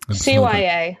 Yeah. Absolutely.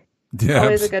 CYA. Yeah,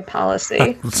 always a good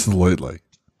policy. Absolutely.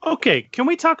 Okay, can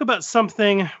we talk about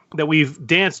something that we've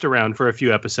danced around for a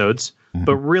few episodes,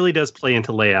 but really does play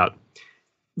into layout?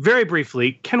 Very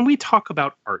briefly, can we talk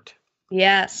about art?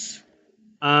 Yes.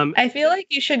 I feel like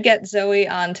you should get Zoe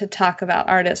on to talk about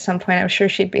art at some point. I'm sure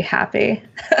she'd be happy.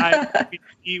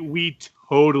 We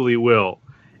totally will.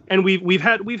 And we've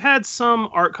had some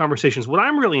art conversations. What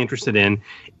I'm really interested in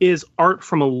is art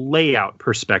from a layout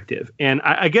perspective. And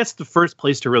I guess the first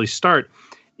place to really start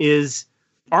is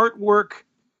artwork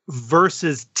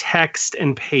versus text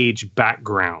and page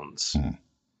backgrounds.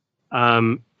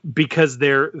 Because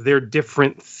they're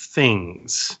different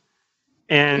things.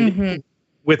 And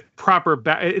with proper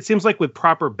it seems like with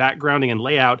proper backgrounding and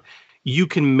layout, you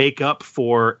can make up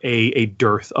for a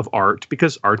dearth of art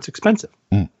because art's expensive.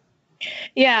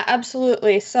 Yeah,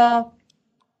 absolutely. So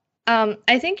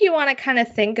I think you want to kind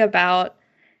of think about,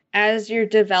 as you're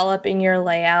developing your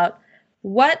layout,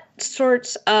 what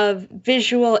sorts of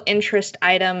visual interest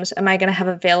items am I going to have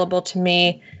available to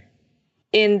me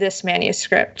in this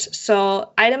manuscript?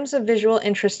 So items of visual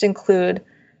interest include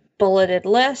bulleted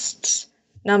lists,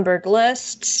 numbered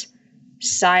lists,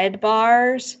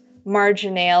 sidebars,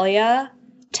 marginalia,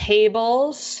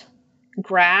 tables,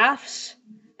 graphs,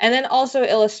 and then also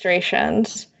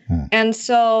illustrations. And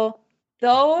so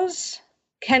those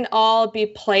can all be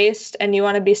placed, and you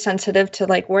want to be sensitive to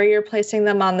like where you're placing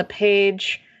them on the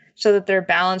page so that they're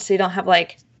balanced. So you don't have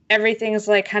like everything's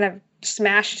like kind of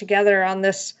smashed together on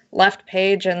this left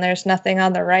page and there's nothing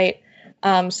on the right.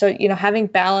 So, having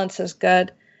balance is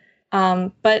good.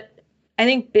 But I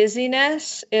think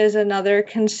busyness is another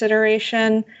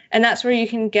consideration, and that's where you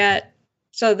can get,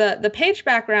 so the page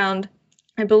background,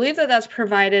 I believe that's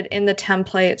provided in the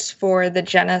templates for the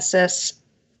Genesis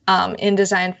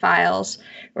InDesign files,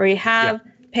 where you have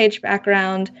page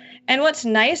background. And what's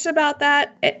nice about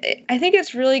that, I think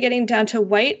it's really getting down to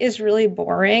white is really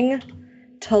boring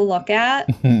to look at.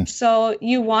 So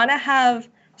you want to have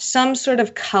some sort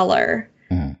of color.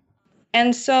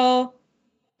 And so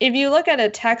if you look at a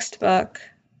textbook,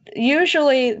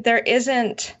 usually there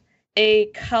isn't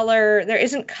color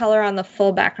on the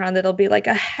full background. It'll be like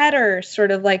a header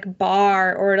sort of like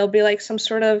bar, or it'll be like some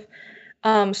sort of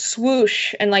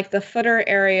swoosh in like the footer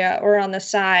area or on the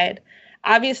side.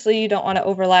 Obviously, you don't want to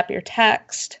overlap your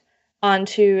text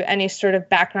onto any sort of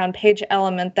background page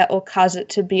element that will cause it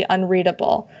to be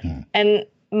unreadable. And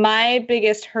my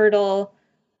biggest hurdle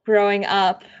growing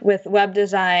up with web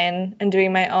design and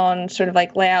doing my own sort of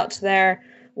like layouts there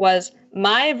was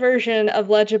my version of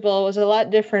legible was a lot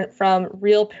different from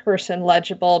real person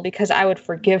legible, because I would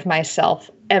forgive myself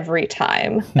every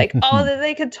time. Like, oh,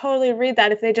 they could totally read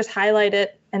that if they just highlight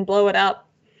it and blow it up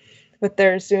with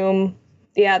their zoom.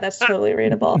 Yeah, that's totally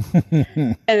readable.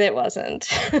 And it wasn't.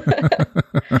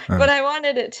 But I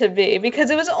wanted it to be, because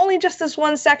it was only just this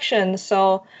one section.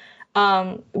 So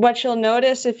what you'll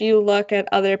notice if you look at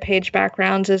other page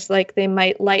backgrounds is like they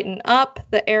might lighten up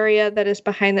the area that is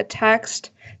behind the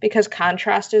text, because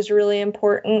contrast is really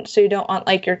important. So you don't want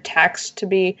like your text to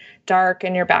be dark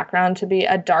and your background to be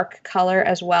a dark color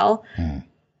as well.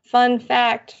 Fun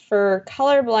fact, for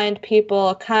colorblind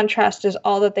people, contrast is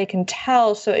all that they can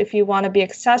tell. So if you want to be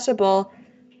accessible,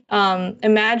 put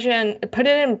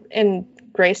it in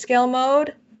grayscale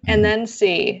mode and then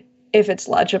see if it's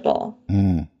legible.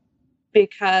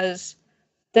 Because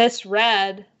this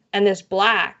red and this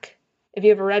black, if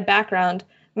you have a red background,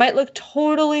 might look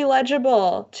totally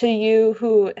legible to you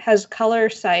who has color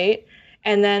sight,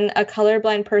 and then a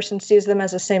colorblind person sees them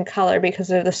as the same color because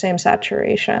they're the same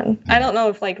saturation. I don't know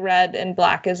if like red and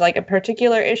black is like a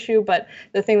particular issue, but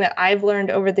the thing that I've learned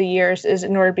over the years is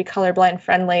in order to be colorblind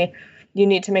friendly, you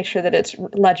need to make sure that it's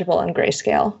legible in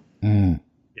grayscale. And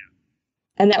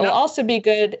And that will also be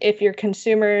good if your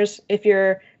customers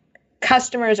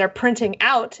are printing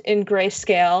out in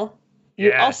grayscale.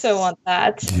 You also want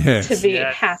that to be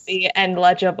happy and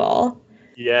legible.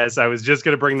 Yes, I was just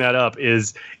going to bring that up.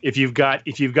 Is if you've got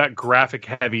graphic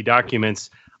heavy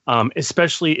documents,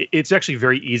 especially, it's actually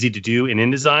very easy to do in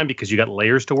InDesign because you got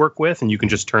layers to work with and you can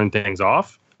just turn things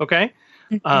off. Okay,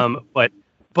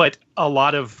 but a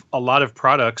lot of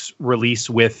products release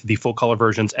with the full color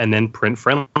versions and then print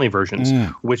friendly versions,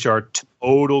 which are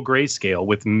total grayscale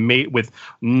with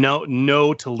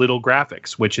no to little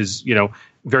graphics, which is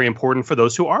very important for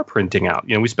those who are printing out.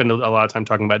 We spend a lot of time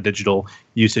talking about digital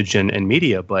usage and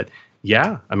media, but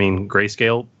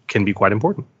grayscale can be quite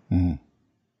important. Mm.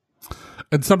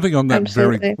 And something on that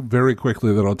very, very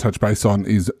quickly that I'll touch base on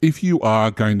is if you are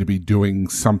going to be doing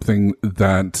something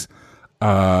that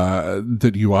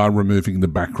you are removing the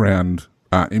background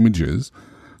images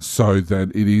so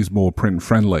that it is more print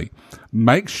friendly,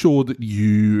 make sure that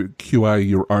you QA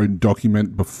your own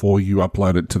document before you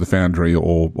upload it to the Foundry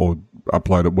or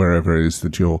upload it wherever it is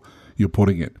that you're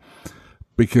putting it.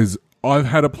 Because I've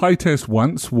had a playtest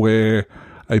once where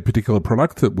a particular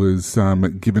product that was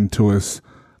given to us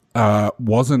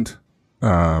wasn't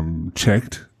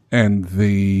checked, and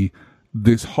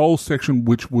this whole section,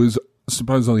 which was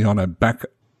supposedly on a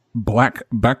black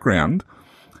background,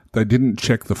 they didn't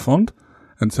check the font,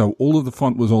 and so all of the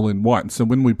font was all in white. So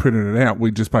when we printed it out,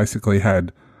 we just basically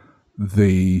had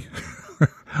we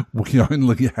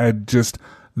only had just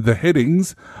the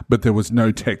headings, but there was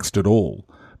no text at all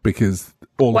because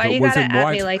all of it was in white.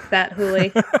 Why you gotta at me like that,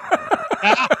 Huli?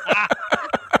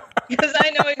 Because I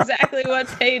know exactly what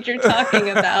page you're talking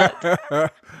about. And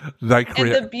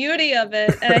the beauty of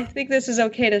it, and I think this is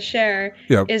okay to share,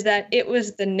 is that it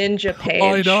was the ninja page.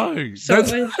 I know. So it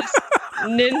was just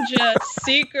ninja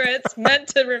secrets meant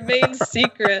to remain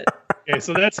secret. Okay,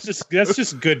 so that's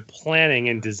just good planning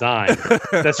and design.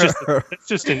 That's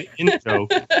just an in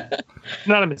joke.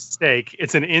 Not a mistake.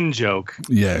 It's an in joke.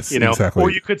 Yes, exactly.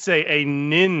 Or you could say a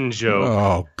nin joke.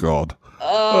 Oh God.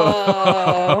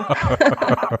 Oh.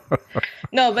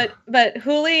 No, but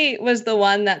Huli was the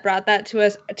one that brought that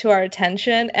to our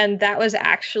attention, and that was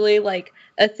actually like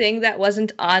a thing that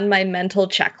wasn't on my mental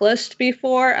checklist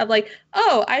before of like,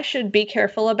 oh, I should be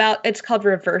careful about. It's called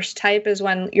reverse type, is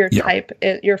when your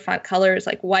your font color is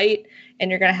like white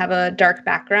and you're going to have a dark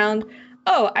background.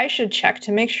 Oh, I should check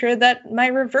to make sure that my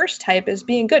reverse type is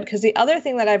being good. Because the other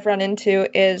thing that I've run into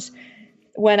is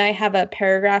when I have a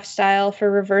paragraph style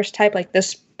for reverse type, like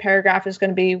this paragraph is going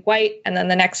to be white, and then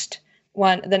the next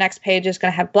page is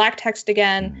going to have black text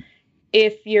again.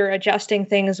 If you're adjusting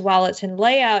things while it's in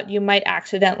layout, you might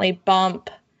accidentally bump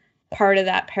part of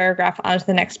that paragraph onto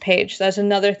the next page. So that's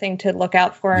another thing to look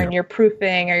out for in your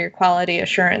proofing or your quality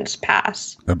assurance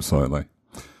pass. Absolutely.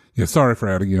 Yeah, sorry for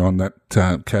outing you on that,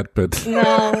 Kat, but...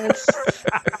 No,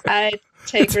 I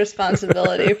take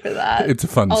responsibility for that. It's a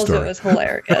fun story. Also, it was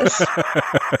hilarious.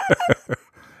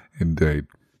 Indeed.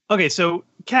 Okay, so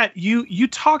Kat, you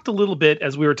talked a little bit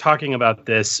as we were talking about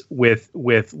this with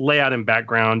layout and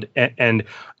background, and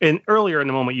earlier in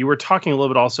the moment you were talking a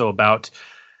little bit also about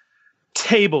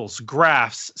tables,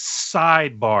 graphs,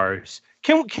 sidebars.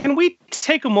 Can we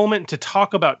take a moment to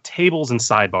talk about tables and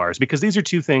sidebars, because these are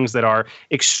two things that are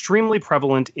extremely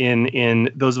prevalent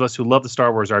in those of us who love the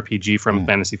Star Wars RPG from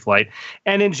Fantasy Flight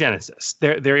and in Genesis.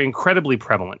 They're incredibly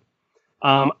prevalent.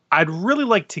 I'd really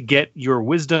like to get your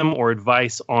wisdom or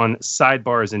advice on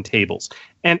sidebars and tables.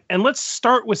 And let's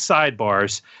start with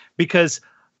sidebars, because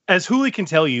as Huli can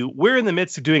tell you, we're in the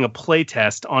midst of doing a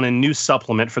playtest on a new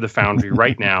supplement for the Foundry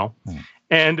right now.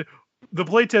 And the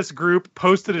playtest group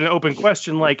posted an open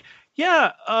question like,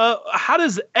 how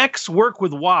does X work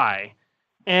with Y?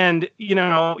 And,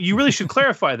 you really should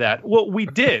clarify that. Well, we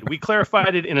did. We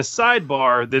clarified it in a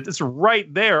sidebar that's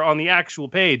right there on the actual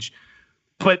page.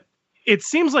 But it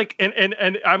seems like,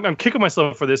 and I'm kicking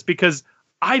myself for this because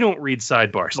I don't read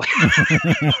sidebars.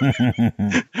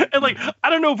 And I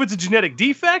don't know if it's a genetic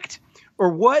defect or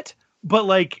what,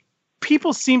 but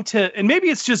people seem to, and maybe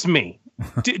it's just me.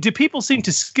 Do people seem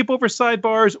to skip over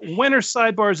sidebars? When are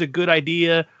sidebars a good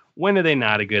idea? When are they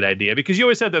not a good idea? Because you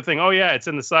always had that thing, oh yeah, it's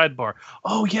in the sidebar.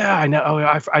 Oh yeah, I know.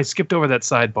 Oh, I skipped over that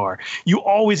sidebar. You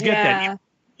always get that.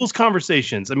 Those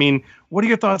conversations. I mean, what are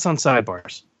your thoughts on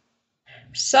sidebars?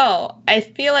 So I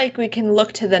feel like we can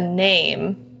look to the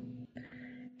name,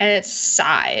 and it's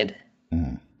side.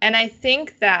 And I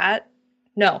think that,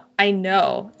 I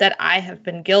know that I have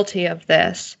been guilty of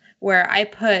this, where I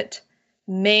put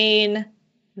main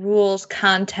rules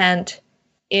content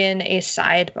in a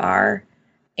sidebar.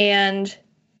 And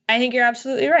I think you're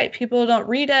absolutely right. People don't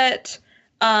read it.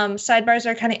 sidebars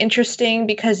are kind of interesting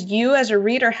because you as a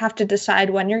reader have to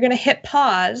decide when you're going to hit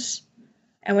pause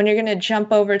and when you're going to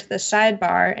jump over to the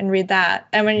sidebar and read that,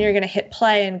 and when you're going to hit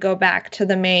play and go back to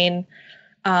the main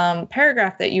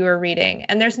paragraph that you were reading.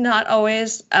 And there's not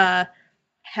always a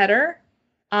header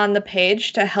on the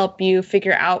page to help you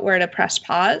figure out where to press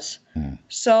pause.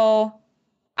 So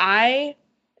I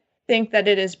think that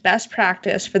it is best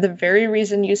practice, for the very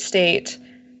reason you state,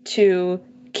 to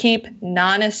keep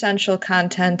non-essential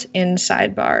content in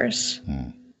sidebars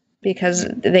because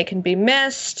they can be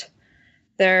missed.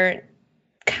 They're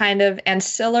kind of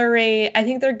ancillary. I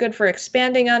think they're good for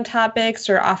expanding on topics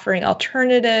or offering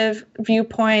alternative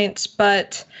viewpoints,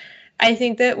 but I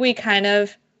think that we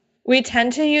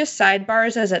tend to use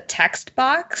sidebars as a text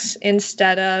box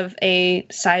instead of a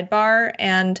sidebar.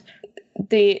 And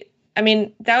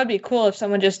that would be cool if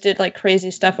someone just did like crazy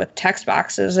stuff with text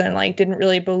boxes and like didn't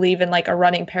really believe in like a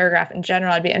running paragraph in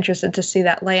general. I'd be interested to see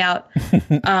that layout.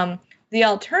 The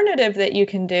alternative that you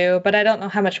can do, but I don't know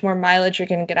how much more mileage you're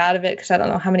going to get out of it because I don't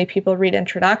know how many people read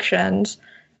introductions,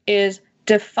 is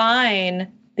define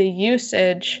the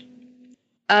usage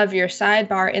of your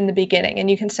sidebar in the beginning. And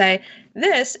you can say,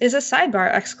 this is a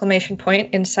sidebar !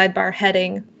 In sidebar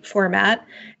heading format.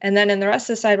 And then in the rest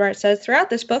of the sidebar, it says, throughout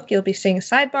this book, you'll be seeing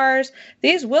sidebars.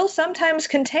 These will sometimes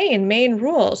contain main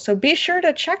rules, so be sure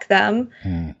to check them.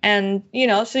 And,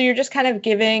 so you're just kind of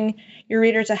giving your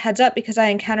readers a heads up, because I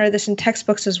encounter this in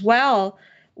textbooks as well,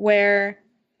 where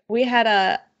we had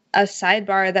a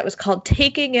sidebar that was called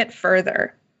Taking It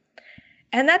Further.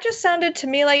 And that just sounded to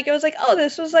me like it was like, oh,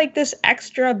 this was like this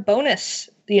extra bonus,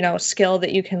 skill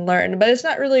that you can learn, but it's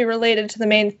not really related to the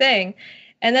main thing.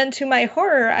 And then to my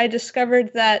horror, I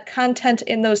discovered that content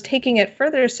in those Taking It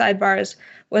Further sidebars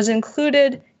was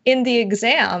included in the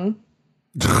exam.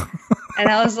 And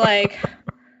I was like,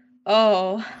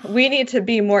 oh, we need to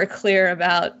be more clear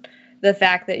about the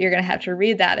fact that you're going to have to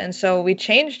read that. And so we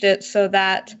changed it so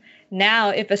that now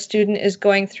if a student is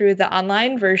going through the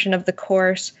online version of the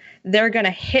course, they're going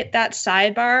to hit that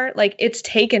sidebar, like it's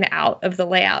taken out of the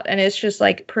layout and it's just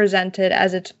like presented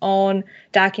as its own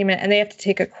document, and they have to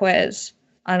take a quiz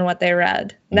on what they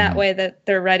read. That way that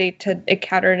they're ready to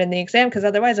encounter it in the exam, because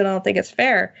otherwise I don't think it's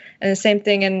fair. And the same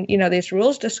thing in, these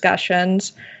rules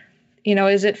discussions,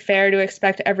 is it fair to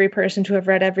expect every person to have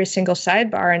read every single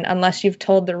sidebar? And unless you've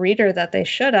told the reader that they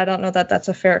should, I don't know that that's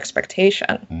a fair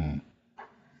expectation.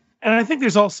 And I think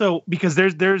there's also, because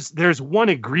there's one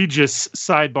egregious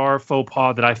sidebar faux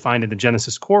pas that I find in the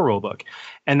Genesis core rulebook,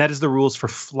 and that is the rules for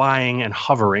flying and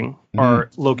hovering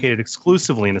are located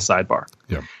exclusively in the sidebar.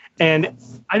 Yeah. And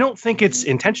I don't think it's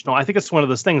intentional. I think it's one of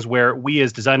those things where we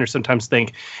as designers sometimes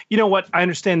think, you know what, I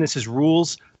understand this is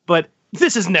rules, but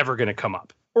this is never going to come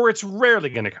up, or it's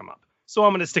rarely going to come up, so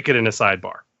I'm going to stick it in a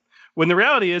sidebar. When the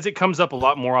reality is it comes up a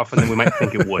lot more often than we might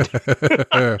think it would.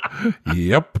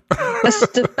 Yep.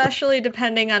 Especially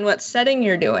depending on what setting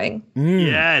you're doing.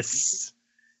 Yes.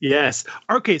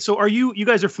 Okay, so are you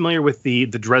guys are familiar with the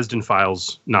Dresden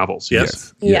Files novels,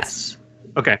 yes? Yes.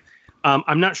 Okay.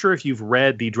 I'm not sure if you've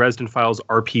read the Dresden Files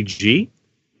RPG.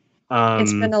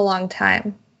 It's been a long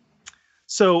time.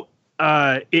 So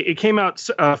it came out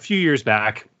a few years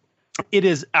back. It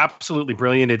is absolutely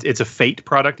brilliant. It's a Fate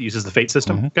product. It uses the Fate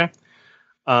system. Okay.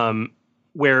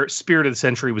 Where Spirit of the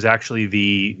Century was actually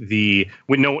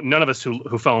none of us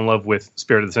who fell in love with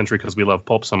Spirit of the Century because we love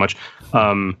pulp so much.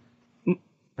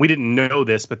 We didn't know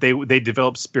this, but they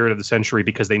developed Spirit of the Century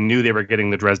because they knew they were getting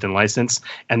the Dresden license,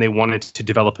 and they wanted to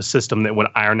develop a system that would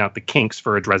iron out the kinks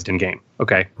for a Dresden game.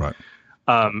 Okay. Right.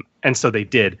 And so they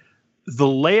did. The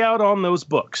layout on those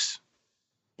books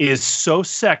is so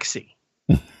sexy.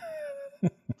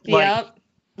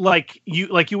 Like you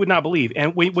would not believe.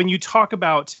 And when you talk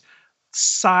about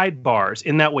sidebars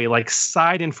in that way, like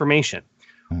side information,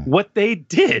 what they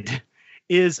did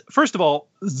is, first of all,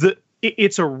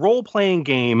 it's a role-playing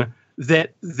game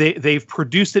that they've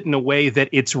produced it in a way that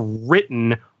it's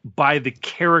written by the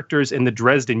characters in the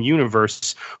Dresden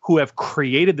universe who have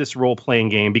created this role-playing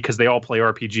game, because they all play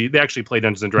RPG. They actually play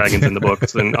Dungeons and Dragons in the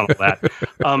books and all of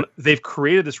that. They've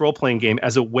created this role-playing game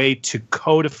as a way to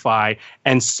codify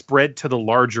and spread to the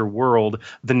larger world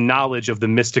the knowledge of the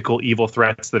mystical evil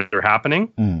threats that are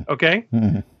happening. Okay?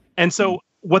 And so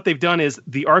what they've done is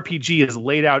the RPG is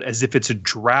laid out as if it's a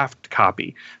draft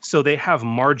copy. So they have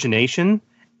margination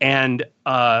and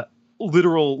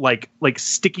literal like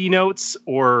sticky notes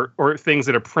or things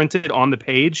that are printed on the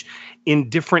page in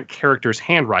different characters'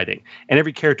 handwriting. And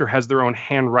every character has their own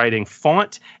handwriting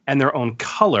font and their own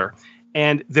color.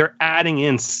 And they're adding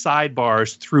in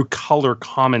sidebars through color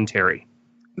commentary.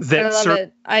 I love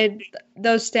it.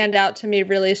 Those stand out to me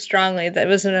really strongly. That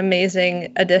was an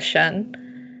amazing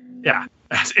addition. Yeah,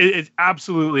 it's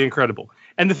absolutely incredible.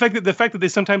 And the fact that they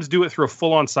sometimes do it through a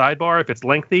full-on sidebar if it's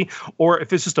lengthy, or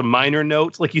if it's just a minor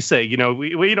note, like you say,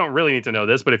 we don't really need to know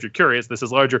this, but if you're curious, this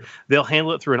is larger. They'll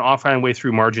handle it through an offhand way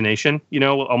through margination.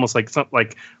 Almost like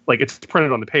it's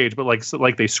printed on the page, but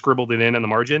like they scribbled it in the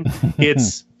margin.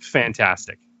 It's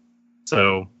fantastic.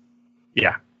 So,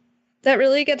 yeah. That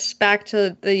really gets back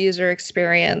to the user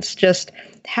experience. Just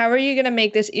how are you going to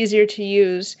make this easier to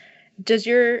use? Does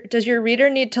your reader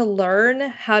need to learn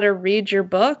how to read your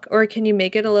book, or can you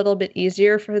make it a little bit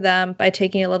easier for them by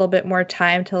taking a little bit more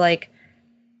time to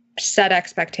set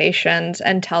expectations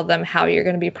and tell them how you're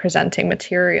going to be presenting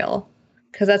material?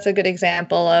 Because that's a good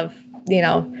example of,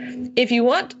 if you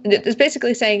want, it's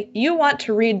basically saying you want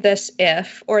to read this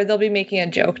or they'll be making a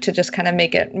joke to just kind of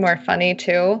make it more funny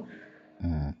too.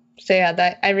 So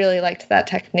yeah, I really liked that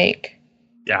technique.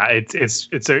 Yeah,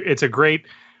 it's a great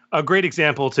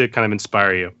example to kind of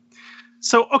inspire you.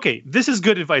 So, okay, this is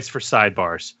good advice for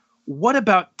sidebars. What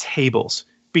about tables?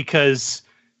 Because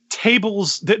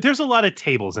tables, there's a lot of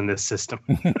tables in this system.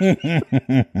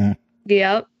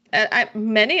 Yep.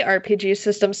 Many RPG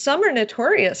systems, some are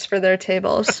notorious for their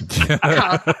tables.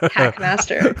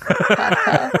 Hackmaster.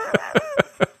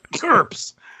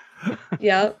 GURPS.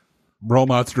 Yep.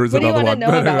 Rollmaster is what another one. What do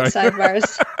you want to know about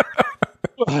sidebars?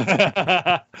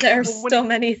 There's so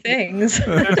many things.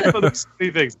 There's so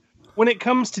many things. When it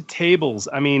comes to tables,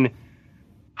 I mean,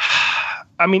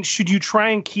 should you try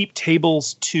and keep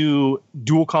tables to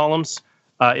dual columns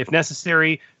if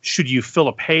necessary? Should you fill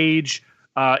a page?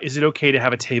 Is it okay to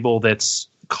have a table that's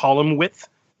column width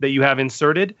that you have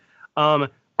inserted?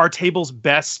 Are tables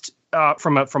best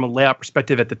from a layout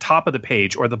perspective at the top of the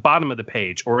page, or the bottom of the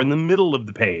page, or in the middle of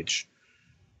the page?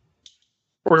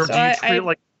 Or do you treat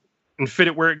it and fit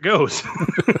it where it goes?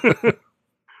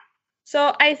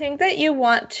 So I think that you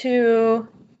want to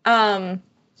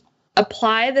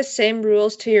apply the same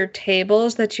rules to your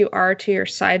tables that you are to your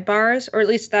sidebars, or at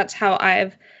least that's how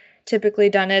I've typically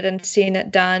done it and seen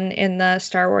it done in the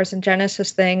Star Wars and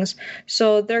Genesis things.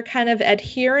 So they're kind of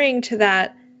adhering to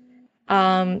that.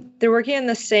 They're working in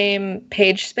the same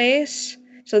page space.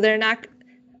 So they're not,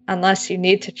 unless you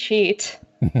need to cheat.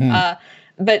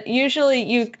 But usually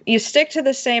you stick to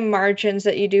the same margins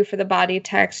that you do for the body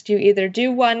text. You either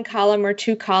do 1 column or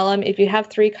 2 column. If you have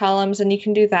 3 columns, then you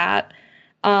can do that.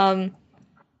 I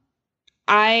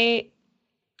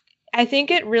think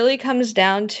it really comes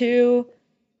down to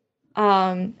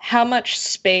how much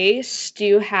space do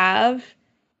you have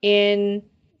in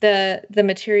the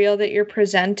material that you're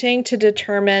presenting to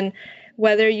determine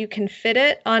whether you can fit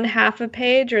it on half a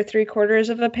page or 3/4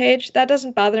 of a page. That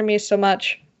doesn't bother me so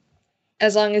much.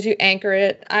 As long as you anchor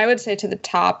it, I would say to the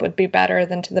top would be better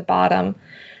than to the bottom.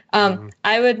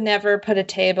 I would never put a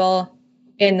table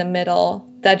in the middle.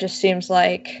 That just seems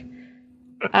like,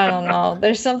 I don't know.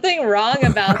 There's something wrong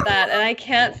about that. And I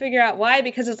can't figure out why,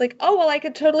 because it's like, oh, well, I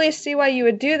could totally see why you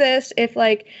would do this if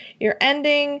you're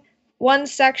ending one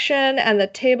section and the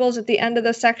table's at the end of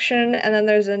the section, and then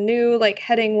there's a new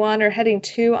heading 1 or heading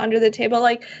 2 under the table.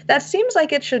 That seems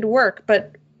like it should work,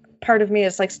 but part of me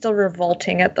is still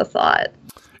revolting at the thought.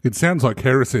 It sounds like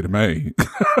heresy to me.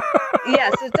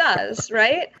 Yes, it does,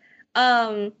 right?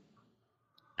 I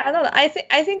don't know. I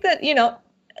think that,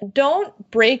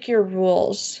 don't break your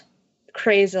rules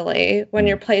crazily when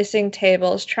you're placing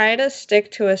tables. Try to stick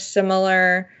to a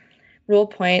similar rule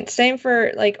point. Same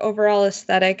for overall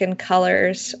aesthetic and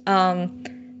colors.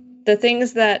 The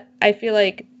things that I feel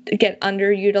get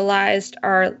underutilized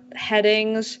are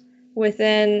headings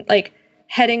within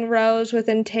heading rows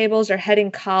within tables or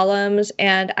heading columns,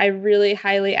 and I really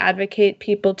highly advocate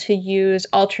people to use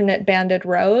alternate banded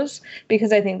rows,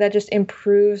 because I think that just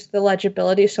improves the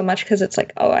legibility so much, because it's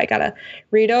I gotta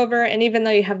read over, and even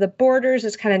though you have the borders,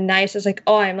 it's kind of nice. It's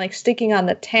I'm sticking on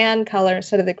the tan color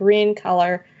instead of the green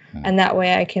color, and that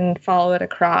way I can follow it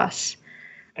across.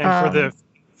 And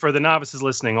for the novices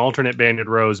listening, alternate banded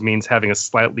rows means having a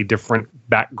slightly different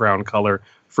background color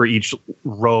for each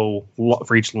row,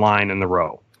 for each line in the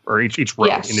row, or each row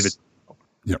individual.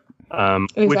 Yep.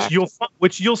 Exactly.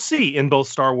 Which you'll see in both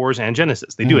Star Wars and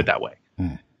Genesis. They do it that way.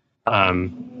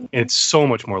 It's so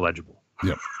much more legible.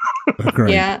 Yep.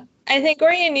 Agreed. Yeah, I think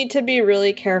where you need to be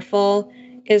really careful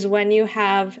is when you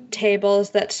have tables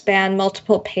that span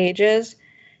multiple pages.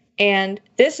 And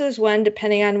this is when,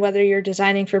 depending on whether you're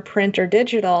designing for print or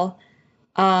digital,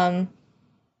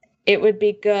 it would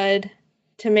be good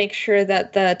to make sure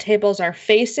that the tables are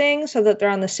facing so that they're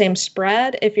on the same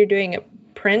spread if you're doing a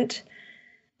print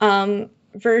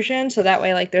version. So that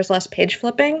way, there's less page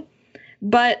flipping.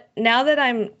 But now that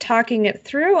I'm talking it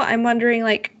through, I'm wondering,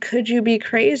 like, could you be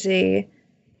crazy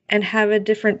and have a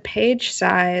different page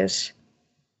size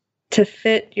to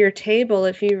fit your table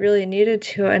if you really needed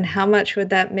to? And how much would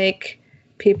that make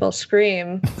people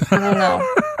scream? I don't know.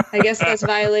 I guess that's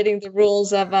violating the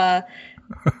rules of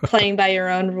playing by your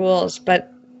own rules.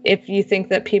 But if you think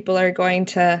that people are going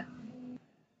to,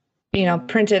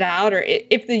 print it out, or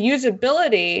if the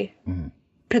usability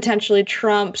potentially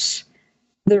trumps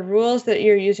the rules that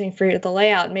you're using for the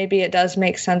layout, maybe it does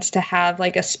make sense to have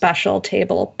like a special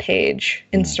table page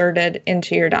inserted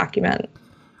into your document.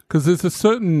 Because there's a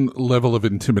certain level of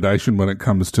intimidation when it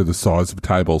comes to the size of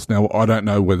tables. Now, I don't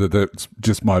know whether that's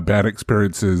just my bad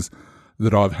experiences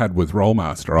that I've had with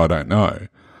Rollmaster. I don't know.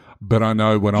 But I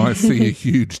know when I see a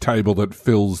huge table that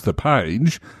fills the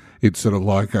page, it sort of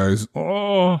like goes,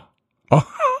 I'm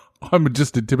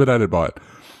just intimidated by it.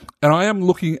 And I am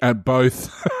looking at both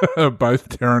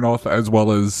Terranoth as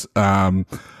well as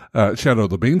Shadow of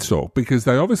the Beanstalk, because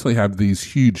they obviously have these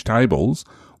huge tables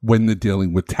when they're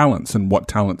dealing with talents and what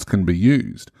talents can be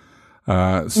used.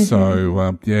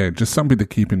 Just something to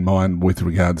keep in mind with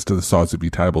regards to the size of your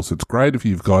tables. It's great if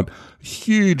you've got a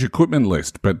huge equipment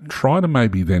list, but try to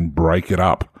maybe then break it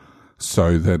up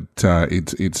so that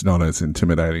it's not as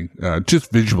intimidating,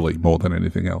 just visually more than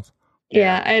anything else.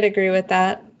 Yeah, I'd agree with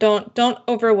that. Don't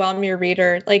overwhelm your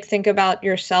reader. Like, think about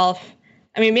yourself.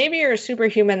 I mean, maybe you're a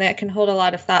superhuman that can hold a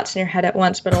lot of thoughts in your head at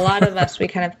once, but a lot of us, we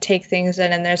kind of take things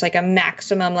in and there's like a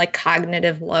maximum like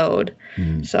cognitive load.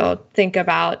 So think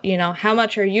about, how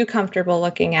much are you comfortable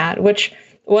looking at?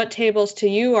 What tables to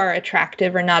you are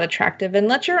attractive or not attractive, and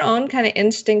let your own kind of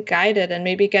instinct guide it, and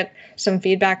maybe get some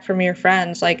feedback from your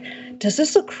friends. Like, does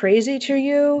this look crazy to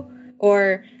you?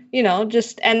 Or,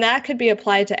 and that could be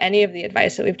applied to any of the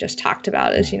advice that we've just talked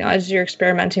about, as you're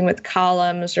experimenting with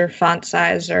columns or font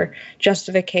size or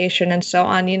justification and so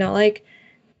on,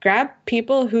 grab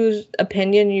people whose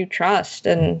opinion you trust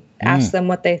and ask them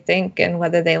what they think and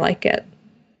whether they like it.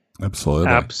 Absolutely.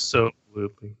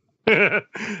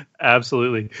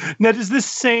 Absolutely. Now, does this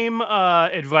same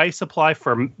advice apply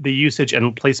for the usage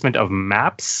and placement of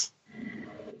maps?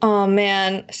 Oh,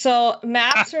 man. So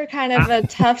maps are kind of a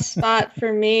tough spot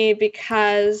for me,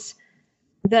 because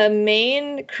the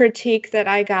main critique that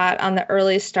I got on the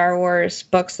early Star Wars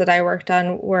books that I worked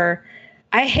on were,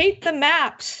 I hate the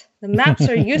maps. The maps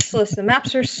are useless. The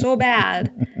maps are so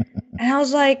bad. And I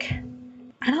was like,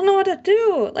 I don't know what to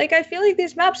do. Like, I feel like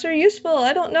these maps are useful.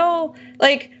 I don't know.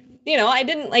 Like, I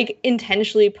didn't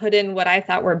intentionally put in what I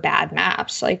thought were bad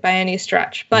maps, by any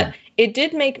stretch. But it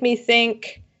did make me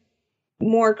think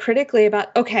more critically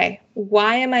about, okay,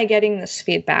 why am I getting this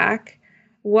feedback?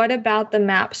 What about the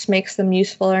maps makes them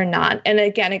useful or not? And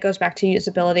again, it goes back to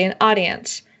usability and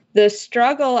audience. The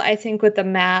struggle, I think, with the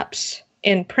maps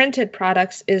in printed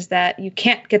products is that you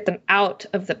can't get them out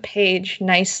of the page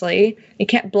nicely. You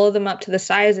can't blow them up to the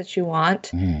size that you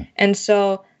want. And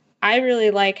so I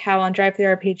really like how on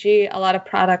DriveThruRPG, a lot of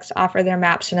products offer their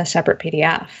maps in a separate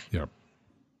PDF. Yep.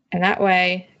 And that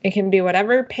way, it can be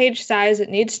whatever page size it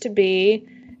needs to be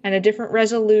and a different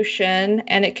resolution.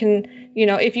 And it can,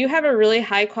 if you have a really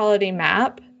high quality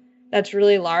map that's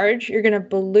really large, you're going to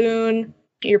balloon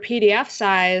your PDF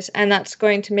size, and that's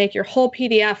going to make your whole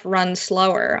PDF run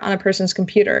slower on a person's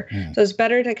computer. So it's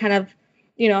better to kind of,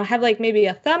 have maybe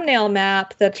a thumbnail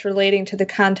map that's relating to the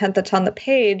content that's on the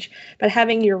page, but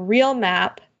having your real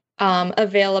map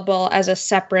available as a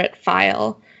separate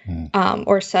file.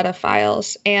 Or set of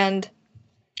files. And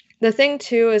the thing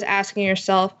too is asking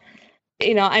yourself,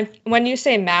 when you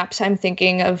say maps, I'm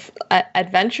thinking of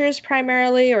adventures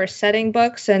primarily, or setting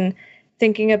books, and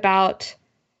thinking about,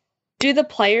 do the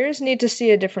players need to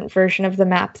see a different version of the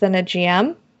map than a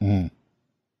GM?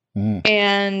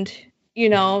 And,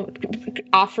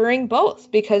 offering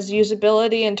both, because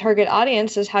usability and target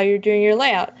audience is how you're doing your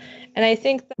layout. And I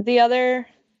think the other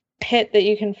pit that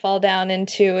you can fall down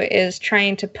into is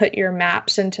trying to put your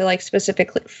maps into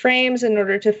specific frames in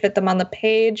order to fit them on the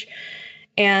page.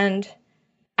 And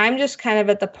I'm just kind of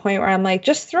at the point where I'm like,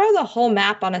 just throw the whole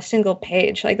map on a single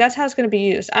page. That's how it's going to be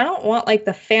used. I don't want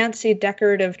the fancy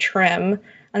decorative trim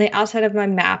on the outside of my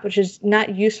map, which is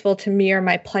not useful to me or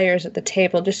my players at the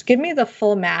table. Just give me the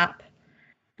full map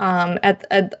at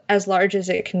as large as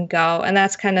it can go. And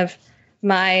that's kind of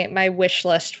my wish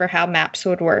list for how maps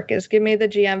would work, is give me the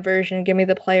GM version, give me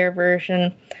the player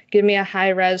version, give me a high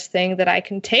res thing that I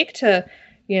can take to,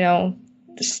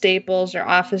 Staples or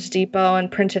Office Depot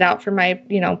and print it out for my,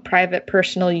 private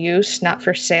personal use, not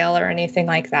for sale or anything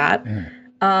like that.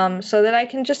 So that I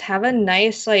can just have a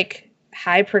nice,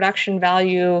 high production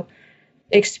value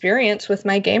experience with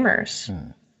my gamers.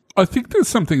 I think there's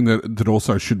something that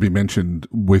also should be mentioned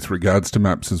with regards to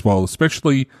maps as well,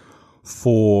 especially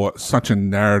for such a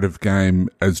narrative game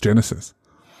as Genesis,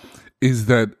 is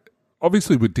that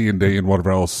obviously with D&D and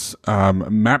whatever else,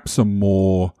 maps are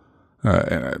more,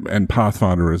 and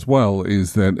Pathfinder as well,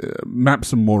 is that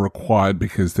maps are more required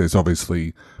because there's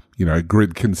obviously,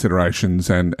 grid considerations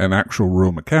and actual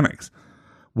rule mechanics.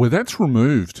 Well, that's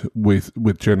removed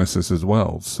with Genesis as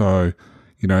well. So,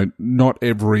 not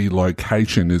every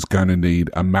location is going to need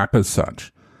a map as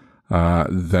such.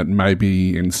 That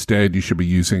maybe instead you should be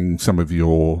using some of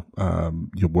your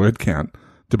word count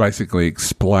to basically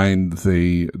explain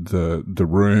the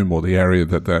room or the area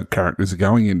that the characters are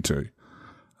going into,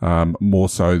 more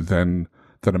so than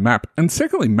a map. And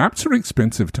secondly, maps are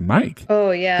expensive to make.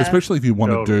 Oh yeah, especially if you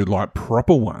want to do like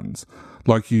proper ones.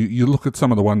 Like you look at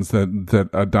some of the ones that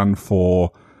are done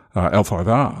for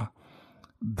L5R,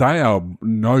 they are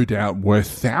no doubt worth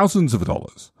thousands of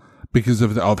dollars because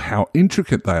of how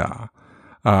intricate they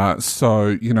are.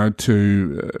 So,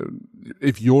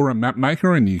 if you're a map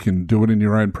maker and you can do it in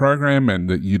your own program and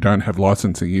that you don't have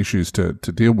licensing issues to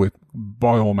deal with,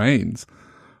 by all means.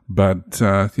 But,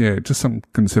 just some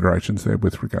considerations there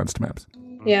with regards to maps.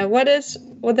 Yeah, what is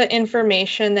the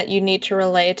information that you need to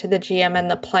relay to the GM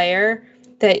and the player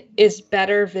that is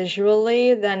better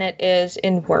visually than it is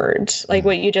in words? Like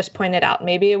what you just pointed out,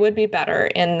 maybe it would be better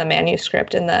in the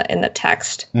manuscript, in the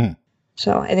text.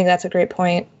 So I think that's a great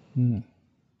point.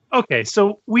 Okay,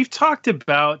 so we've talked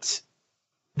about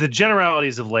the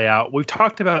generalities of layout. We've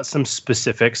talked about some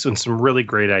specifics and some really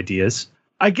great ideas.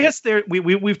 I guess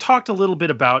we've talked a little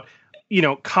bit about,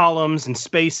 columns and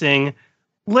spacing.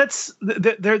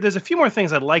 There's a few more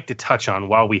things I'd like to touch on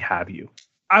while we have you.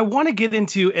 I want to get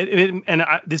into,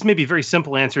 this may be very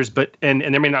simple answers, but and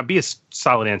there may not be a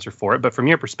solid answer for it, but from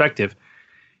your perspective,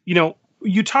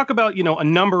 you talk about, a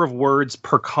number of words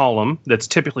per column that's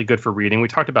typically good for reading. We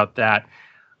talked about that.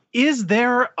 Is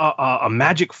there a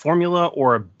magic formula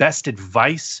or a best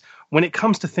advice when it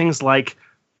comes to things like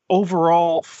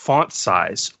overall font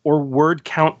size or word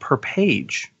count per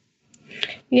page?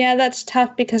 Yeah, that's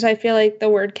tough because I feel like the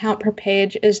word count per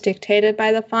page is dictated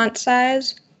by the font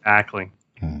size. Exactly.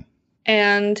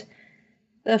 And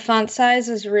the font size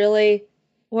is really,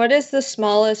 what is the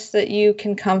smallest that you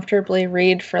can comfortably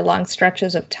read for long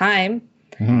stretches of time?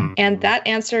 And that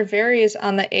answer varies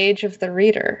on the age of the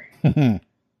reader.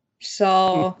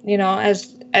 So,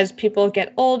 as people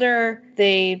get older,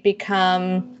 they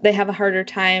have a harder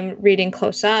time reading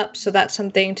close up. So that's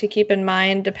something to keep in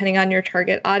mind depending on your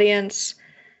target audience.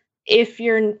 If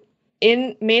you're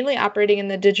mainly operating in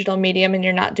the digital medium and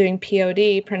you're not doing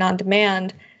POD, print on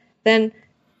demand, then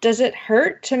does it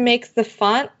hurt to make the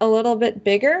font a little bit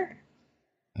bigger?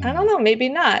 I don't know, maybe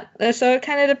not. So it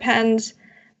kind of depends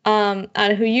on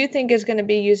who you think is going to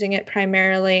be using it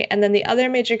primarily. And then the other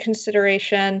major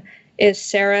consideration is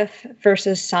serif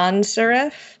versus sans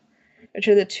serif, which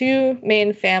are the two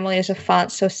main families of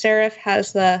fonts. So serif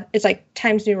it's like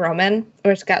Times New Roman,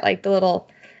 where it's got like the little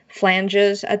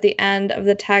flanges at the end of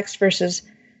the text, versus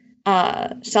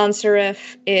sans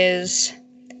serif is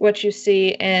what you see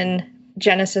in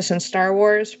Genesis and Star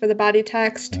Wars for the body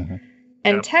text.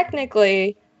 And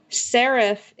technically,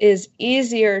 serif is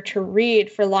easier to read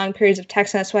for long periods of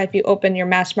text. And that's why if you open your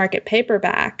mass market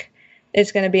paperback,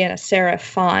 it's going to be in a serif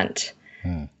font.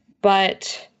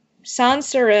 But sans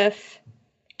serif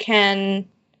can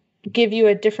give you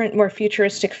a different, more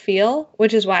futuristic feel,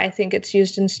 which is why I think it's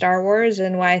used in Star Wars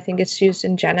and why I think it's used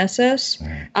in Genesis.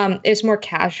 It's more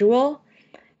casual.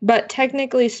 But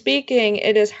technically speaking,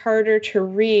 it is harder to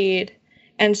read.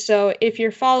 And so if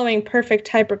you're following perfect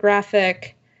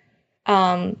typographic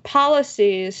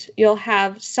policies, you'll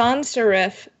have sans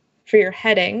serif for your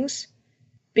headings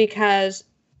because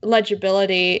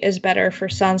legibility is better for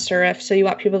sans serif. So you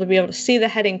want people to be able to see the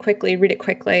heading quickly, read it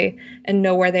quickly, and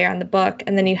know where they are in the book.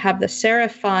 And then you have the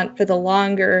serif font for the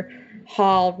longer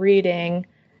haul reading.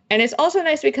 And it's also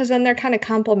nice because then they're kind of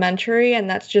complementary, and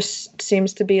that just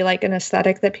seems to be like an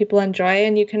aesthetic that people enjoy.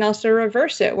 And you can also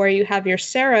reverse it where you have your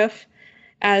serif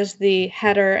as the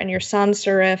header and your sans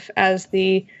serif as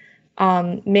the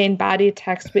main body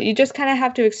text. But you just kind of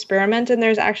have to experiment, and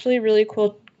there's actually really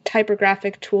cool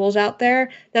typographic tools out there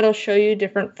that'll show you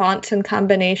different fonts in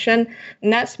combination.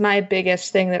 And that's my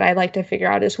biggest thing that I like to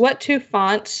figure out is what two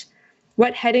fonts,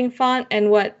 what heading font and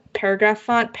what paragraph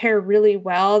font pair really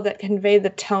well that convey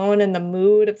the tone and the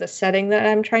mood of the setting that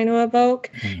I'm trying to evoke,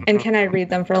 and can I read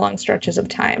them for long stretches of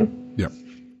time? Yep.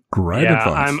 Great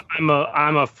advice.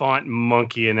 I'm a font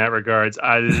monkey in that regards.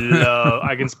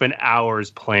 I can spend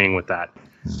hours playing with that.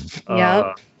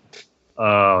 Yep.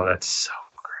 Oh, that's so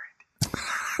great.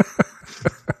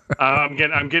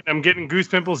 I'm getting goose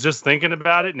pimples just thinking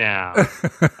about it now.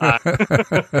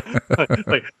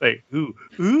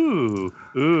 Ooh.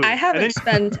 I haven't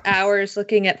spent hours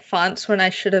looking at fonts when I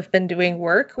should have been doing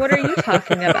work. What are you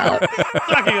talking about?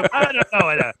 I don't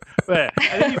know. But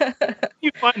and then you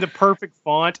find the perfect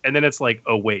font, and then it's like,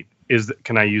 oh wait,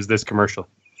 can I use this commercial?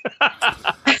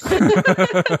 I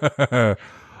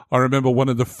remember one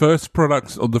of the first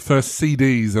products or the first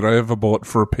CDs that I ever bought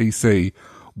for a PC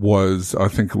was, I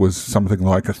think it was something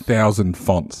like 1,000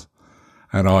 fonts.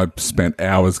 And I spent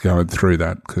hours going through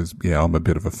that because, I'm a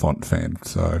bit of a font fan.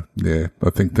 So, I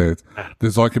think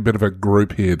there's like a bit of a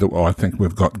group here that I think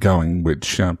we've got going,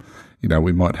 which,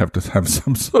 we might have to have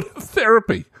some sort of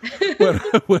therapy when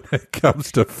it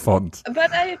comes to fonts.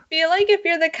 But I feel like if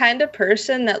you're the kind of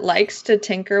person that likes to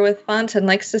tinker with fonts and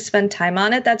likes to spend time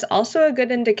on it, that's also a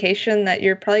good indication that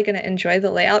you're probably going to enjoy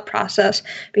the layout process,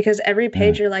 because every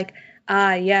page you're like,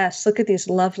 yes, look at these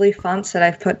lovely fonts that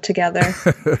I've put together.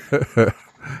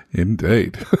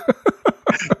 Indeed.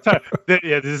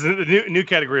 This is a new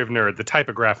category of nerd, the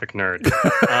typographic nerd.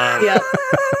 Yep.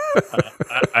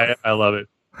 I love it.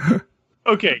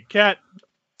 Okay, Kat,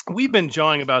 we've been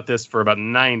jawing about this for about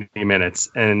 90 minutes,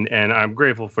 and I'm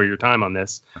grateful for your time on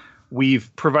this.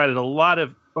 We've provided a lot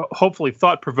of, hopefully,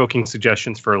 thought-provoking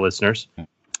suggestions for our listeners,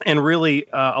 and really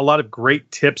a lot of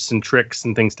great tips and tricks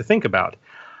and things to think about.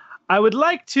 I would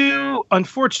like to,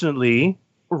 unfortunately,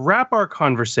 wrap our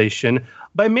conversation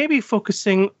by maybe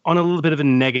focusing on a little bit of a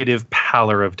negative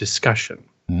pallor of discussion.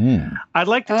 I'd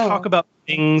like to talk about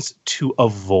things to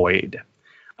avoid.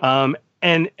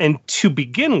 And to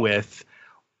begin with,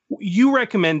 you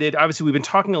recommended, obviously we've been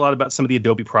talking a lot about some of the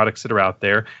Adobe products that are out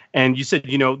there. And you said,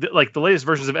 like the latest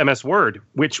versions of MS Word,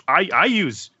 which I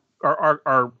use,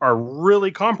 are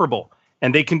really comparable,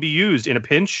 and they can be used in a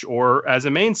pinch or as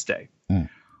a mainstay.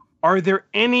 Are there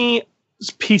any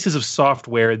pieces of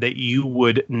software that you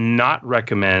would not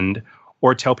recommend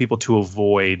or tell people to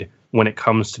avoid when it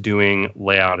comes to doing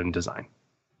layout and design?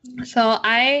 So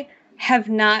I have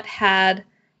not had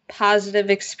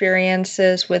positive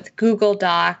experiences with Google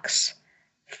Docs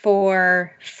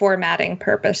for formatting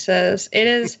purposes.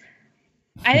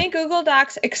 I think Google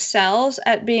Docs excels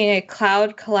at being a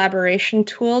cloud collaboration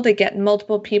tool to get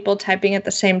multiple people typing at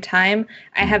the same time.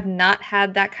 I have not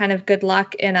had that kind of good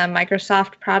luck in a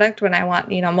Microsoft product when I want,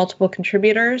 multiple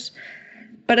contributors.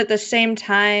 But at the same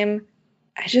time,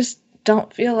 I just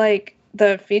don't feel like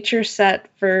the feature set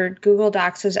for Google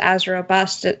Docs is as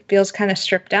robust. It feels kind of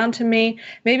stripped down to me.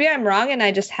 Maybe I'm wrong and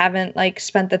I just haven't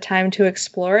spent the time to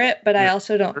explore it, but I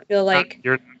also don't feel like...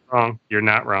 You're not wrong. You're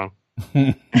not wrong.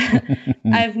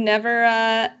 I've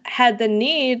never had the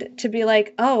need to be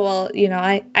like,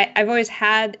 I've always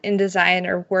had InDesign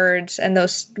or Words, and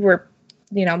those were,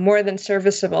 more than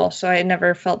serviceable. So I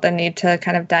never felt the need to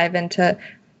kind of dive into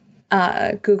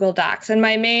Google Docs. And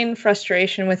my main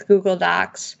frustration with Google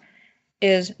Docs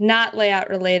is not layout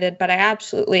related, but I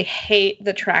absolutely hate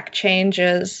the track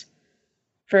changes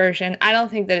version. I don't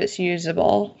think that it's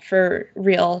usable for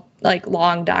real,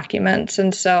 long documents.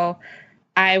 And so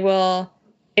I will,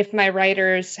 if my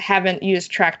writers haven't used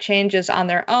track changes on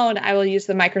their own, I will use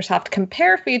the Microsoft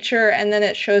Compare feature, and then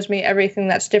it shows me everything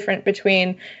that's different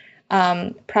between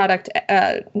manuscript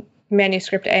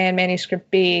A and manuscript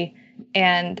B,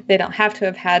 and they don't have to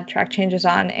have had track changes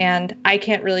on, and I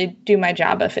can't really do my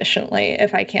job efficiently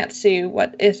if I can't see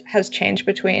what has changed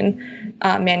between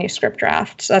manuscript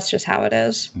drafts. That's just how it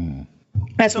is.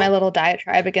 That's my little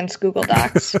diatribe against Google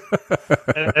Docs.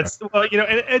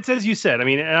 It's as you said. I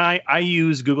mean, and I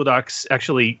use Google Docs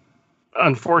actually,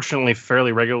 unfortunately,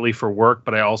 fairly regularly for work,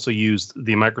 but I also use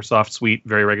the Microsoft suite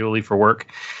very regularly for work.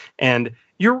 And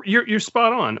you're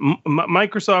spot on.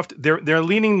 Microsoft, they're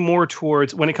leaning more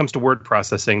towards, when it comes to word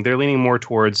processing, they're leaning more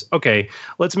towards, okay,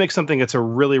 let's make something that's a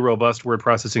really robust word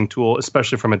processing tool,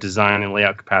 especially from a design and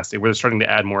layout capacity, where they're starting to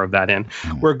add more of that in.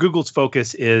 Where Google's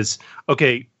focus is,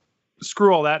 okay,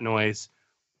 screw all that noise.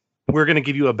 We're going to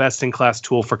give you a best-in-class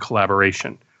tool for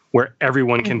collaboration where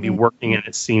everyone can be working in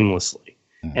it seamlessly.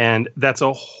 And that's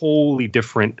a wholly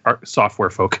different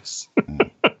software focus.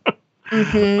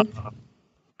 Then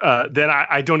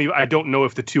I don't know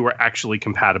if the two are actually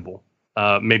compatible.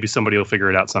 Maybe somebody will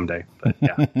figure it out someday. But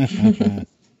yeah.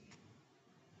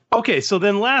 Okay, so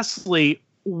then lastly,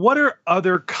 what are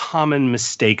other common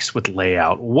mistakes with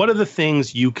layout? What are the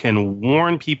things you can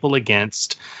warn people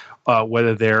against,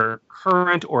 whether they're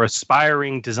current or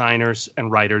aspiring designers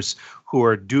and writers who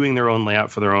are doing their own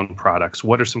layout for their own products?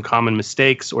 What are some common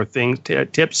mistakes or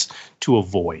tips to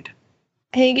avoid?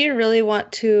 I think you really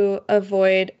want to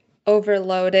avoid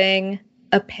overloading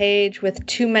a page with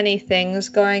too many things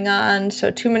going on.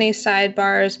 So too many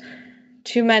sidebars,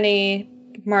 too many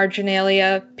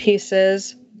marginalia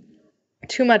pieces,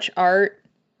 too much art,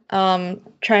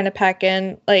 trying to pack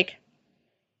in, like,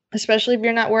 especially if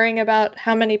you're not worrying about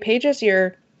how many pages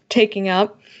you're taking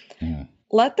up,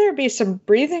 let there be some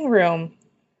breathing room.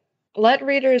 Let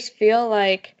readers feel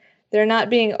like they're not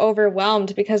being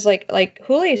overwhelmed, because like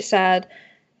Huli said,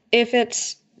 if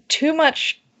it's too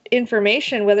much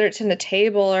information, whether it's in a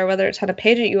table or whether it's on a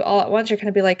page at you all at once, you're going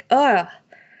to be like, ugh,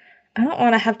 I don't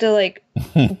want to have to like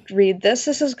read this.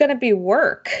 This is going to be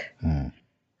work.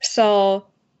 So,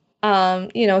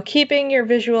 keeping your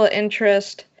visual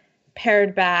interest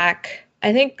pared back.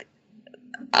 I think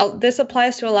this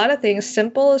applies to a lot of things.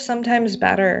 Simple is sometimes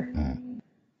better.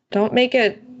 Don't make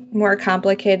it more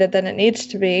complicated than it needs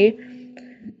to be.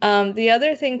 The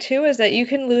other thing too is that you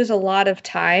can lose a lot of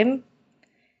time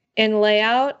in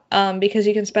layout because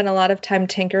you can spend a lot of time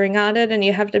tinkering on it, and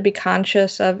you have to be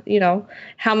conscious of,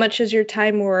 how much is your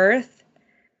time worth?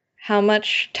 How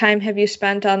much time have you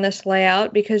spent on this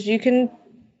layout? Because you can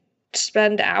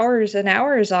spend hours and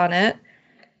hours on it,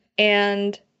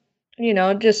 and,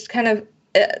 just kind of,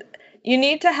 you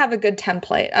need to have a good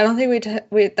template. I don't think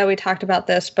we talked about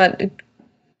this, but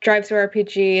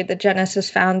DriveThruRPG, the Genesis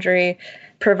Foundry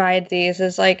provide these,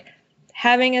 is like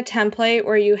having a template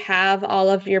where you have all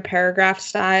of your paragraph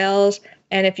styles,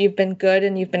 and if you've been good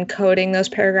and you've been coding those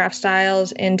paragraph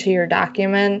styles into your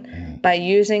document by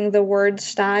using the word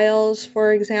styles,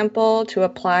 for example, to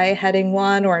apply heading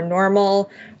 1 or normal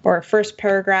or first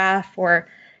paragraph or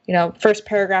first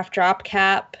paragraph drop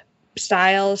cap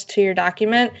styles to your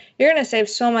document, you're going to save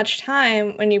so much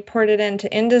time when you port it into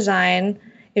InDesign,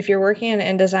 if you're working in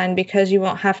InDesign, because you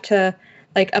won't have to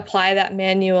apply that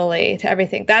manually to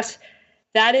everything.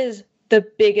 That is the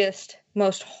biggest,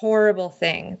 most horrible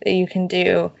thing that you can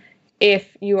do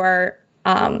if you are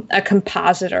a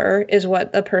compositor, is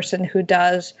what the person who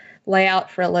does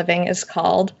layout for a living is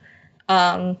called.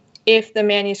 If the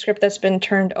manuscript that's been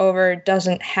turned over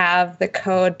doesn't have the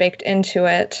code baked into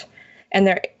it,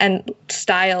 and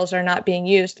styles are not being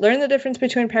used, learn the difference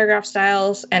between paragraph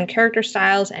styles and character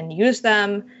styles and use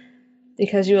them,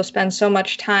 because you will spend so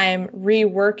much time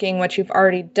reworking what you've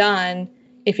already done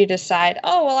if you decide,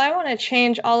 oh, well, I want to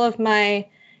change all of my,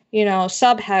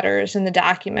 subheaders in the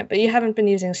document, but you haven't been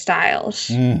using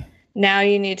styles. Now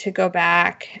you need to go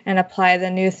back and apply the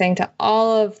new thing to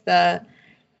all of the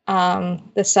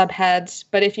subheads.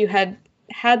 But if you had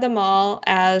them all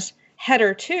as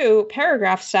header 2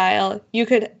 paragraph style, you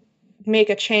could make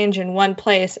a change in one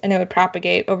place and it would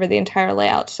propagate over the entire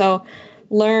layout. So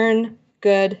learn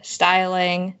good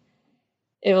styling.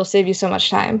 It will save you so much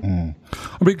time.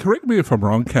 I mean, correct me if I'm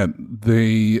wrong, Kat.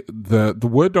 The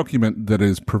Word document that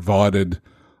is provided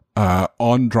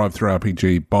on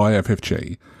DriveThruRPG by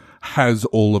FFG has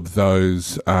all of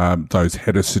those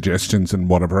header suggestions and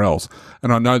whatever else.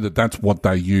 And I know that that's what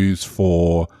they use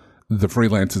for the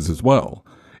freelancers as well,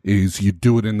 is you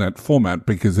do it in that format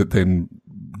because it then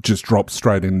just drops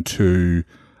straight into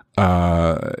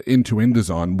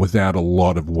InDesign without a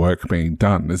lot of work being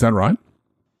done. Is that right?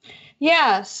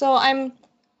 Yeah. So I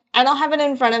don't have it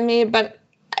in front of me, but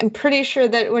I'm pretty sure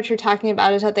that what you're talking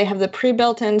about is that they have the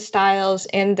pre-built-in styles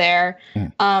in there.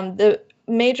 The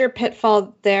major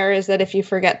pitfall there is that if you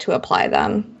forget to apply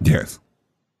them. Yes.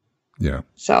 Yeah.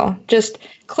 So just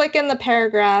click in the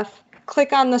paragraph,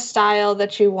 click on the style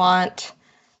that you want.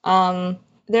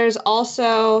 There's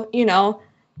also,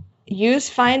 use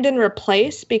find and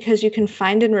replace, because you can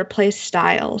find and replace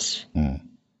styles.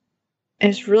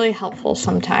 It's really helpful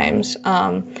sometimes.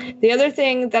 The other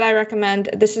thing that I recommend,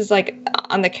 this is like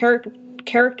on the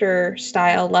character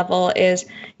style level, is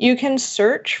you can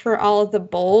search for all of the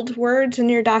bold words in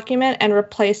your document and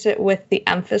replace it with the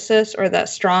emphasis or the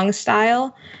strong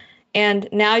style. And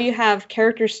now you have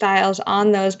character styles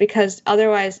on those, because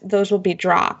otherwise those will be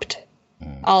dropped.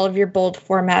 All of your bold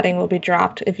formatting will be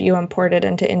dropped if you import it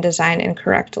into InDesign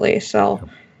incorrectly. So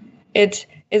it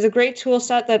is a great tool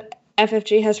set that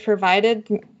FFG has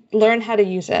provided. Learn how to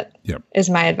use it. Is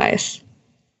my advice.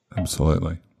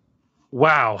 Absolutely.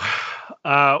 Wow.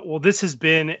 Well, this has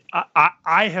been,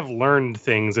 I have learned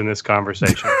things in this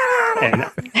conversation. And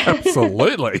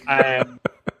absolutely. I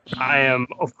am,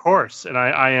 of course, and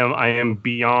I am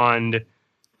beyond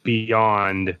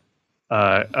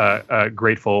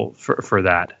grateful for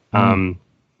that.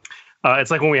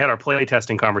 It's like when we had our play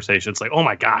testing conversation. It's like, oh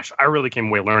my gosh, I really came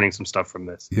away learning some stuff from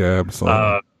this. Yeah,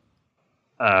 absolutely.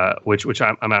 Which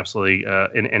I'm absolutely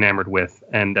enamored with,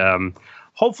 and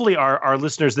hopefully our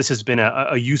listeners, this has been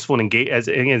a useful and as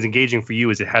engaging for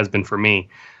you as it has been for me.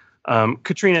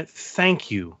 Katrina, thank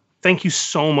you thank you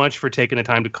so much for taking the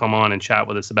time to come on and chat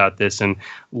with us about this and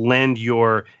lend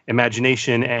your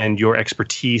imagination and your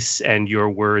expertise and your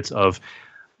words of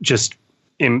just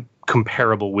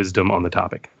incomparable wisdom on the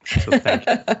topic. So thank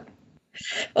you.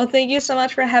 Well, thank you so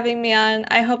much for having me on.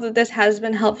 I hope that this has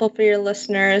been helpful for your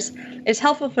listeners. It's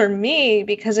helpful for me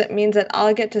because it means that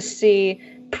I'll get to see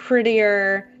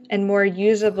prettier and more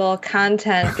usable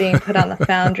content being put on the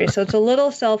Foundry. So it's a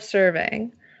little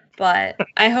self-serving, but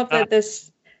I hope that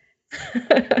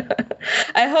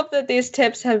I hope that these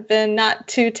tips have been not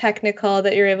too technical,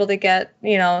 that you're able to get,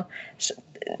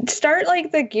 start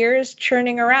like the gears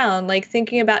churning around, like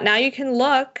thinking about now you can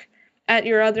look at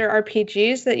your other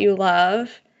RPGs that you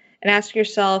love and ask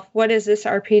yourself, what is this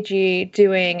RPG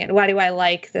doing and why do I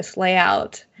like this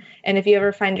layout? And if you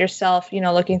ever find yourself,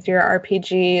 looking through your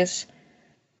RPGs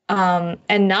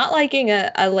and not liking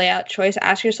a layout choice,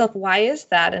 ask yourself, why is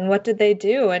that? And what did they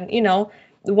do? And,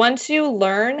 once you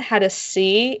learn how to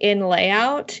see in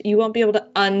layout, you won't be able to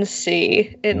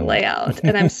unsee in layout.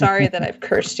 And I'm sorry that I've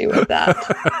cursed you with that,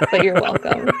 but you're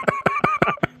welcome.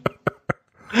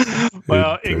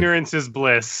 Well, ignorance is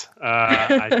bliss.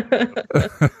 Kat,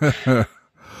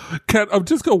 I've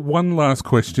just got one last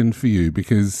question for you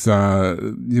because,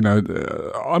 I'm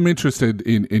interested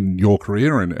in your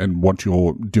career and what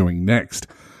you're doing next.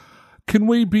 Can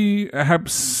we be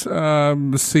perhaps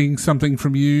seeing something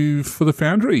from you for the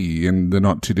Foundry in the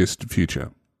not-too-distant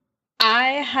future? I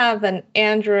have an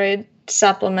Android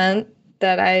supplement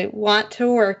that I want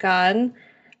to work on.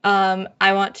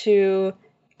 I want to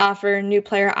offer new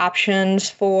player options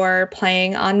for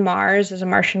playing on Mars as a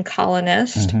Martian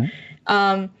colonist.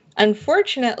 Mm-hmm.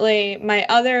 Unfortunately, my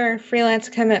other freelance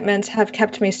commitments have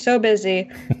kept me so busy.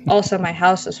 Also, my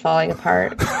house is falling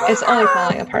apart. It's only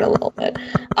falling apart a little bit.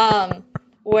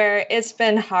 Where it's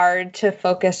been hard to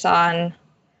focus on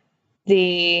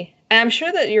and I'm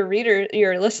sure that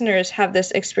your listeners have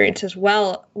this experience as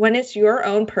well. When it's your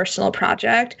own personal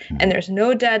project and there's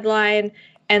no deadline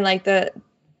and like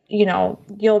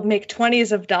you'll make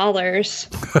 $20s of dollars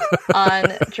on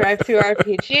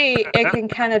DriveThruRPG, it can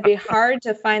kind of be hard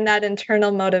to find that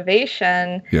internal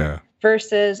motivation. Yeah.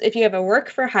 Versus if you have a work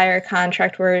for hire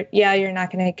contract where, you're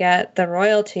not going to get the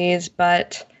royalties,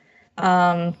 but,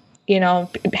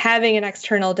 having an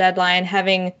external deadline,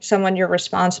 having someone you're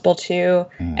responsible to,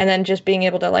 and then just being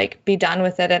able to be done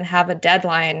with it and have a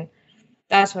deadline,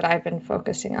 that's what I've been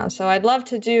focusing on. So I'd love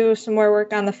to do some more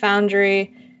work on the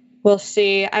Foundry. We'll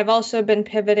see. I've also been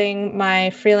pivoting my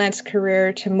freelance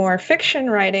career to more fiction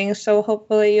writing, so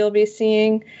hopefully you'll be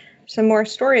seeing some more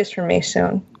stories from me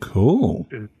soon. Cool.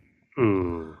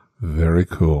 Very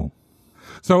cool.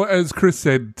 So as Chris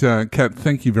said, Kat,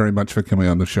 thank you very much for coming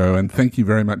on the show, and thank you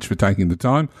very much for taking the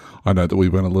time. I know that we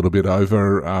went a little bit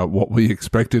over what we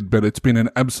expected, but it's been an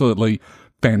absolutely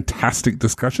fantastic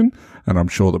discussion, and I'm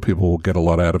sure that people will get a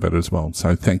lot out of it as well.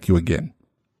 So thank you again.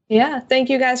 Yeah, thank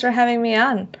you guys for having me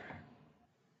on.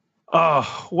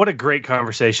 Oh, what a great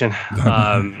conversation.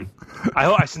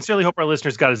 I sincerely hope our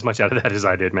listeners got as much out of that as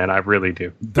I did, man. I really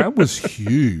do. That was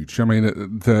huge. I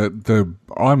mean,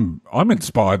 I'm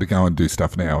inspired to go and do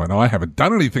stuff now, and I haven't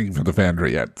done anything for the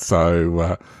Foundry yet.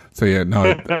 So yeah,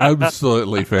 no,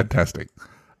 absolutely fantastic.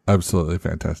 Absolutely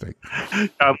fantastic.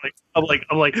 I'm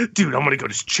like, dude, I'm gonna go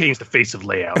just change the face of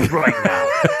layout right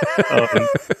now.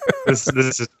 This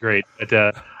is great.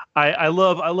 But I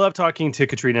love talking to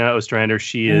Katrina Ostrander.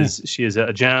 She is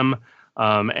a gem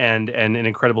and an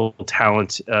incredible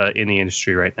talent in the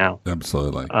industry right now.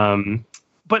 Absolutely.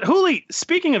 But Huli,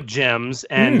 speaking of gems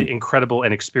and incredible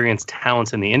and experienced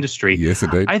talents in the industry, yes,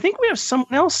 indeed. I think we have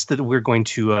someone else that we're going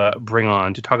to bring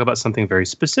on to talk about something very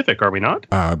specific, are we not?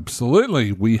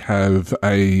 Absolutely. We have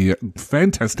a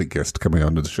fantastic guest coming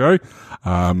onto the show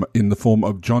in the form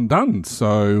of John Dunn.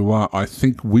 So I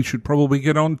think we should probably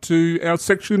get on to our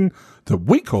section that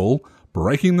we call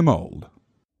Breaking the Mold.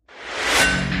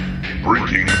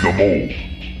 Breaking the Mold.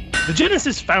 The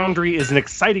Genesys Foundry is an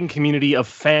exciting community of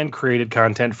fan-created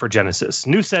content for Genesys.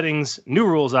 New settings, new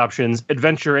rules options,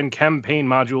 adventure and campaign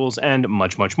modules, and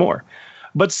much, much more.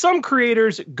 But some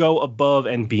creators go above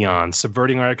and beyond,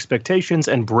 subverting our expectations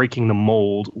and breaking the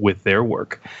mold with their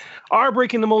work. Our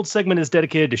Breaking the Mold segment is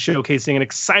dedicated to showcasing an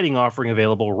exciting offering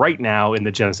available right now in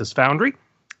the Genesys Foundry,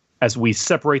 as we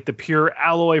separate the pure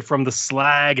alloy from the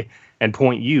slag and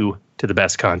point you to the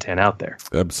best content out there.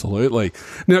 Absolutely.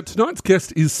 Now, tonight's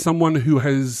guest is someone who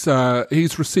has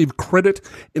he's received credit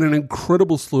in an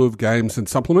incredible slew of games and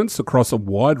supplements across a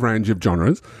wide range of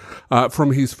genres,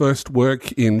 from his first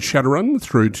work in Shadowrun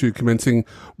through to commencing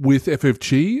with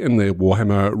FFG and their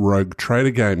Warhammer Rogue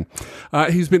Trader game.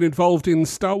 He's been involved in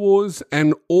Star Wars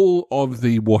and all of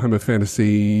the Warhammer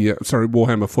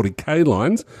 40k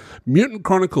lines, Mutant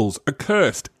Chronicles,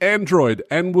 Accursed, Android,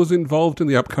 and was involved in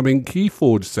the upcoming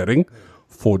Keyforge setting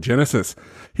for Genesis.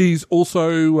 He's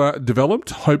also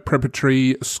developed Hope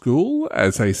Preparatory School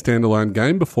as a standalone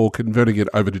game before converting it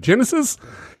over to Genesis.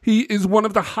 He is one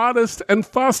of the hardest and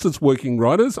fastest working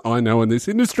writers I know in this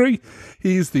industry.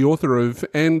 He's the author of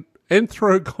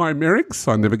Anthrochimerics,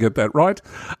 I never get that right,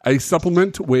 a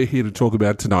supplement we're here to talk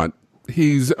about tonight.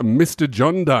 He's Mr.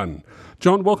 John Dunn.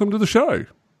 John, welcome to the show.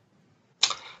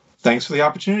 Thanks for the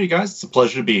opportunity, guys. It's a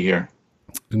pleasure to be here.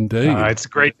 Indeed. It's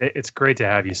great to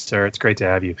have you, sir. It's great to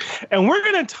have you. And we're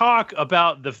going to talk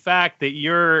about the fact that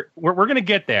we're going to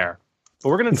get there, but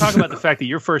we're going to talk about the fact that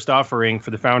your first offering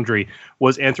for the Foundry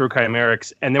was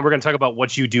Anthrochimerics, and then we're going to talk about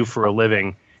what you do for a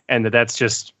living, and that's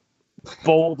just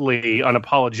boldly,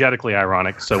 unapologetically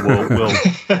ironic. So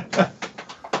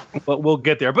we'll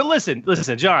get there. But listen,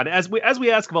 John, as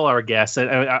we ask of all our guests, and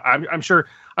I'm sure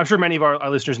many of our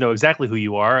listeners know exactly who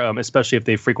you are, especially if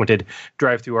they've frequented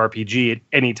DriveThruRPG at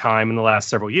any time in the last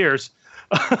several years.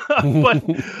 But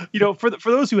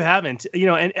for those who haven't,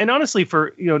 and honestly,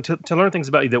 to learn things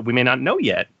about you that we may not know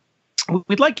yet,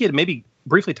 we'd like you to maybe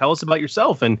briefly tell us about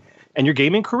yourself and your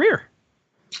gaming career.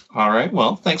 All right.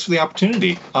 Well, thanks for the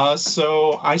opportunity.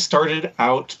 So I started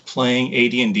out playing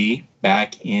AD&D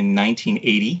back in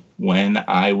 1980 when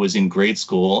I was in grade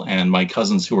school, and my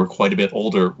cousins who were quite a bit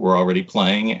older were already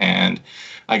playing, and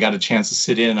I got a chance to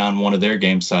sit in on one of their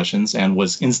game sessions and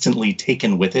was instantly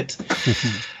taken with it.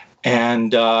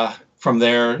 And from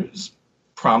there,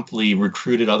 promptly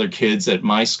recruited other kids at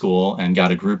my school and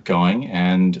got a group going.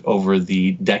 And over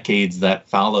the decades that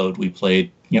followed, we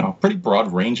played a pretty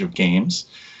broad range of games.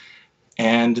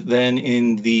 And then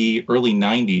in the early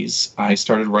 90s, I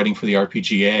started writing for the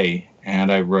RPGA,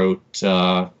 and I wrote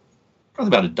probably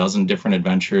about a dozen different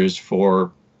adventures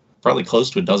for probably close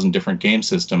to a dozen different game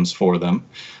systems for them.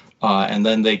 And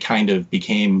then they kind of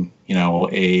became,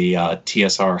 a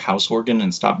TSR house organ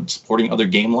and stopped supporting other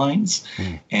game lines.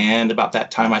 And about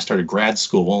that time, I started grad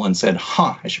school and said,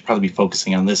 I should probably be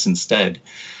focusing on this instead.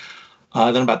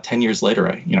 Then about 10 years later,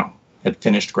 I had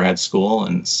finished grad school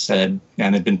and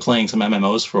had been playing some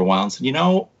MMOs for a while and said,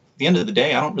 at the end of the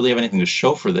day, I don't really have anything to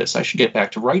show for this. I should get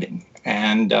back to writing.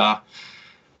 And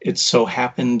it so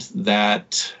happened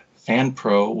that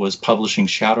FanPro was publishing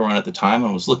Shadowrun at the time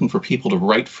and was looking for people to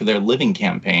write for their living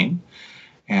campaign.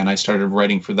 And I started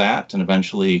writing for that and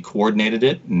eventually coordinated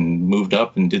it and moved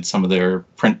up and did some of their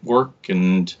print work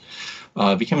and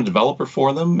became a developer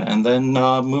for them, and then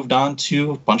moved on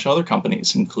to a bunch of other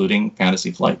companies, including Fantasy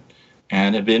Flight.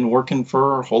 And have been working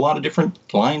for a whole lot of different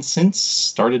lines since.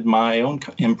 Started my own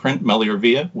imprint, Melior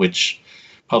Via, which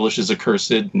publishes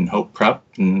Accursed and Hope Prep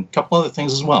and a couple other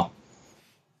things as well.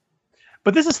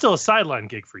 But this is still a sideline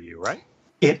gig for you, right?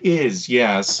 It is,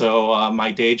 yeah. So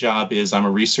my day job is I'm a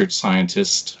research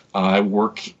scientist. I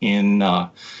work in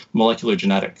molecular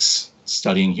genetics,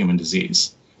 studying human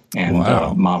disease and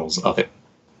models of it.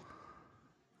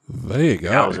 There you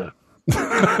go.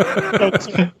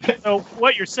 So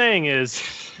what you're saying is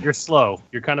you're slow.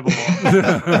 You're kind of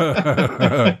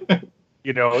a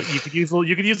you could use a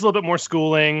little bit more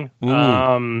schooling.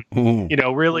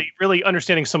 Really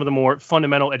understanding some of the more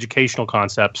fundamental educational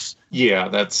concepts. Yeah,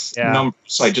 that's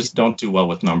numbers. I just don't do well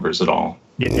with numbers at all.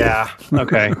 Yeah.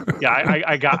 Okay. Yeah,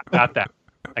 I got that.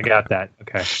 I got that.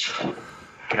 Okay.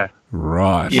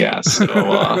 Right. Yeah. So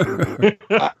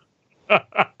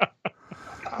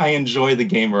I enjoy the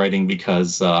game writing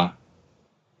because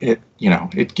it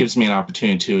gives me an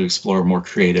opportunity to explore a more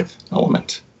creative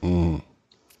element.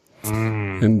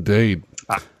 Indeed.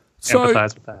 So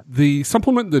empathize with that. The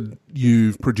supplement that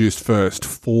you've produced first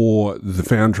for the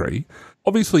Foundry,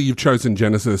 obviously you've chosen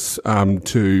Genesis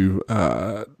to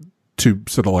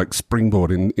sort of like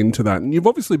springboard into that, and you've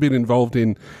obviously been involved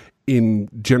in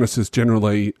Genesis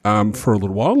generally for a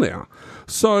little while now.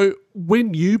 So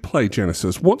when you play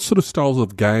Genesis, what sort of styles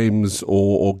of games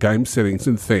or game settings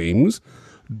and themes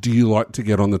do you like to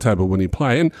get on the table when you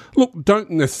play? And look,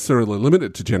 don't necessarily limit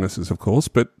it to Genesis, of course,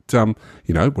 but,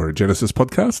 we're a Genesis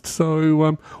podcast.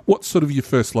 So what's sort of your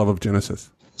first love of Genesis?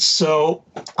 So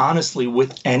honestly,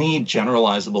 with any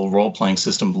generalizable role-playing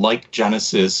system like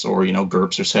Genesis or,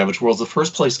 GURPS or Savage Worlds, the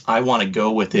first place I want to go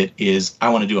with it is I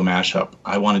want to do a mashup.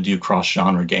 I want to do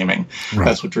cross-genre gaming. Right.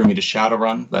 That's what drew me to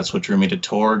Shadowrun. That's what drew me to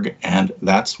Torg. And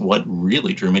that's what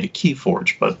really drew me to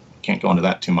Keyforge. But can't go into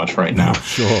that too much right now.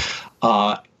 Sure.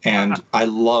 And I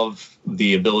love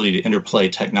the ability to interplay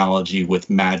technology with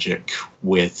magic,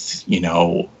 with,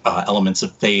 elements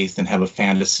of faith, and have a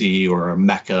fantasy or a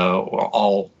mecha or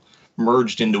all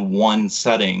merged into one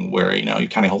setting where, you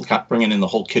kind of bringing in the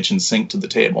whole kitchen sink to the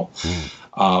table.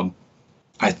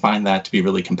 I find that to be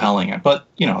really compelling. But,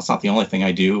 it's not the only thing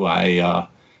I do. I've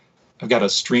got a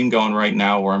stream going right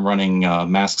now where I'm running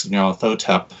Masks of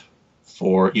Nyarlathotep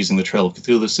for using the Trail of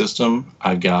Cthulhu system.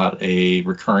 I've got a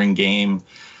recurring game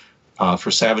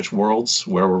for Savage Worlds,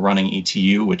 where we're running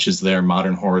ETU, which is their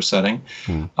modern horror setting.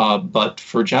 But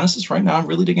for Genesis right now, I'm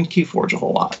really digging Keyforge a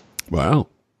whole lot. Wow.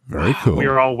 Very cool. We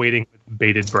are all waiting with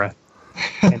bated breath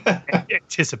and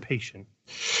anticipation.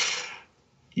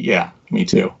 Yeah, me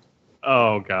too.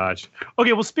 Oh, gosh.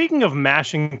 Okay, well, speaking of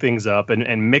mashing things up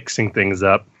and mixing things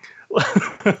up,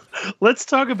 let's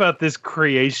talk about this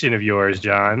creation of yours,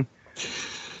 John.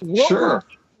 Sure.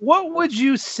 What would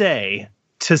you say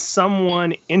to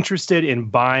someone interested in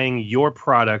buying your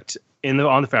product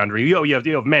on the Foundry? You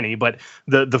have many, but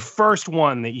the first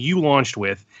one that you launched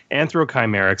with,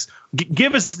 Anthrochimerics,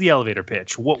 give us the elevator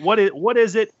pitch. What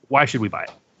is it? Why should we buy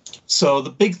it? So the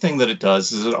big thing that it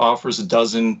does is it offers a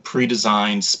dozen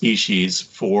pre-designed species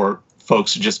for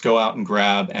folks to just go out and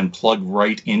grab and plug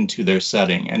right into their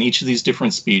setting. And each of these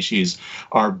different species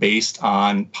are based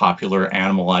on popular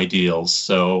animal ideals.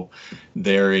 So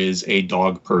there is a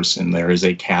dog person, there is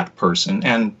a cat person,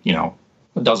 and,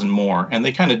 a dozen more. And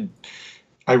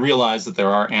I realize that there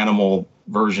are animal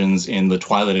versions in the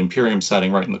Twilight Imperium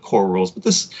setting right in the core rules, but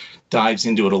this dives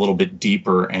into it a little bit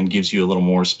deeper and gives you a little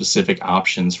more specific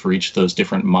options for each of those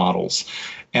different models.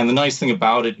 And the nice thing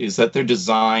about it is that they're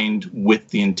designed with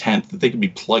the intent that they could be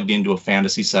plugged into a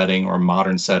fantasy setting or a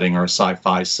modern setting or a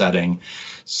sci-fi setting.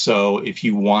 So if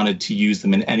you wanted to use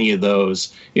them in any of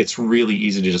those, it's really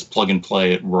easy to just plug and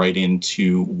play it right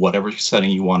into whatever setting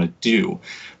you want to do.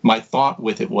 My thought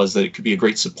with it was that it could be a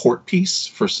great support piece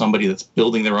for somebody that's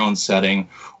building their own setting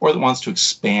or that wants to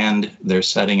expand their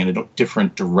setting in a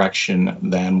different direction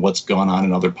than what's gone on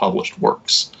in other published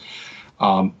works.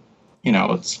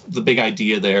 It's the big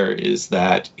idea there is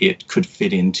that it could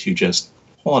fit into just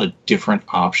a lot of different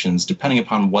options depending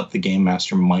upon what the game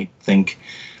master might think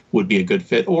would be a good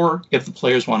fit, or if the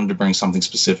players wanted to bring something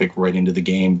specific right into the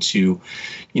game to,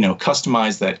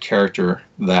 customize that character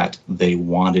that they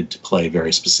wanted to play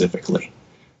very specifically.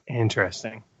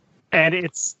 Interesting. And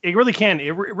it really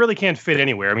can fit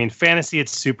anywhere. I mean, fantasy,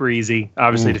 it's super easy,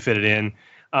 obviously, to fit it in.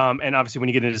 And obviously, when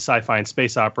you get into sci-fi and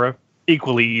space opera,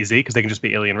 equally easy because they can just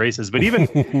be alien races. But even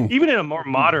in a more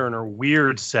modern or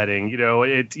weird setting,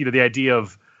 the idea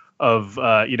of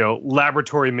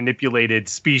laboratory manipulated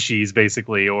species,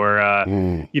 basically, or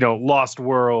Lost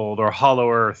World or Hollow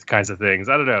Earth kinds of things.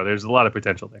 I don't know. There's a lot of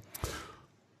potential there.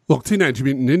 Look, Teenage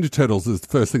Mutant Ninja Turtles is the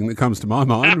first thing that comes to my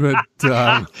mind, but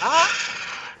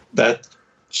that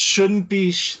shouldn't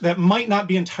be. That might not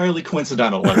be entirely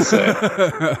coincidental. Let's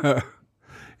say.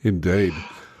 Indeed.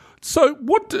 So,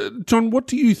 John? What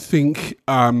do you think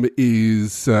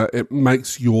it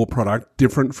makes your product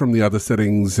different from the other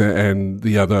settings and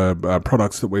the other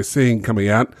products that we're seeing coming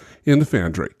out in the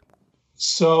Foundry?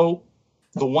 So,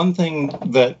 the one thing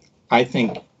that I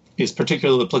think is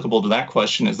particularly applicable to that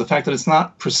question is the fact that it's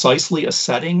not precisely a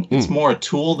setting. It's more a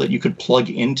tool that you could plug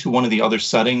into one of the other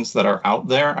settings that are out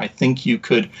there. I think you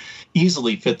could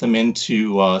easily fit them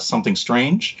into Something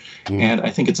Strange. And I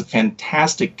think it's a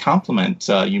fantastic complement.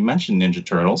 You mentioned Ninja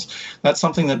Turtles. That's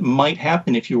something that might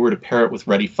happen if you were to pair it with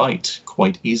Ready Fight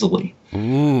quite easily.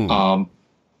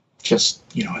 Just,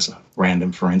 as a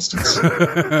random for instance.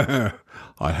 I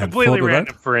had completely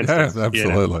random for instance. Yeah,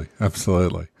 absolutely.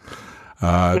 Absolutely.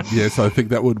 Yes, I think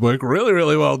that would work really,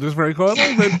 really well, just very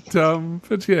quietly.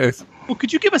 But yes. Well,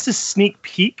 could you give us a sneak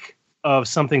peek of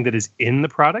something that is in the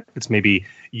product that's maybe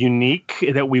unique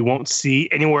that we won't see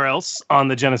anywhere else on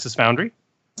the Genesis Foundry?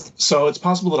 So it's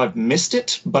possible that I've missed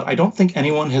it, but I don't think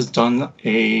anyone has done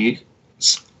a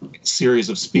series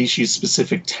of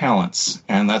species-specific talents,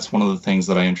 and that's one of the things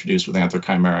that I introduced with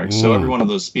Anthrochimerics. So every one of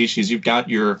those species, you've got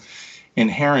your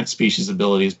inherent species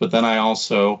abilities, but then I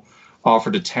also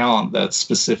offered a talent that's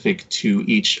specific to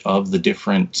each of the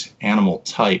different animal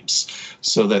types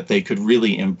so that they could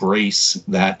really embrace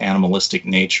that animalistic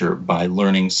nature by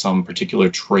learning some particular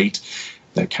trait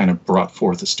that kind of brought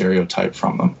forth a stereotype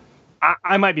from them.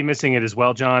 I might be missing it as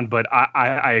well, John, but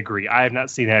I agree. I have not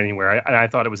seen that anywhere. I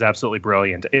thought it was absolutely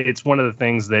brilliant. It's one of the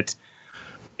things that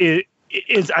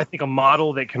is, I think, a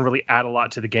model that can really add a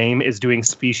lot to the game is doing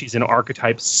species and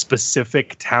archetype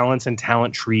specific talents and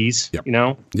talent trees,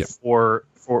 for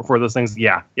those things.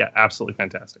 Yeah, absolutely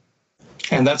fantastic.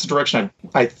 And that's a direction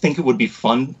I think it would be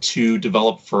fun to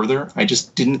develop further. I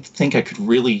just didn't think I could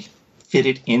really fit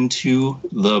it into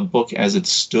the book as it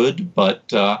stood. But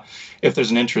if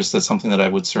there's an interest, that's something that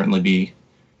I'd certainly be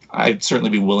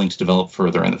willing to develop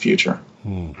further in the future.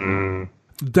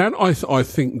 That I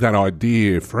think that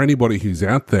idea for anybody who's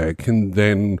out there can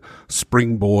then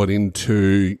springboard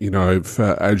into,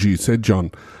 as you said,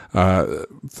 John,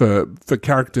 for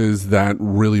characters that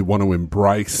really want to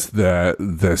embrace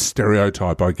the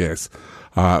stereotype, I guess,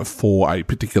 for a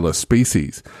particular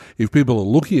species. If people are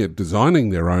looking at designing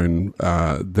their own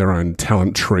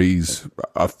talent trees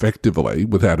effectively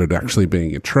without it actually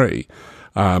being a tree,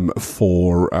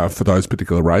 for those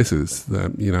particular races,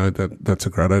 that's a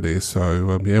great idea.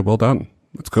 So well done.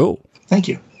 That's cool. Thank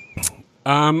you.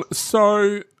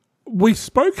 So we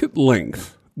spoke at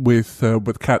length with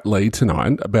Kat Lee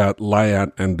tonight about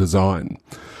layout and design.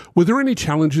 Were there any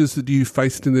challenges that you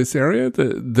faced in this area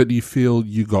that you feel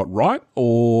you got right,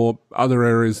 or other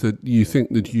areas that you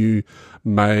think that you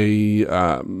may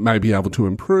be able to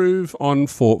improve on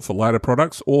for later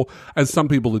products, or as some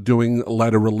people are doing,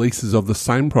 later releases of the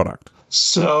same product?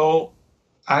 So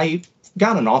I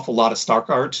got an awful lot of stock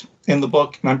art in the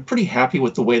book, and I'm pretty happy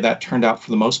with the way that turned out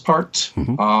for the most part.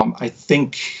 I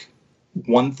think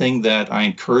one thing that I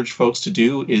encourage folks to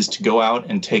do is to go out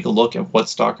and take a look at what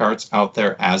stock art's out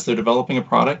there as they're developing a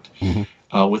product,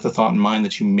 with the thought in mind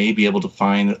that you may be able to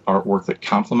find artwork that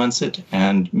complements it,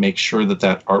 and make sure that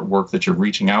artwork that you're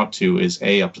reaching out to is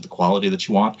A, up to the quality that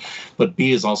you want, but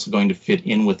B, is also going to fit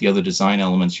in with the other design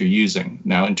elements you're using.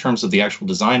 Now, in terms of the actual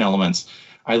design elements,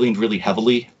 I leaned really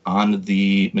heavily on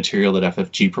the material that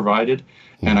FFG provided,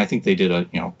 and I think they did a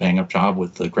bang-up job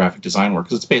with the graphic design work,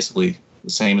 because it's basically the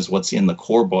same as what's in the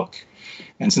core book.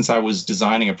 And since I was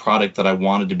designing a product that I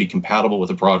wanted to be compatible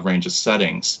with a broad range of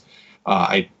settings,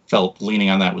 I felt leaning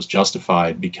on that was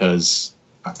justified, because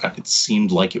it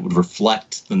seemed like it would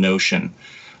reflect the notion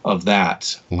of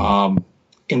that.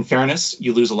 In fairness,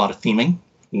 you lose a lot of theming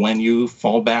when you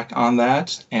fall back on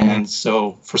that. And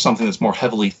so for something that's more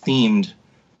heavily themed,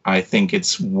 I think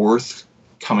it's worth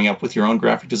coming up with your own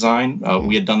graphic design.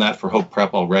 We had done that for Hope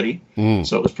Prep already.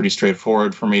 So it was pretty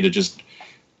straightforward for me to just,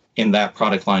 in that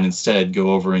product line instead,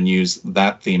 go over and use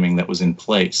that theming that was in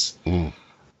place.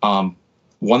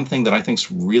 One thing that I think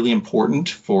is really important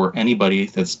for anybody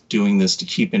that's doing this to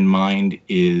keep in mind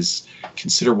is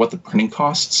consider what the printing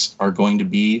costs are going to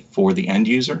be for the end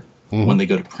user when they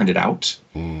go to print it out.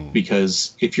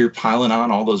 Because if you're piling on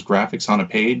all those graphics on a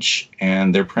page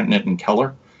and they're printing it in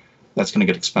color, that's going to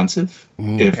get expensive.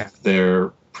 If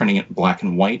they're printing it black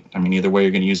and white, I mean, either way,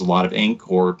 you're going to use a lot of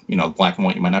ink, or, black and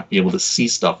white, you might not be able to see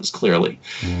stuff as clearly.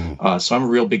 So I'm a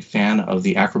real big fan of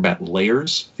the Acrobat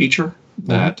Layers feature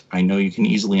that I know you can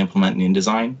easily implement in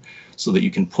InDesign, so that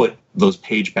you can put those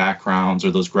page backgrounds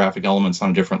or those graphic elements on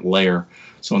a different layer.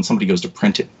 So when somebody goes to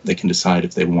print it, they can decide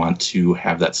if they want to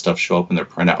have that stuff show up in their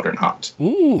printout or not.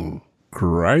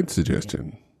 Great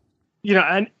suggestion.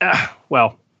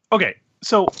 Okay.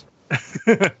 So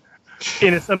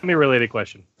in a semi-related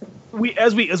question,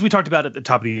 as we talked about at the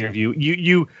top of the interview,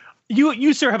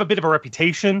 you sir have a bit of a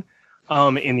reputation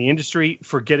in the industry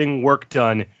for getting work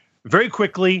done very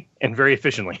quickly and very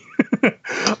efficiently.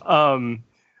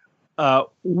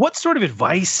 What sort of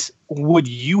advice would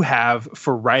you have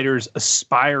for writers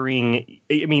aspiring,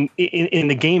 in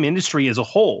the game industry as a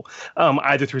whole,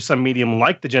 either through some medium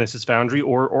like the Genesis Foundry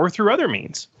or through other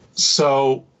means?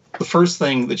 So the first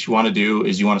thing that you want to do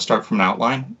is you want to start from an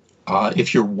outline.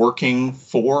 If you're working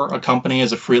for a company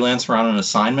as a freelancer on an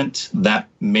assignment, that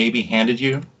may be handed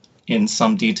you in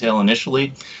some detail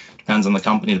initially. Depends on the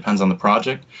company, depends on the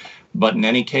project. But in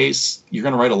any case, you're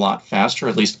going to write a lot faster.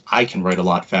 At least I can write a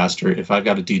lot faster if I've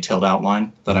got a detailed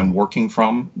outline that I'm working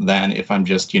from than if I'm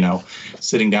just,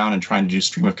 sitting down and trying to do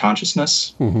stream of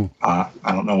consciousness. I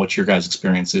don't know what your guys'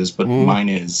 experience is, but mine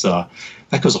is,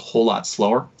 that goes a whole lot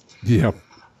slower. Yeah.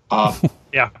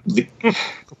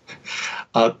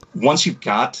 Once you've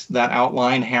got that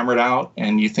outline hammered out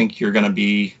and you think you're going to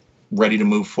be ready to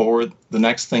move forward, the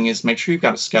next thing is make sure you've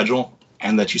got a schedule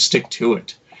and that you stick to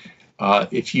it.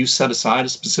 If you set aside a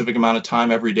specific amount of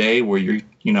time every day where you're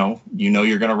going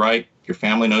to write, your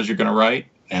family knows you're going to write,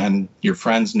 and your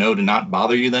friends know to not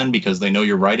bother you then because they know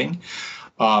you're writing,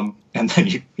 and then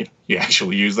you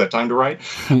actually use that time to write,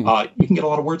 you can get a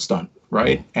lot of words done,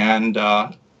 right? And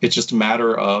it's just a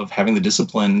matter of having the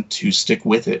discipline to stick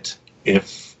with it.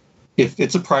 If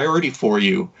it's a priority for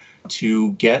you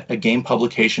to get a game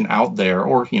publication out there,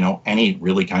 or any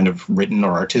really kind of written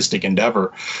or artistic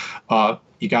endeavor,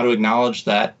 you got to acknowledge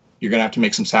that you're going to have to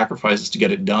make some sacrifices to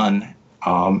get it done.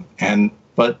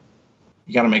 But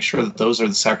You got to make sure that those are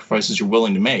the sacrifices you're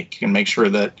willing to make, and make sure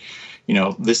that, you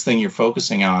know, this thing you're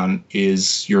focusing on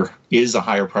is a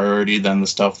higher priority than the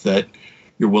stuff that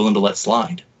you're willing to let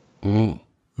slide.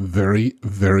 Very,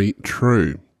 very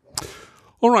true.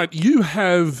 All right, you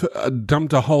have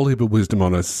dumped a whole heap of wisdom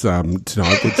on us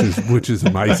tonight, which is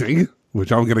amazing,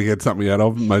 which I'm going to get something out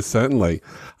of, most certainly.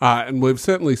 And we've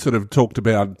certainly sort of talked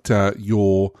about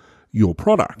your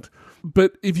product.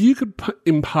 But if you could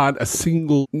impart a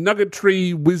single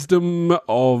nuggetry wisdom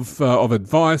of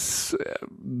advice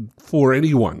for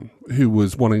anyone who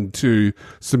was wanting to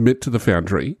submit to the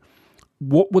Foundry,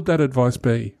 what would that advice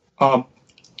be?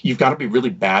 You've got to be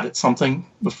really bad at something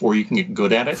before you can get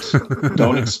good at it.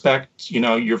 Don't expect, you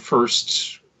know, your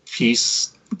first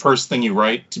piece, the first thing you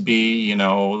write to be, you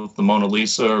know, the Mona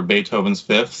Lisa or Beethoven's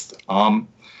Fifth.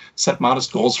 Set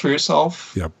modest goals for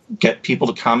yourself. Yep. Get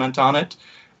people to comment on it.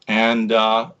 And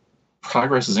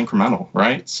progress is incremental,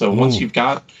 right? So once you've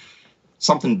got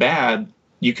something bad,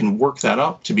 you can work that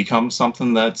up to become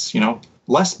something that's, you know,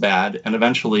 less bad, and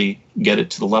eventually get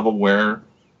it to the level where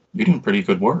you're doing pretty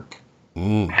good work.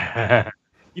 You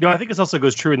know, I think this also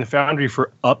goes true in the Foundry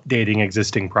for updating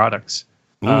existing products.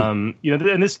 You know,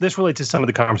 and this relates to some of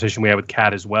the conversation we had with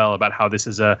Kat as well about how this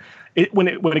is when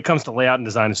it comes to layout and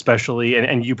design, especially,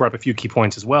 and you brought up a few key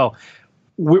points as well.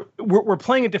 We're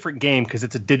playing a different game because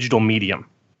it's a digital medium,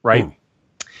 right?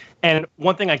 And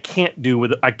one thing I cannot do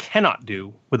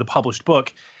with a published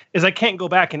book is I can't go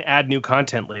back and add new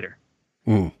content later.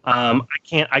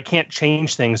 I can't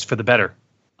change things for the better.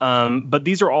 But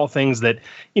these are all things that,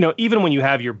 you know, even when you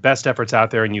have your best efforts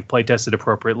out there and you've play tested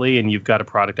appropriately and you've got a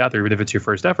product out there, even if it's your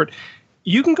first effort,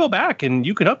 you can go back and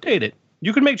you can update it.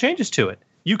 You can make changes to it.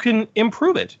 You can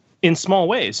improve it in small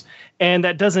ways. And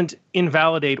that doesn't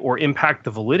invalidate or impact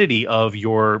the validity of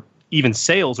your even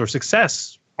sales or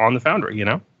success on the Foundry, you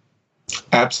know?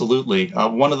 Absolutely.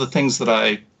 One of the things that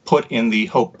I put in the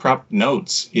Hope Prep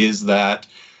notes is that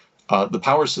the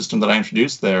power system that I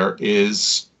introduced there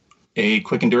is a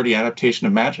quick and dirty adaptation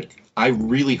of Magic. I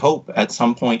really hope at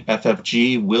some point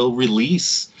FFG will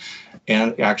release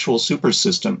an actual super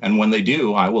system. And when they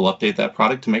do, I will update that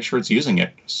product to make sure it's using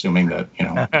it, assuming that, you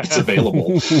know, it's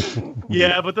available.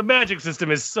 Yeah, but the Magic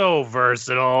system is so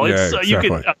versatile. Yeah, it's so, exactly.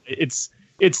 you can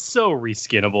it's so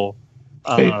reskinnable.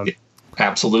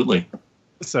 Absolutely.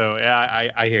 So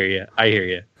yeah, I hear you. I hear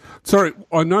you. Sorry,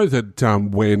 I know that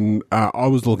when I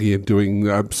was looking at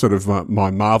doing sort of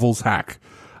my Marvel hack,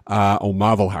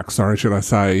 should I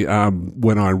say,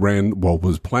 when I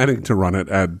was planning to run it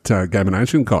at Gamer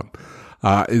Nation Con,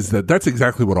 is that's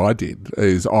exactly what I did,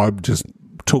 is I just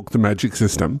took the Magic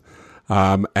system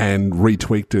and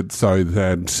retweaked it so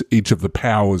that each of the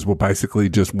powers were basically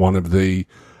just one of the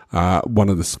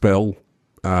spell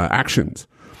actions.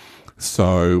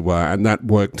 So, and that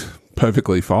worked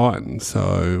perfectly fine.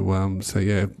 So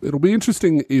yeah, it'll be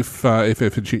interesting if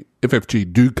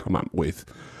FFG do come up with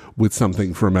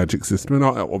something for a Magic system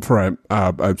and for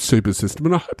a super system,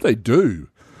 and I hope they do,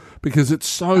 because it's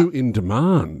so in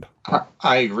demand.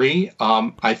 I agree.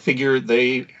 I figure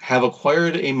they have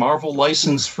acquired a Marvel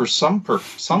license for some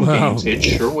games. It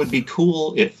sure would be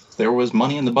cool if there was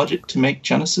money in the budget to make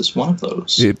Genesis one of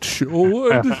those. It sure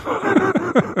would.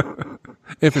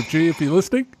 FFG, if you're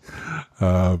listening.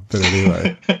 But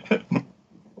anyway.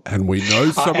 And we know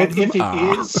some of them if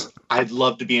it is, I'd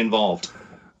love to be involved.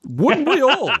 Wouldn't we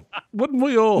all? Wouldn't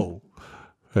we all?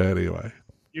 Anyway.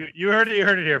 You heard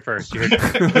it here first. You heard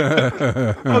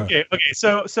it. Okay.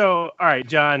 So all right,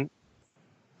 John,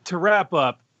 to wrap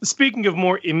up, speaking of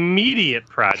more immediate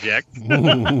projects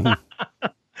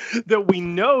that we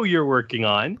know you're working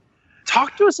on,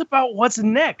 talk to us about what's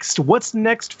next. What's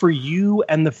next for you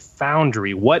and the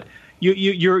Foundry? What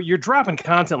you're dropping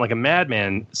content like a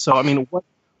madman. So I mean,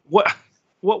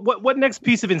 what next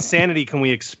piece of insanity can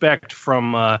we expect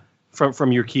from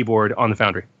your keyboard on the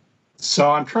Foundry?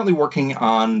 So I'm currently working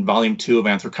on Volume 2 of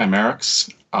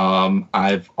Anthrochymerix.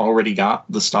 I've already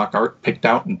got the stock art picked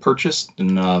out and purchased,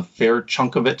 and a fair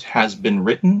chunk of it has been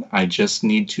written. I just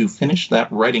need to finish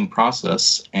that writing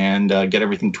process and get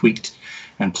everything tweaked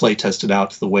and play tested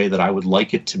out the way that I would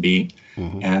like it to be,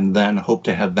 and then hope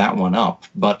to have that one up.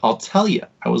 But I'll tell you,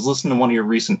 I was listening to one of your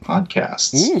recent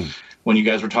podcasts when you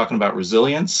guys were talking about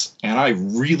resilience, and I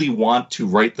really want to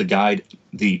write the guide,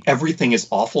 the Everything is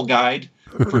Awful guide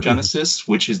for Genesis,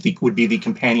 which would be the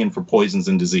companion for Poisons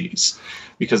and Disease,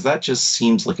 because that just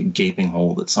seems like a gaping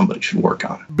hole that somebody should work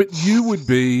on. But you would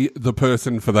be the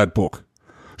person for that book.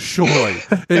 Surely.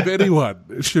 If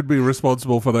anyone should be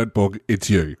responsible for that book, it's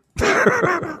you.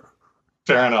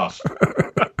 Fair enough.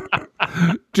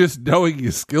 just knowing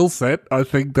your skill set, I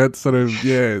think that's sort of,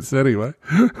 so anyway.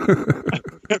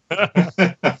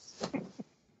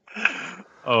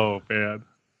 Oh, man.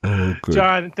 Oh, good.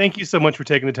 John, thank you so much for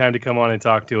taking the time to come on and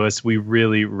talk to us. We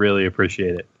really, really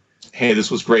appreciate it. Hey, this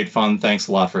was great fun. Thanks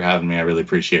a lot for having me. I really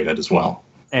appreciate it as well.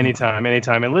 Anytime.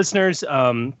 And listeners,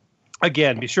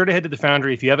 again, be sure to head to the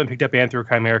Foundry. If you haven't picked up Anthro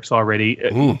Chimerics already,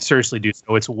 seriously do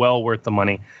so. It's well worth the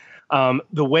money.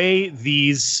 The way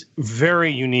these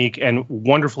very unique and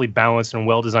wonderfully balanced and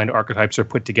well-designed archetypes are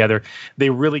put together, they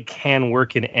really can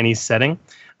work in any setting.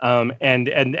 And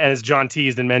as John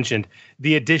teased and mentioned,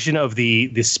 the addition of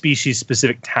the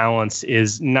species-specific talents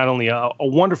is not only a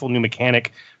wonderful new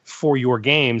mechanic for your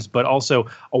games, but also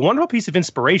a wonderful piece of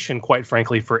inspiration, quite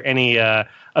frankly, for any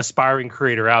aspiring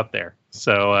creator out there.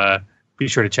 So be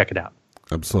sure to check it out.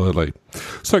 Absolutely.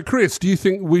 So, Chris, do you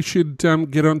think we should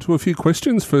get on to a few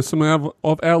questions for some of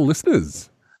our listeners?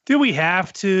 Do we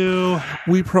have to?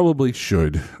 We probably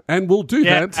should. And we'll do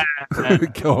that.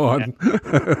 Go on.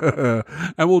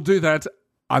 And we'll do that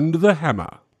under the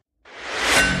hammer.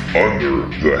 Under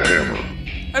the Hammer.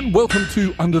 And welcome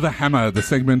to Under the Hammer, the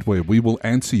segment where we will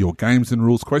answer your games and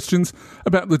rules questions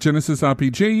about the Genesis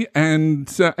RPG and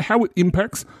how it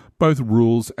impacts both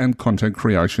rules and content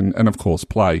creation and, of course,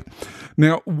 play.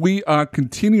 Now, we are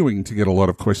continuing to get a lot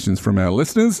of questions from our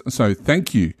listeners, so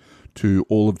thank you to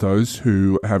all of those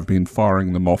who have been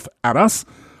firing them off at us.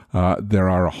 There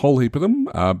are a whole heap of them,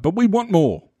 but we want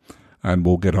more, and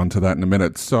we'll get onto that in a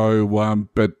minute. So,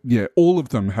 but yeah, all of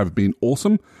them have been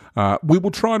awesome. We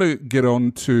will try to get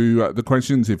on to the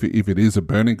questions if it is a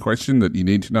burning question that you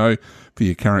need to know for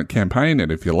your current campaign,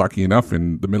 and if you're lucky enough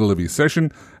in the middle of your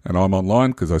session, and I'm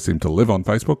online because I seem to live on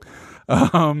Facebook.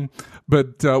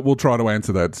 But we'll try to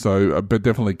answer that. So, but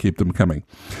definitely keep them coming.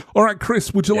 All right,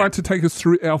 Chris, would you like to take us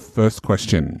through our first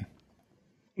question?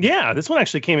 Yeah, this one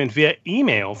actually came in via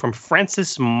email from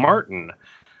Francis Martin,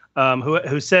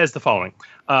 who says the following.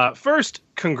 First,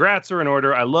 congrats are in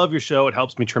order. I love your show. It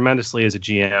helps me tremendously as a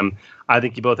GM. I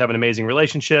think you both have an amazing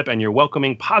relationship, and your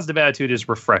welcoming, positive attitude is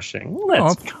refreshing. Well,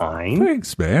 that's kind.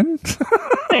 Thanks, man.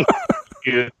 Thank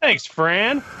you. Thanks,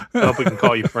 Fran. I hope we can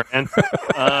call you Fran.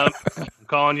 I'm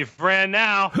calling you Fran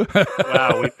now.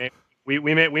 Wow, we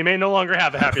may no longer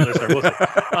have a happy listener. We'll see.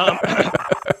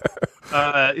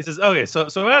 He says, okay,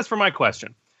 so as for my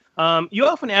question, you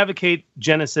often advocate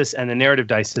Genesis and the narrative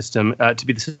dice system to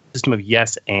be the system of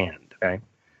yes and, okay?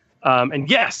 And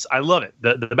yes, I love it,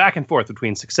 the back and forth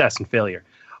between success and failure.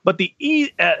 But the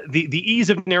ease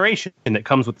of narration that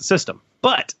comes with the system.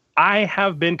 But I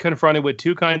have been confronted with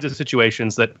two kinds of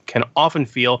situations that can often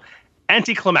feel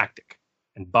anticlimactic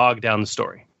and bog down the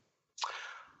story.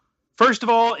 First of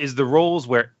all is the roles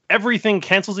where everything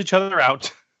cancels each other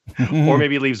out or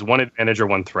maybe leaves one advantage or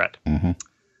one threat. Mm-hmm.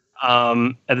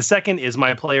 And the second is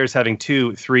my players having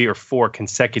 2, 3, or 4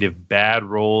 consecutive bad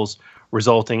rolls,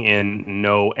 resulting in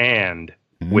no and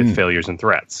with failures and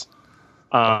threats.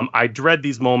 I dread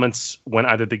these moments when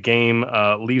either the game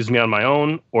leaves me on my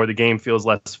own or the game feels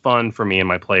less fun for me and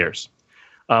my players.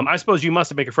 I suppose you must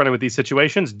have been confronted with these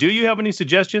situations. Do you have any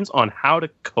suggestions on how to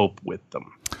cope with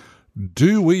them?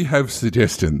 Do we have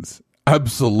suggestions?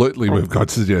 Absolutely, we've got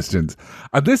suggestions.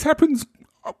 This happens,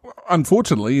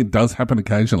 unfortunately, it does happen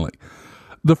occasionally.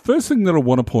 The first thing that I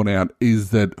want to point out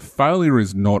is that failure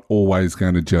is not always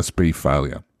going to just be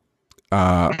failure.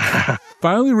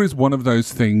 Failure is one of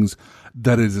those things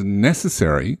that is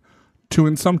necessary to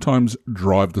and sometimes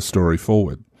drive the story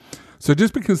forward. So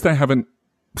just because they haven't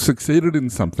succeeded in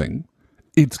something,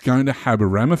 it's going to have a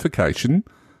ramification,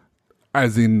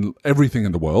 as in everything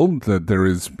in the world, that there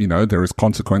is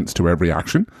consequence to every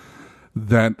action,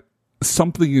 that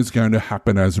something is going to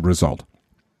happen as a result.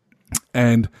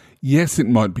 And yes, it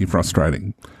might be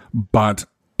frustrating, but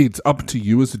it's up to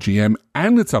you as a GM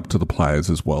and it's up to the players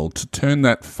as well to turn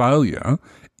that failure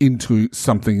into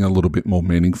something a little bit more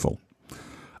meaningful.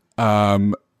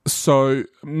 So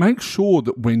make sure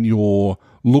that when you're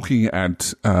looking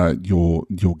at your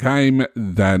game,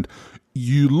 that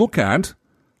you look at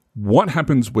what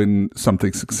happens when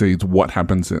something succeeds, what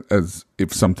happens as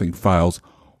if something fails,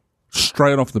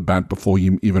 straight off the bat before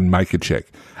you even make a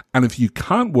check. And if you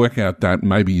can't work out that,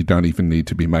 maybe you don't even need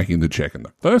to be making the check in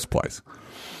the first place.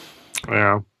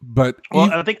 Yeah, but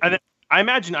I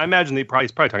imagine he's probably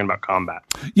talking about combat.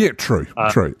 Yeah, true,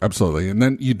 absolutely. And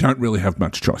then you don't really have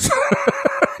much choice.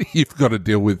 You've got to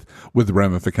deal with the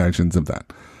ramifications of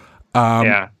that.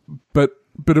 Yeah, but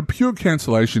a pure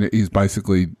cancellation is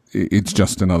basically it's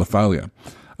just another failure.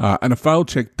 And a failed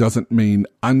check doesn't mean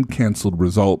uncancelled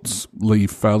results leave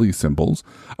failure symbols.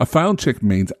 A failed check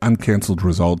means uncancelled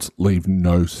results leave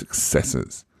no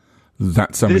successes.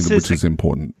 That's something which is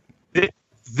important.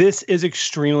 This is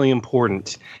extremely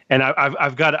important, and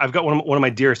I've got one of my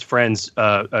dearest friends,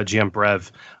 GM Brev.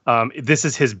 This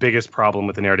is his biggest problem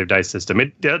with the narrative dice system.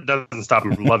 It doesn't stop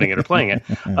him from loving it or playing it,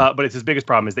 but it's his biggest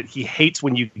problem is that he hates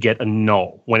when you get a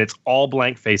null, when it's all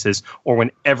blank faces, or when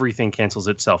everything cancels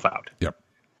itself out. Yep.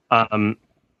 And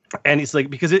he's like,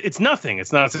 because it's nothing.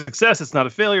 It's not a success. It's not a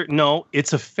failure. No,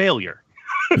 it's a failure.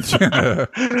 It's a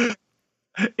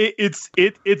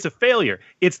failure.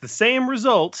 It's the same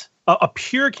result. A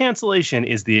pure cancellation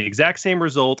is the exact same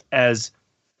result as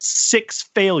 6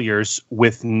 failures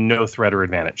with no threat or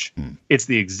advantage. It's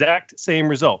the exact same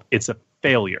result. It's a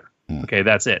failure. Okay,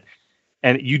 that's it.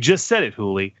 And you just said it,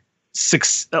 Hooli.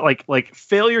 Like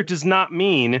failure does not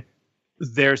mean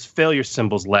there's failure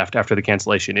symbols left after the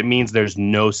cancellation. It means there's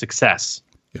no success.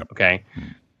 Yep. Okay,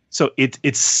 so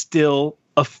it's still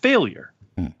a failure.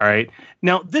 All right.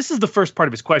 Now, this is the first part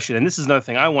of his question, and this is another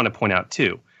thing I want to point out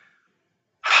too.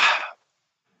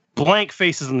 Blank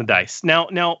faces on the dice. Now,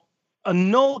 a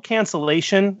null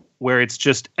cancellation where it's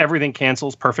just everything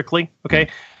cancels perfectly, okay?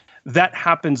 That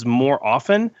happens more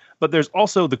often, but there's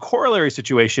also the corollary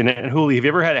situation. And Hooli, have you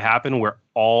ever had it happen where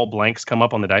all blanks come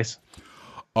up on the dice?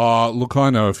 Look, I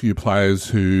know a few players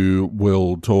who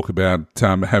will talk about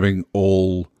having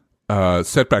all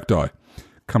setback die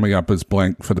coming up as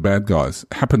blank for the bad guys.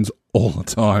 Happens all the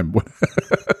time.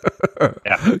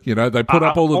 Yeah. You know, they put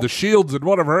up all of the shields and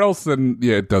whatever else, and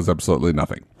it does absolutely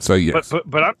nothing. So yes,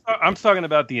 but I'm talking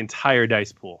about the entire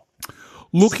dice pool.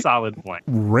 Look, solid blank.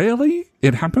 Rarely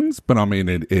it happens, but I mean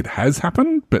it has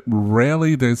happened. But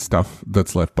rarely there's stuff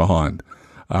that's left behind.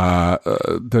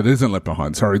 That isn't left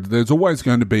behind. Sorry, there's always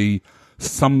going to be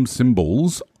some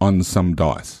symbols on some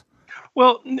dice.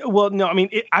 Well, no. I mean,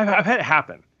 I've had it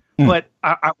happen. But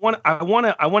I want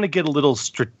to get a little,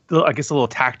 I guess, a little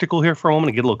tactical here for a moment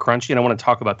and get a little crunchy, and I want to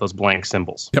talk about those blank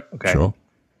symbols. Yep. Okay. Sure.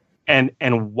 And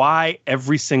why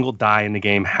every single die in the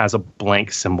game has a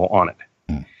blank symbol on it.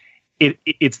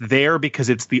 It's there because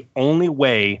it's the only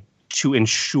way to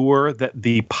ensure that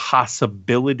the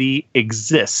possibility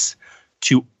exists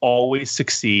to always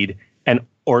succeed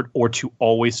or to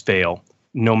always fail,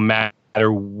 no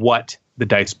matter what the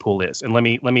dice pool is. And let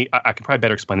me I can probably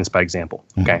better explain this by example.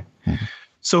 Okay.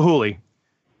 So Hooli,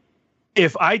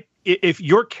 if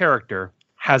your character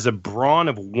has a brawn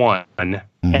of 1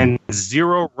 and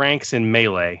 0 ranks in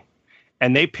melee,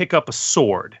 and they pick up a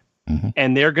sword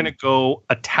and they're going to go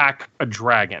attack a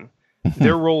dragon,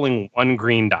 they're rolling 1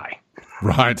 green die.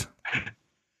 Right.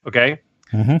 Okay.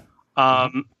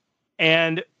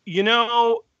 And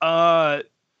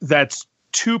that's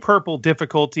 2 purple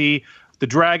difficulty. The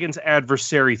dragon's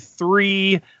adversary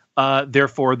 3,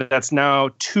 therefore that's now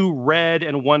 2 red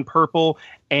and 1 purple,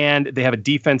 and they have a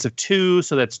defense of 2,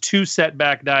 so that's 2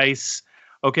 setback dice.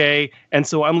 Okay, and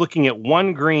so I'm looking at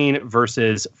 1 green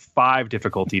versus 5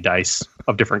 difficulty dice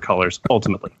of different colors.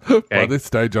 Ultimately, okay? By this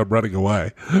stage, I'm running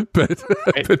away, but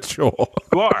but sure,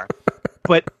 you are.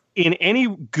 But in any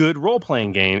good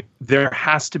role-playing game, there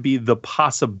has to be the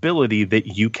possibility that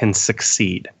you can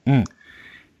succeed.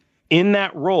 In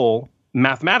that role,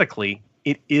 mathematically,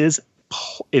 it is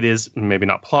maybe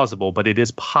not plausible, but it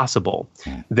is possible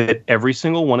that every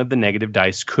single one of the negative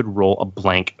dice could roll a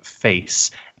blank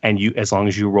face, and as long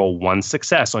as you roll 1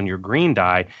 success on your green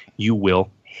die, you will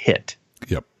hit.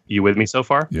 Yep. You with me so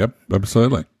far? Yep,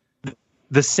 absolutely.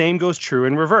 The same goes true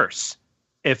in reverse.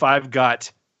 If I've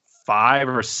got 5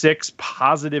 or 6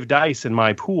 positive dice in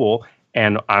my pool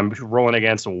and I'm rolling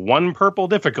against 1 purple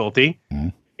difficulty,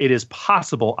 it is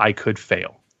possible I could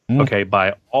fail. Okay,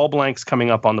 by all blanks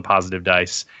coming up on the positive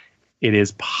dice, it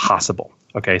is possible.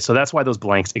 Okay, so that's why those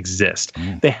blanks exist.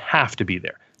 They have to be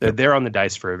there. They're there on the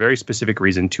dice for a very specific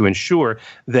reason, to ensure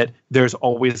that there's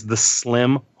always the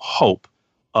slim hope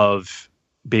of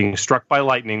being struck by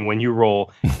lightning when you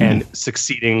roll and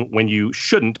succeeding when you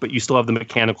shouldn't, but you still have the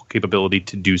mechanical capability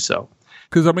to do so.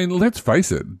 Because, I mean, let's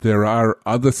face it, there are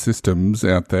other systems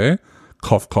out there,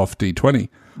 cough, cough, D20.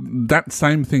 That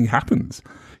same thing happens.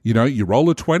 You know, you roll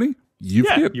a 20, you've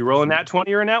hit. You roll a nat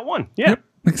 20 or a nat 1. Yeah. Yep,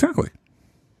 exactly.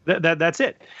 That's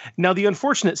it. Now, the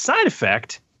unfortunate side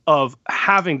effect of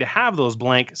having to have those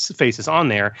blank faces on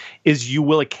there is you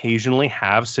will occasionally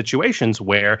have situations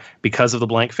where, because of the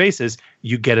blank faces,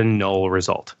 you get a null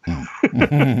result.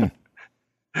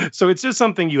 So it's just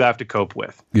something you have to cope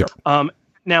with. Yep.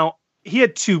 Now, he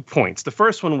had 2 points. The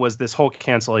first one was this whole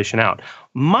cancellation out.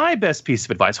 My best piece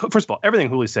of advice, first of all, everything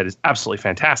Hooli said is absolutely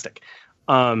fantastic.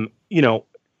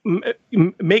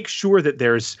 Make sure that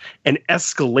there's an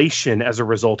escalation as a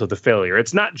result of the failure.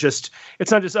 It's not just,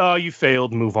 oh, you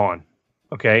failed, move on.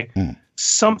 Okay.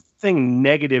 something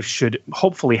negative should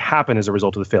hopefully happen as a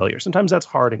result of the failure. Sometimes that's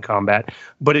hard in combat,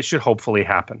 but it should hopefully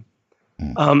happen.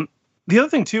 The other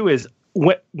thing too is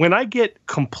when I get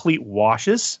complete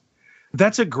washes,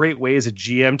 that's a great way as a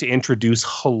GM to introduce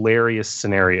hilarious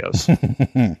scenarios.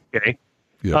 Okay.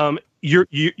 Yeah.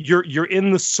 You're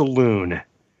in the saloon,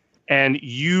 and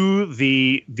you,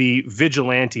 the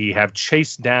vigilante, have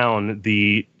chased down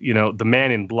the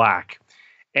man in black,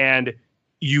 and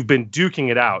you've been duking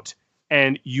it out,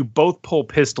 and you both pull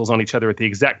pistols on each other at the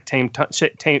exact same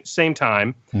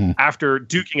time after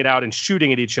duking it out and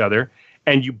shooting at each other,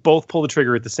 and you both pull the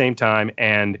trigger at the same time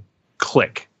and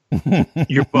click.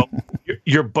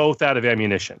 You're both out of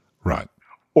ammunition. Right.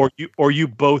 Or you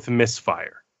both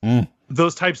misfire.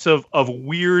 Those types of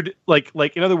weird, like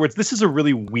in other words, this is a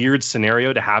really weird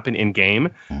scenario to happen in game.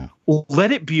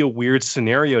 Let it be a weird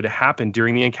scenario to happen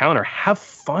during the encounter. Have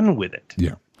fun with it.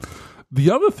 Yeah. The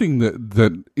other thing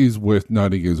that is worth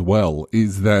noting as well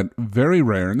is that very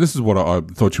rare, and this is what I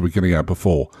thought you were getting at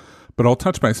before, but I'll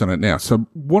touch base on it now. So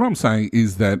what I'm saying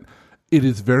is that it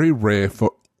is very rare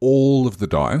for all of the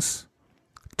dice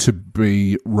to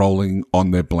be rolling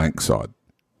on their blank side.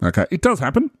 Okay, it does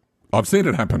happen. I've seen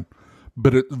it happen,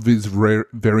 but it is rare,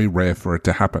 very rare for it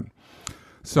to happen.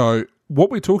 So what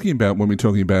we're talking about when we're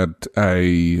talking about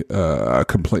a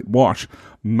complete wash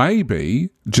may be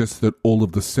just that all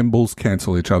of the symbols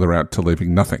cancel each other out to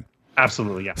leaving nothing.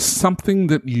 Absolutely, yeah. Something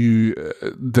that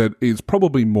that is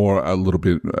probably more a little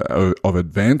bit of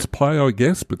advanced play, I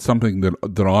guess, but something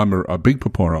that I'm a big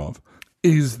proponent of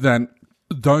is that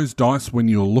those dice, when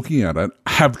you're looking at it,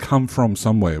 have come from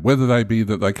somewhere, whether they be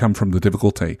that they come from the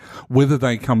difficulty, whether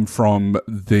they come from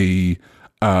the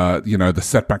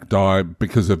setback die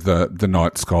because of the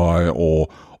night sky or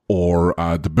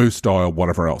the boost die or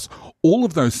whatever else. All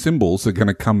of those symbols are going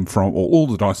to come from, or all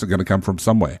the dice are going to come from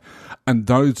somewhere. And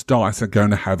those dice are going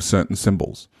to have certain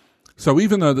symbols. So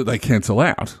even though that they cancel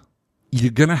out,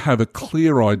 you're going to have a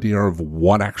clear idea of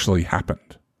what actually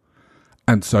happened.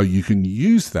 And so you can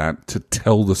use that to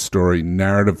tell the story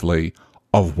narratively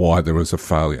of why there was a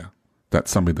failure. That's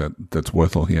something that's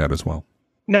worth looking at as well.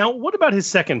 Now, what about his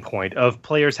second point of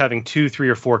players having 2, 3,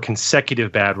 or 4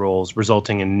 consecutive bad rolls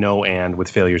resulting in no and with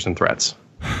failures and threats?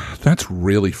 That's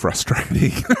really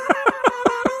frustrating.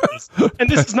 And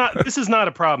this is not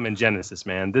a problem in Genesis,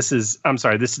 man. This is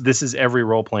every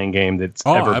role-playing game that's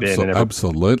ever been.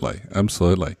 Absolutely.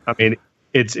 I mean,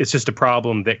 it's just a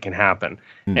problem that can happen.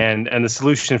 And the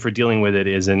solution for dealing with it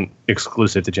isn't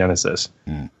exclusive to Genesis.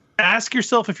 Ask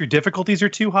yourself if your difficulties are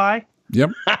too high.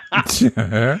 Yep.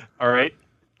 All right.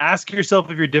 Ask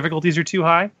yourself if your difficulties are too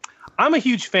high. I'm a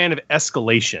huge fan of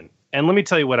escalation, and let me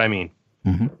tell you what I mean.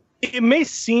 It may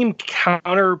seem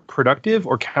counterproductive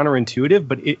or counterintuitive,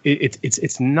 but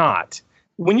it's not.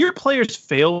 When your players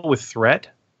fail with threat,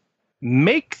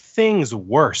 make things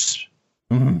worse.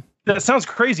 That sounds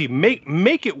crazy.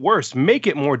 Make it worse. Make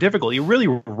it more difficult. It really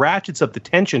ratchets up the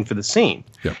tension for the scene.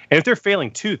 Yep. And if they're failing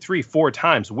 2, 3, 4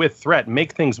 times with threat,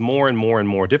 make things more and more and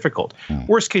more difficult.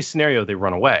 Worst case scenario, they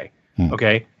run away.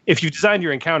 Okay? If you've designed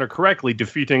your encounter correctly,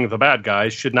 defeating the bad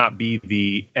guys should not be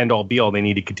the end-all be-all they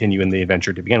need to continue in the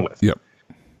adventure to begin with. Yep.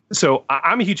 So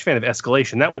I'm a huge fan of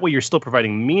escalation. That way you're still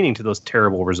providing meaning to those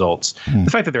terrible results. The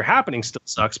fact that they're happening still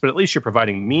sucks, but at least you're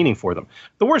providing meaning for them.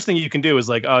 The worst thing you can do is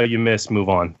like, oh, you missed, move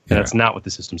on. And that's not what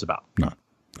the system's about. No,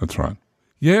 that's right.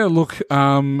 Yeah, look,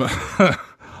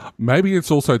 maybe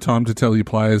it's also time to tell your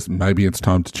players, maybe it's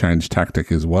time to change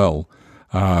tactic as well.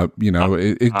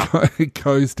 It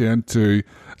goes down to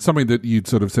something that you'd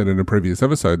sort of said in a previous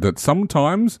episode, that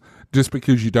sometimes just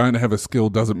because you don't have a skill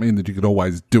doesn't mean that you can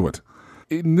always do it.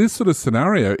 In this sort of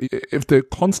scenario, if they're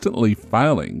constantly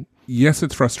failing, yes,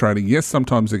 it's frustrating. Yes,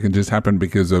 sometimes it can just happen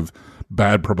because of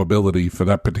bad probability for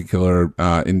that particular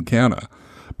encounter.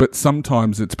 But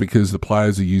sometimes it's because the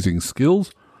players are using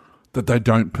skills that they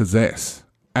don't possess.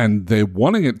 And they're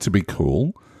wanting it to be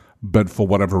cool, but for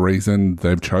whatever reason,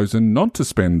 they've chosen not to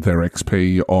spend their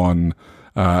XP on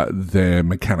their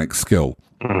mechanic skill.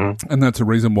 And that's a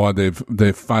reason why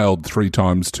they've failed 3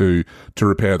 times to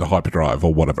repair the hyperdrive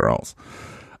or whatever else.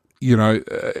 You know,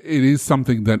 it is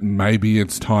something that maybe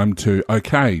it's time to,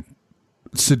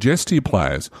 suggest to your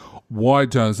players, why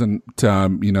doesn't,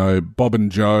 Bob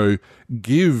and Joe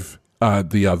give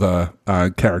the other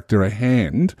character a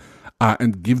hand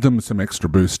and give them some extra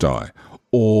boost die?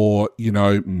 Or,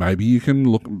 maybe you can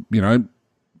look,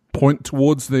 point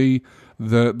towards the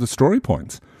story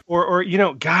points. Or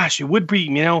gosh, it would be,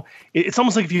 it's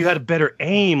almost like if you had a better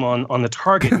aim on the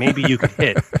target, maybe you could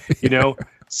hit,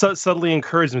 subtly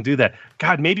encourage them to do that.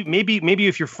 God, maybe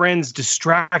if your friend's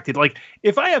distracted, like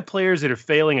if I have players that are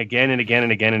failing again and again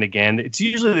and again and again, it's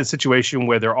usually the situation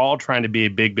where they're all trying to be a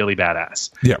big Billy Badass.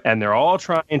 Yeah. And they're all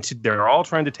trying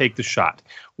to take the shot.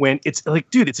 When it's like,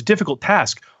 dude, it's a difficult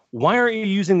task. Why aren't you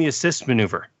using the assist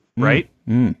maneuver? Right?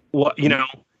 Well,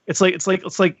 it's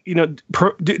like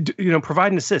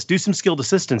provide an assist, do some skilled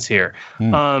assistance here.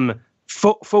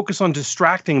 Focus on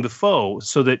distracting the foe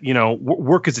so that,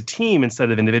 work as a team instead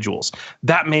of individuals.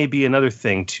 That may be another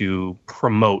thing to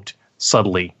promote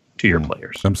subtly to your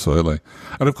players. Absolutely.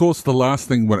 And of course, the last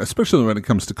thing, especially when it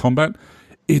comes to combat,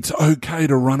 it's okay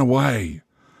to run away.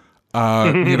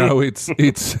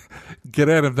 It's get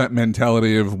out of that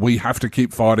mentality of we have to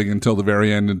keep fighting until the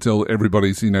very end, until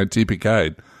everybody's,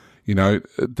 TPK'd.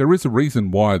 There is a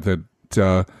reason why that,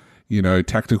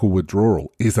 tactical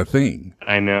withdrawal is a thing.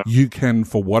 I know. You can,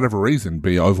 for whatever reason,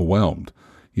 be overwhelmed.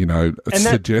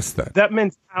 Suggest that. That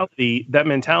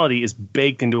mentality is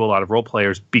baked into a lot of role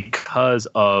players because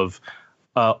of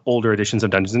older editions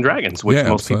of Dungeons and Dragons, which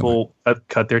most people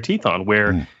cut their teeth on,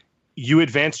 where you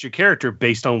advanced your character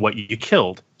based on what you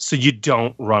killed, so you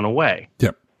don't run away.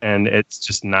 Yep. And it's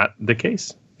just not the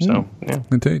case. So, yeah.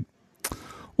 Indeed.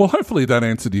 Well, hopefully that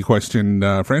answered your question,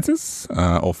 Francis,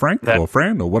 or Frank, or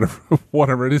Fran, or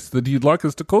whatever it is that you'd like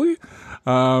us to call you.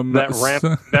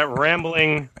 That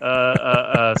rambling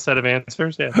set of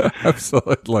answers, yeah.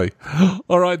 Absolutely.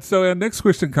 All right, so our next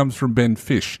question comes from Ben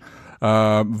Fish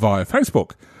via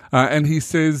Facebook. And he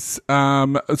says,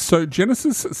 so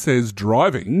Genesis says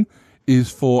driving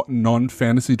is for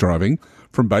non-fantasy driving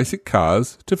from basic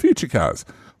cars to future cars,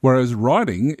 whereas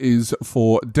riding is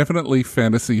for definitely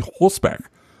fantasy horseback.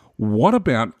 What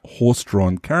about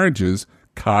horse-drawn carriages,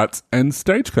 carts, and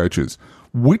stagecoaches?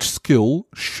 Which skill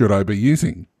should I be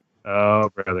using? Oh,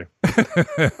 brother.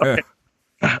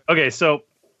 Okay, so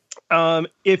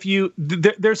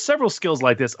there's several skills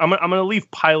like this. I'm going to leave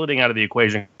piloting out of the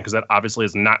equation because that obviously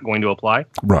is not going to apply.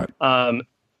 Right.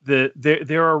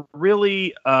 There are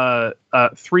really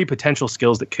 3 potential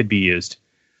skills that could be used,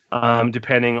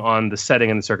 depending on the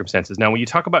setting and the circumstances. Now, when you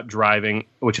talk about driving,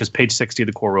 which is page 60 of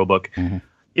the core rulebook,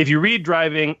 if you read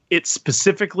driving, it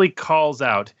specifically calls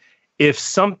out if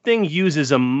something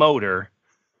uses a motor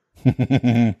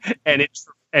and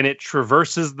it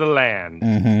traverses the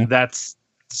land, that's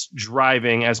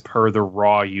driving as per the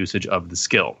raw usage of the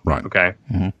skill. Right. Okay.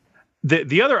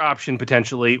 The other option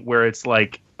potentially where it's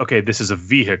like, okay, this is a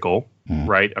vehicle,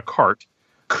 right? A cart,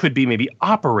 could be maybe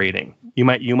operating. You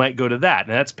might go to that,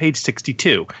 and that's page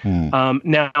 62.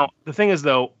 Now the thing is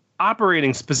though,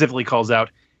 operating specifically calls out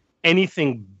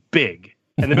anything big,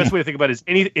 and the best way to think about it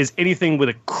is anything with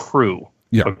a crew.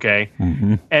 Yeah. Okay.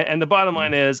 And the bottom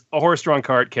line is a horse-drawn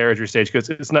cart, carriage, or stagecoach.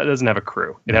 It doesn't have a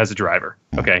crew. It has a driver.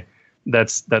 Okay.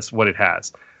 That's what it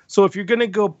has. So if you're going to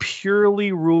go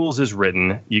purely rules as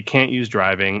written, you can't use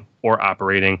driving or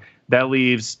operating. That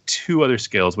leaves 2 other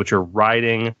skills, which are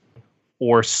riding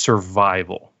or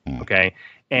survival. Okay.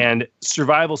 And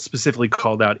survival specifically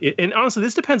called out. And honestly,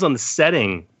 this depends on the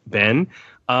setting, Ben.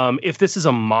 If this is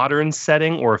a modern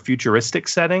setting or a futuristic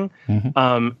setting,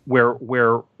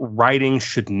 where riding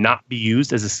should not be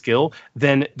used as a skill,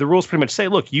 then the rules pretty much say,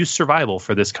 look, use survival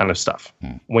for this kind of stuff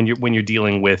when you're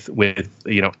dealing with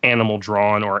animal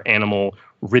drawn or animal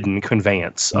ridden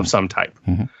conveyance of some type.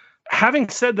 Having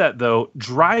said that, though,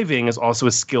 driving is also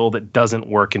a skill that doesn't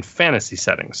work in fantasy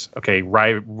settings. Okay,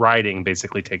 riding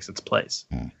basically takes its place.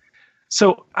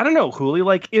 So I don't know, Hooli.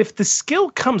 Like, if the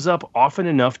skill comes up often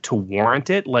enough to warrant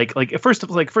it, like first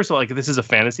of all, if this is a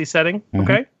fantasy setting,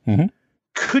 okay,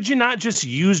 could you not just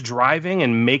use driving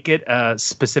and make it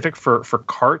specific for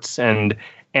carts and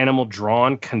animal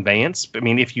drawn conveyance? I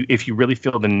mean, if you really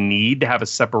feel the need to have a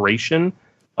separation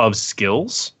of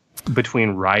skills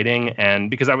between riding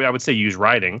and, because I would say use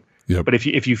riding. Yep. But if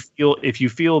you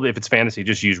feel that if it's fantasy,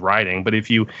 just use riding. But if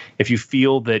you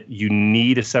feel that you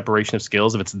need a separation of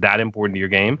skills, if it's that important to your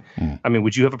game, I mean,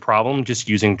 would you have a problem just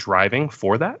using driving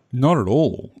for that? Not at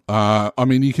all. I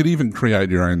mean, you could even create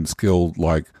your own skill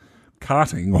like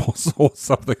karting or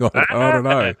something like that. I don't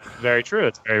know. Very true.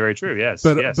 It's very, very true. Yes.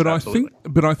 But absolutely.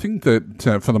 I think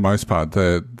that for the most part,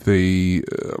 the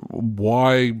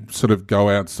why sort of go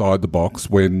outside the box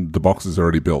when the box is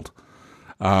already built.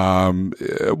 When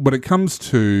it comes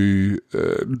to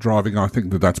driving, I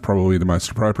think that's probably the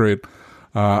most appropriate.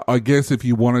 I guess if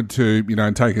you wanted to,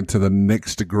 take it to the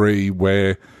next degree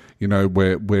where,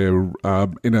 we're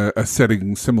in a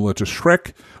setting similar to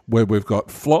Shrek, where we've got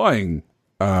flying,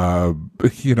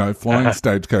 flying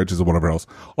stagecoaches or whatever else.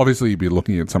 Obviously, you'd be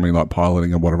looking at something like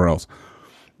piloting and whatever else.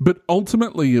 But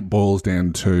ultimately, it boils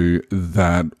down to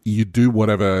that you do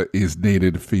whatever is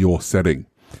needed for your setting.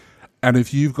 And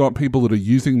if you've got people that are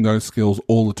using those skills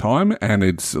all the time, and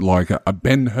it's like a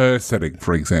Ben-Hur setting,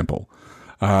 for example,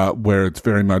 where it's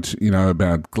very much,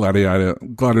 about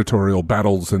gladiatorial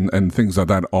battles and things like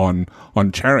that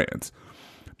on chariots,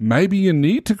 maybe you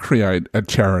need to create a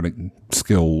charioting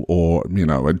skill or,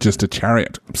 just a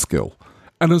chariot skill.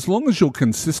 And as long as you're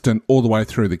consistent all the way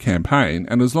through the campaign,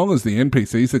 and as long as the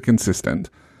NPCs are consistent,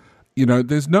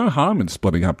 there's no harm in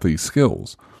splitting up these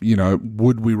skills.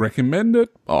 Would we recommend it?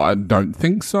 I don't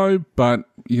think so, but,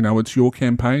 it's your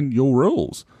campaign, your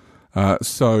rules.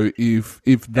 So if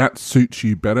that suits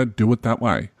you better, do it that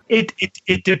way.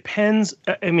 It depends.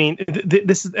 I mean,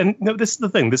 this is the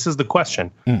thing. This is the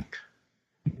question.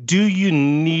 Do you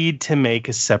need to make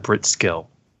a separate skill?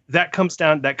 That comes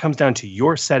down to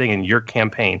your setting and your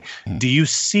campaign. Do you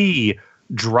see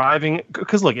driving?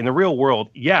 Because look, in the real world,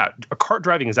 a cart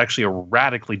driving is actually a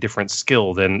radically different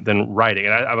skill than riding.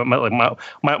 And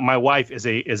my wife is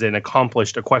an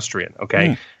accomplished equestrian.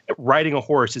 Okay, riding a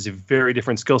horse is a very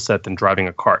different skill set than driving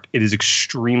a cart. It is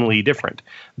extremely different.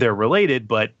 They're related,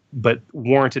 but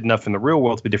warranted enough in the real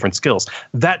world to be different skills.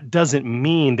 That doesn't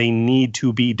mean they need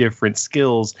to be different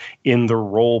skills in the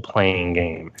role-playing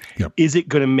game. Yep. Is it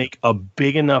going to make a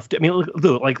big enough?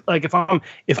 Look, like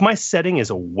if my setting is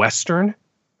a Western,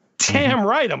 damn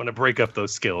right, I'm going to break up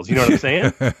those skills. You know what I'm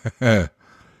saying? Yeah.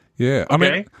 Okay. I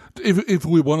mean, if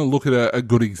we want to look at a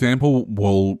good example,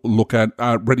 we'll look at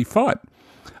Ready Fight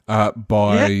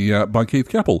by Keith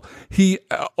Capel. He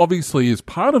obviously is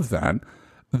part of that.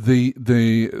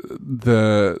 The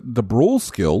brawl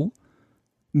skill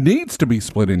needs to be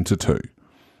split into two,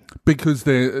 because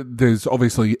there's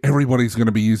obviously everybody's going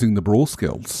to be using the brawl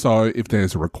skill. So if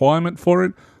there's a requirement for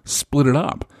it, split it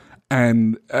up.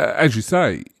 And as you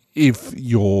say, if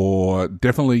you're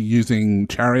definitely using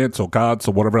chariots or guards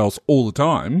or whatever else all the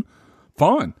time,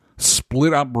 fine.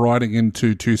 Split up riding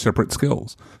into two separate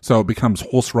skills. So it becomes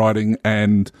horse riding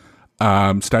and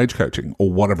stagecoaching,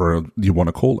 or whatever you want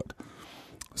to call it.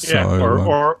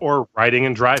 So, or riding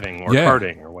and driving, or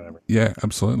karting, or whatever. Yeah,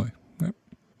 absolutely. Yep.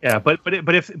 Yeah,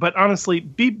 but honestly,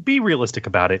 be realistic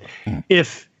about it.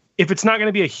 If it's not going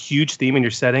to be a huge theme in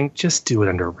your setting, just do it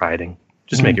under riding.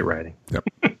 Just make it riding. Yep,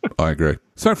 I agree.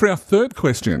 So for our third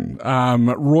question,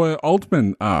 Roy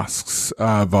Altman asks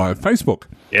via Facebook.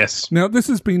 Yes. Now this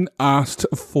has been asked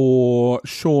for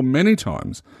sure many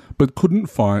times, but he couldn't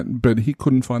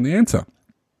find the answer.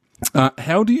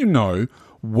 How do you know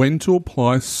when to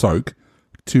apply soak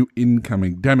to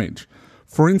incoming damage?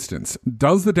 For instance,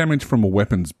 does the damage from a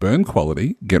weapon's burn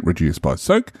quality get reduced by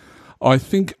soak? I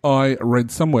think I read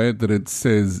somewhere that it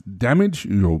says damage,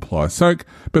 you apply soak,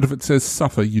 but if it says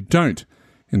suffer, you don't.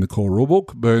 In the core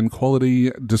rulebook, burn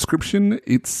quality description,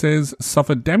 it says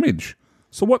suffer damage.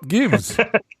 So what gives?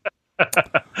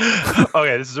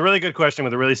 Okay, this is a really good question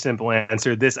with a really simple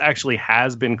answer. This actually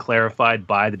has been clarified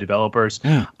by the developers.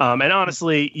 And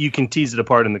honestly, you can tease it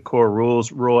apart in the core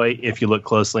rules, Roy, if you look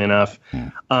closely enough.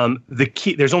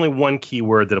 There's only one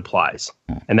keyword that applies,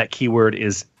 and that keyword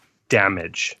is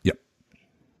damage. Yep.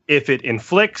 If it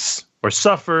inflicts or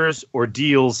suffers or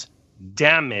deals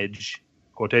damage,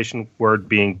 quotation word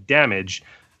being damage,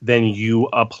 then you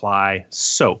apply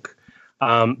soak.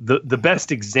 The best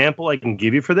example I can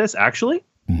give you for this, actually,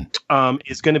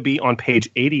 is going to be on page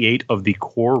 88 of the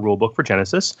core rulebook for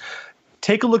Genesis.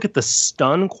 Take a look at the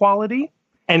stun quality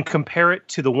and compare it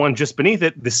to the one just beneath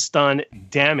it, the stun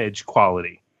damage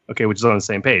quality, okay, which is on the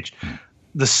same page.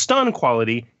 The stun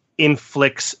quality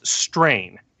inflicts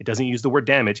strain. It doesn't use the word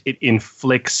damage. It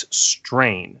inflicts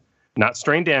strain. Not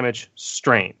strain damage,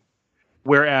 strain.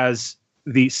 Whereas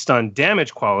the stun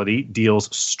damage quality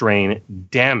deals strain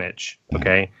damage,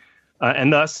 okay?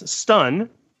 And thus, stun,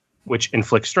 which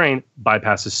inflicts strain,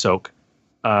 bypasses soak.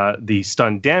 The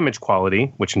stun damage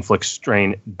quality, which inflicts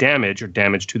strain damage or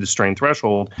damage to the strain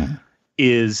threshold,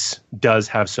 does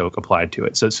have soak applied to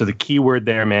it. So the key word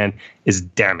there, man, is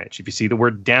damage. If you see the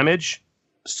word damage,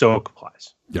 soak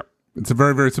applies. Yep. It's a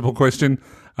very, very simple question.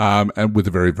 And with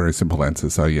a very, very simple answer.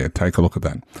 So, yeah, take a look at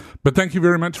that. But thank you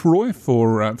very much, Roy,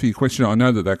 for your question. I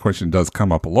know that question does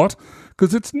come up a lot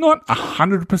because it's not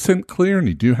 100% clear and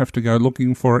you do have to go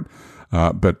looking for it.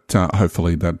 But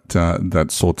hopefully that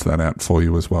sorts that out for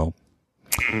you as well.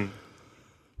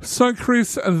 So,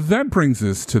 Chris, that brings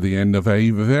us to the end of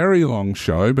a very long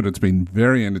show, but it's been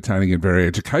very entertaining and very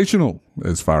educational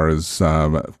as far as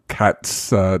Kat's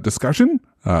discussion,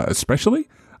 especially.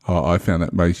 I found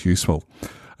that most useful.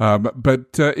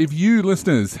 But if you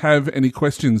listeners have any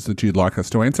questions that you'd like us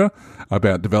to answer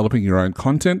about developing your own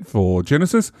content for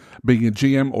Genesys, being a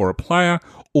GM or a player,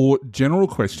 or general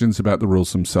questions about the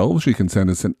rules themselves, you can send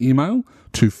us an email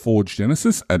to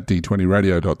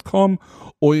forgegenesis@d20radio.com,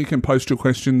 or you can post your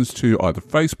questions to either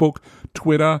Facebook,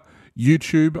 Twitter,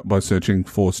 YouTube by searching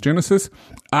Force Genesis.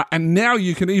 And now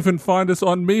you can even find us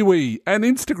on MeWe and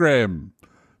Instagram.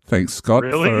 Thanks, Scott.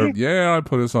 Really? Yeah, I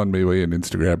put us on MeWe and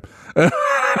Instagram.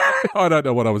 I don't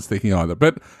know what I was thinking either.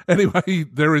 But anyway,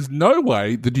 there is no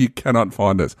way that you cannot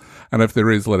find us. And if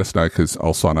there is, let us know, because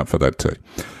I'll sign up for that too.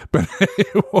 But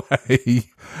anyway,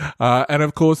 and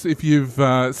of course, if you've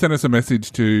sent us a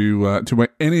message to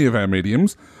any of our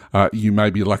mediums, you may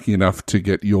be lucky enough to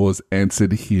get yours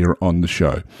answered here on the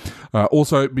show.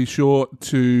 Also, be sure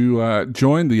to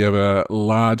join the ever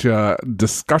larger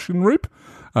discussion group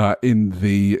in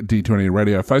the D20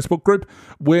 Radio Facebook group,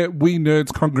 where we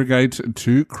nerds congregate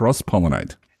to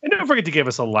cross-pollinate. And don't forget to give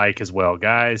us a like as well,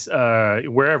 guys,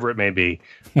 wherever it may be.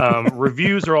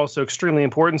 Reviews are also extremely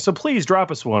important, so please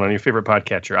drop us one on your favorite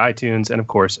podcatcher, iTunes, and, of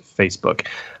course, Facebook.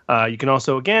 You can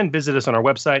also, again, visit us on our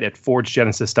website at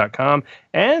forgegenesis.com.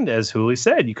 And as Hooli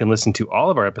said, you can listen to all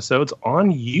of our episodes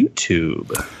on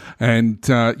YouTube. And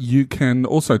you can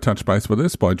also touch base with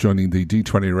us by joining the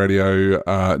D20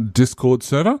 Radio Discord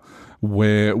server,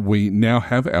 where we now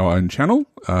have our own channel,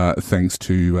 thanks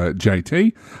to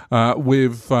JT.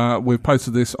 We've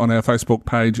posted this on our Facebook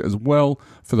page as well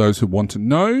for those who want to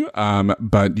know,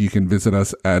 but you can visit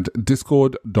us at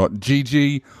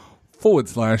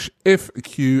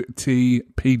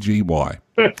discord.gg/FQTPGY.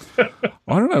 I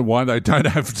don't know why they don't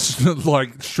have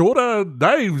like shorter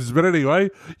names, but anyway,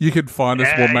 you can find us.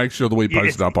 We'll make sure that we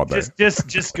post it up on there.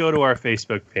 Just go to our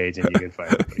Facebook page and you can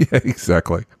find it. Yeah,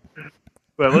 exactly.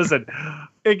 But listen,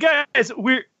 hey guys,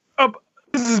 we're up.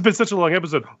 This has been such a long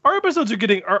episode. Our episodes are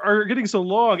getting so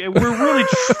long, and we're really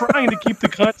trying to keep the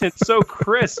content so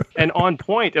crisp and on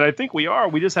point. And I think we are.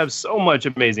 We just have so much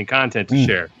amazing content to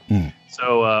share.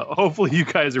 So hopefully you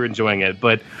guys are enjoying it.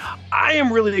 But I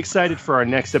am really excited for our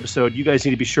next episode. You guys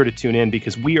need to be sure to tune in,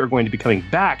 because we are going to be coming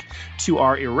back to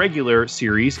our irregular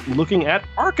series looking at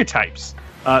archetypes.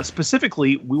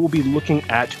 Specifically, we will be looking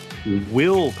at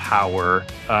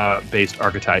willpower-based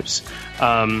archetypes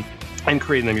and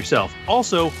creating them yourself.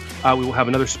 Also, we will have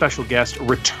another special guest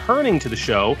returning to the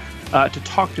show to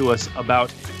talk to us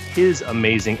about his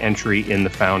amazing entry in the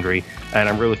Foundry. And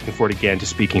I'm really looking forward again to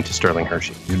speaking to Sterling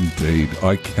Hershey. Indeed.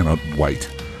 I cannot wait.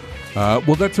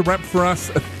 Well, that's a wrap for us.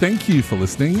 Thank you for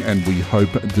listening, and we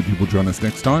hope that you will join us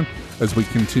next time as we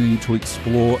continue to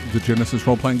explore the Genesys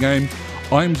role-playing game.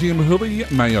 I'm GM Hooli.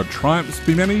 May your triumphs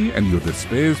be many and your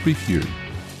despairs be few.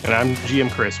 And I'm GM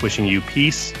Chris, wishing you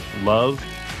peace, love,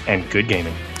 and good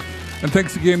gaming. And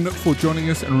thanks again for joining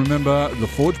us. And remember, the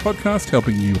Forge Podcast,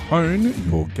 helping you hone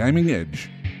your gaming edge.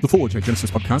 The Forge, a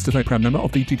Genesys podcast, is a proud member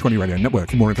of the D20 Radio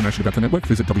Network. For more information about the network,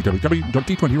 visit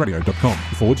www.d20radio.com.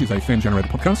 The Forge is a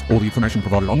fan-generated podcast. All the information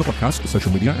provided on the podcast,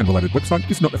 social media, and related website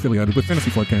is not affiliated with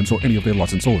Fantasy Flight Games or any of their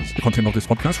licensors. The content of this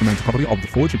podcast remains the property of The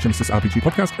Forge, a Genesys RPG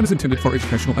podcast, and is intended for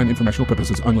educational and informational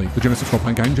purposes only. The Genesys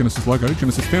role-playing game, Genesys logo,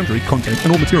 Genesys Foundry, content,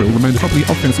 and all material remain the property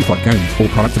of Fantasy Flight Games. All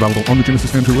products available on the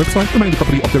Genesys Foundry website remain the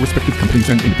property of their respective companies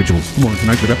and individuals. For more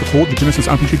information about The Forge, the Genesys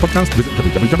RPG podcast, visit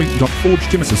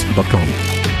www.forgegenesis.com.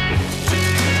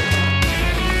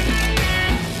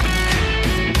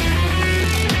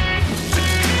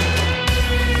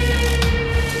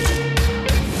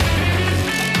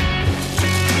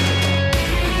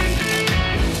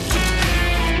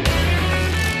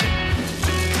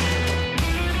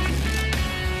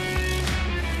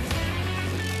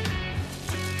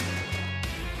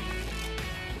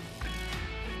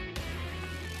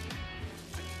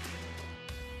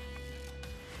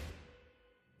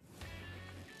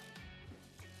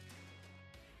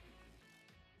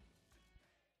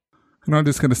 And I'm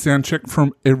just going to sound check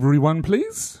from everyone,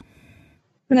 please.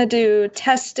 I'm going to do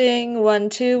testing 1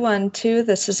 2 1 2.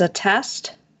 This is a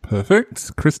test.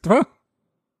 Perfect. Christopher?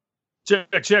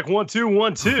 Check 1 2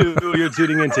 1 2. You're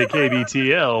tuning into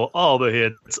KBTL, all the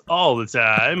hits, all the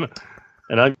time.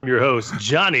 And I'm your host,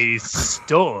 Johnny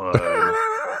Storm.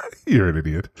 You're an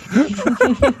idiot.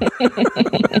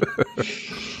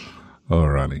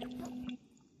 Alrighty.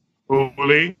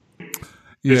 Hooli?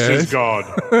 Yes. This is God.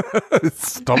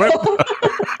 Stop it.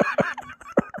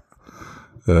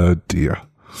 Oh, dear.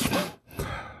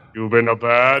 You've been a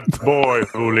bad boy,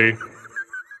 Hooli.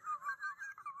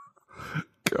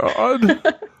 God.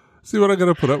 See what I'm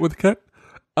going to put up with, Kat?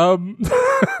 Wow.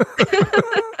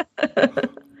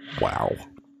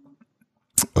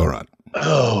 All right.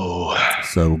 Oh.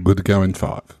 So good to go in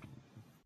 5.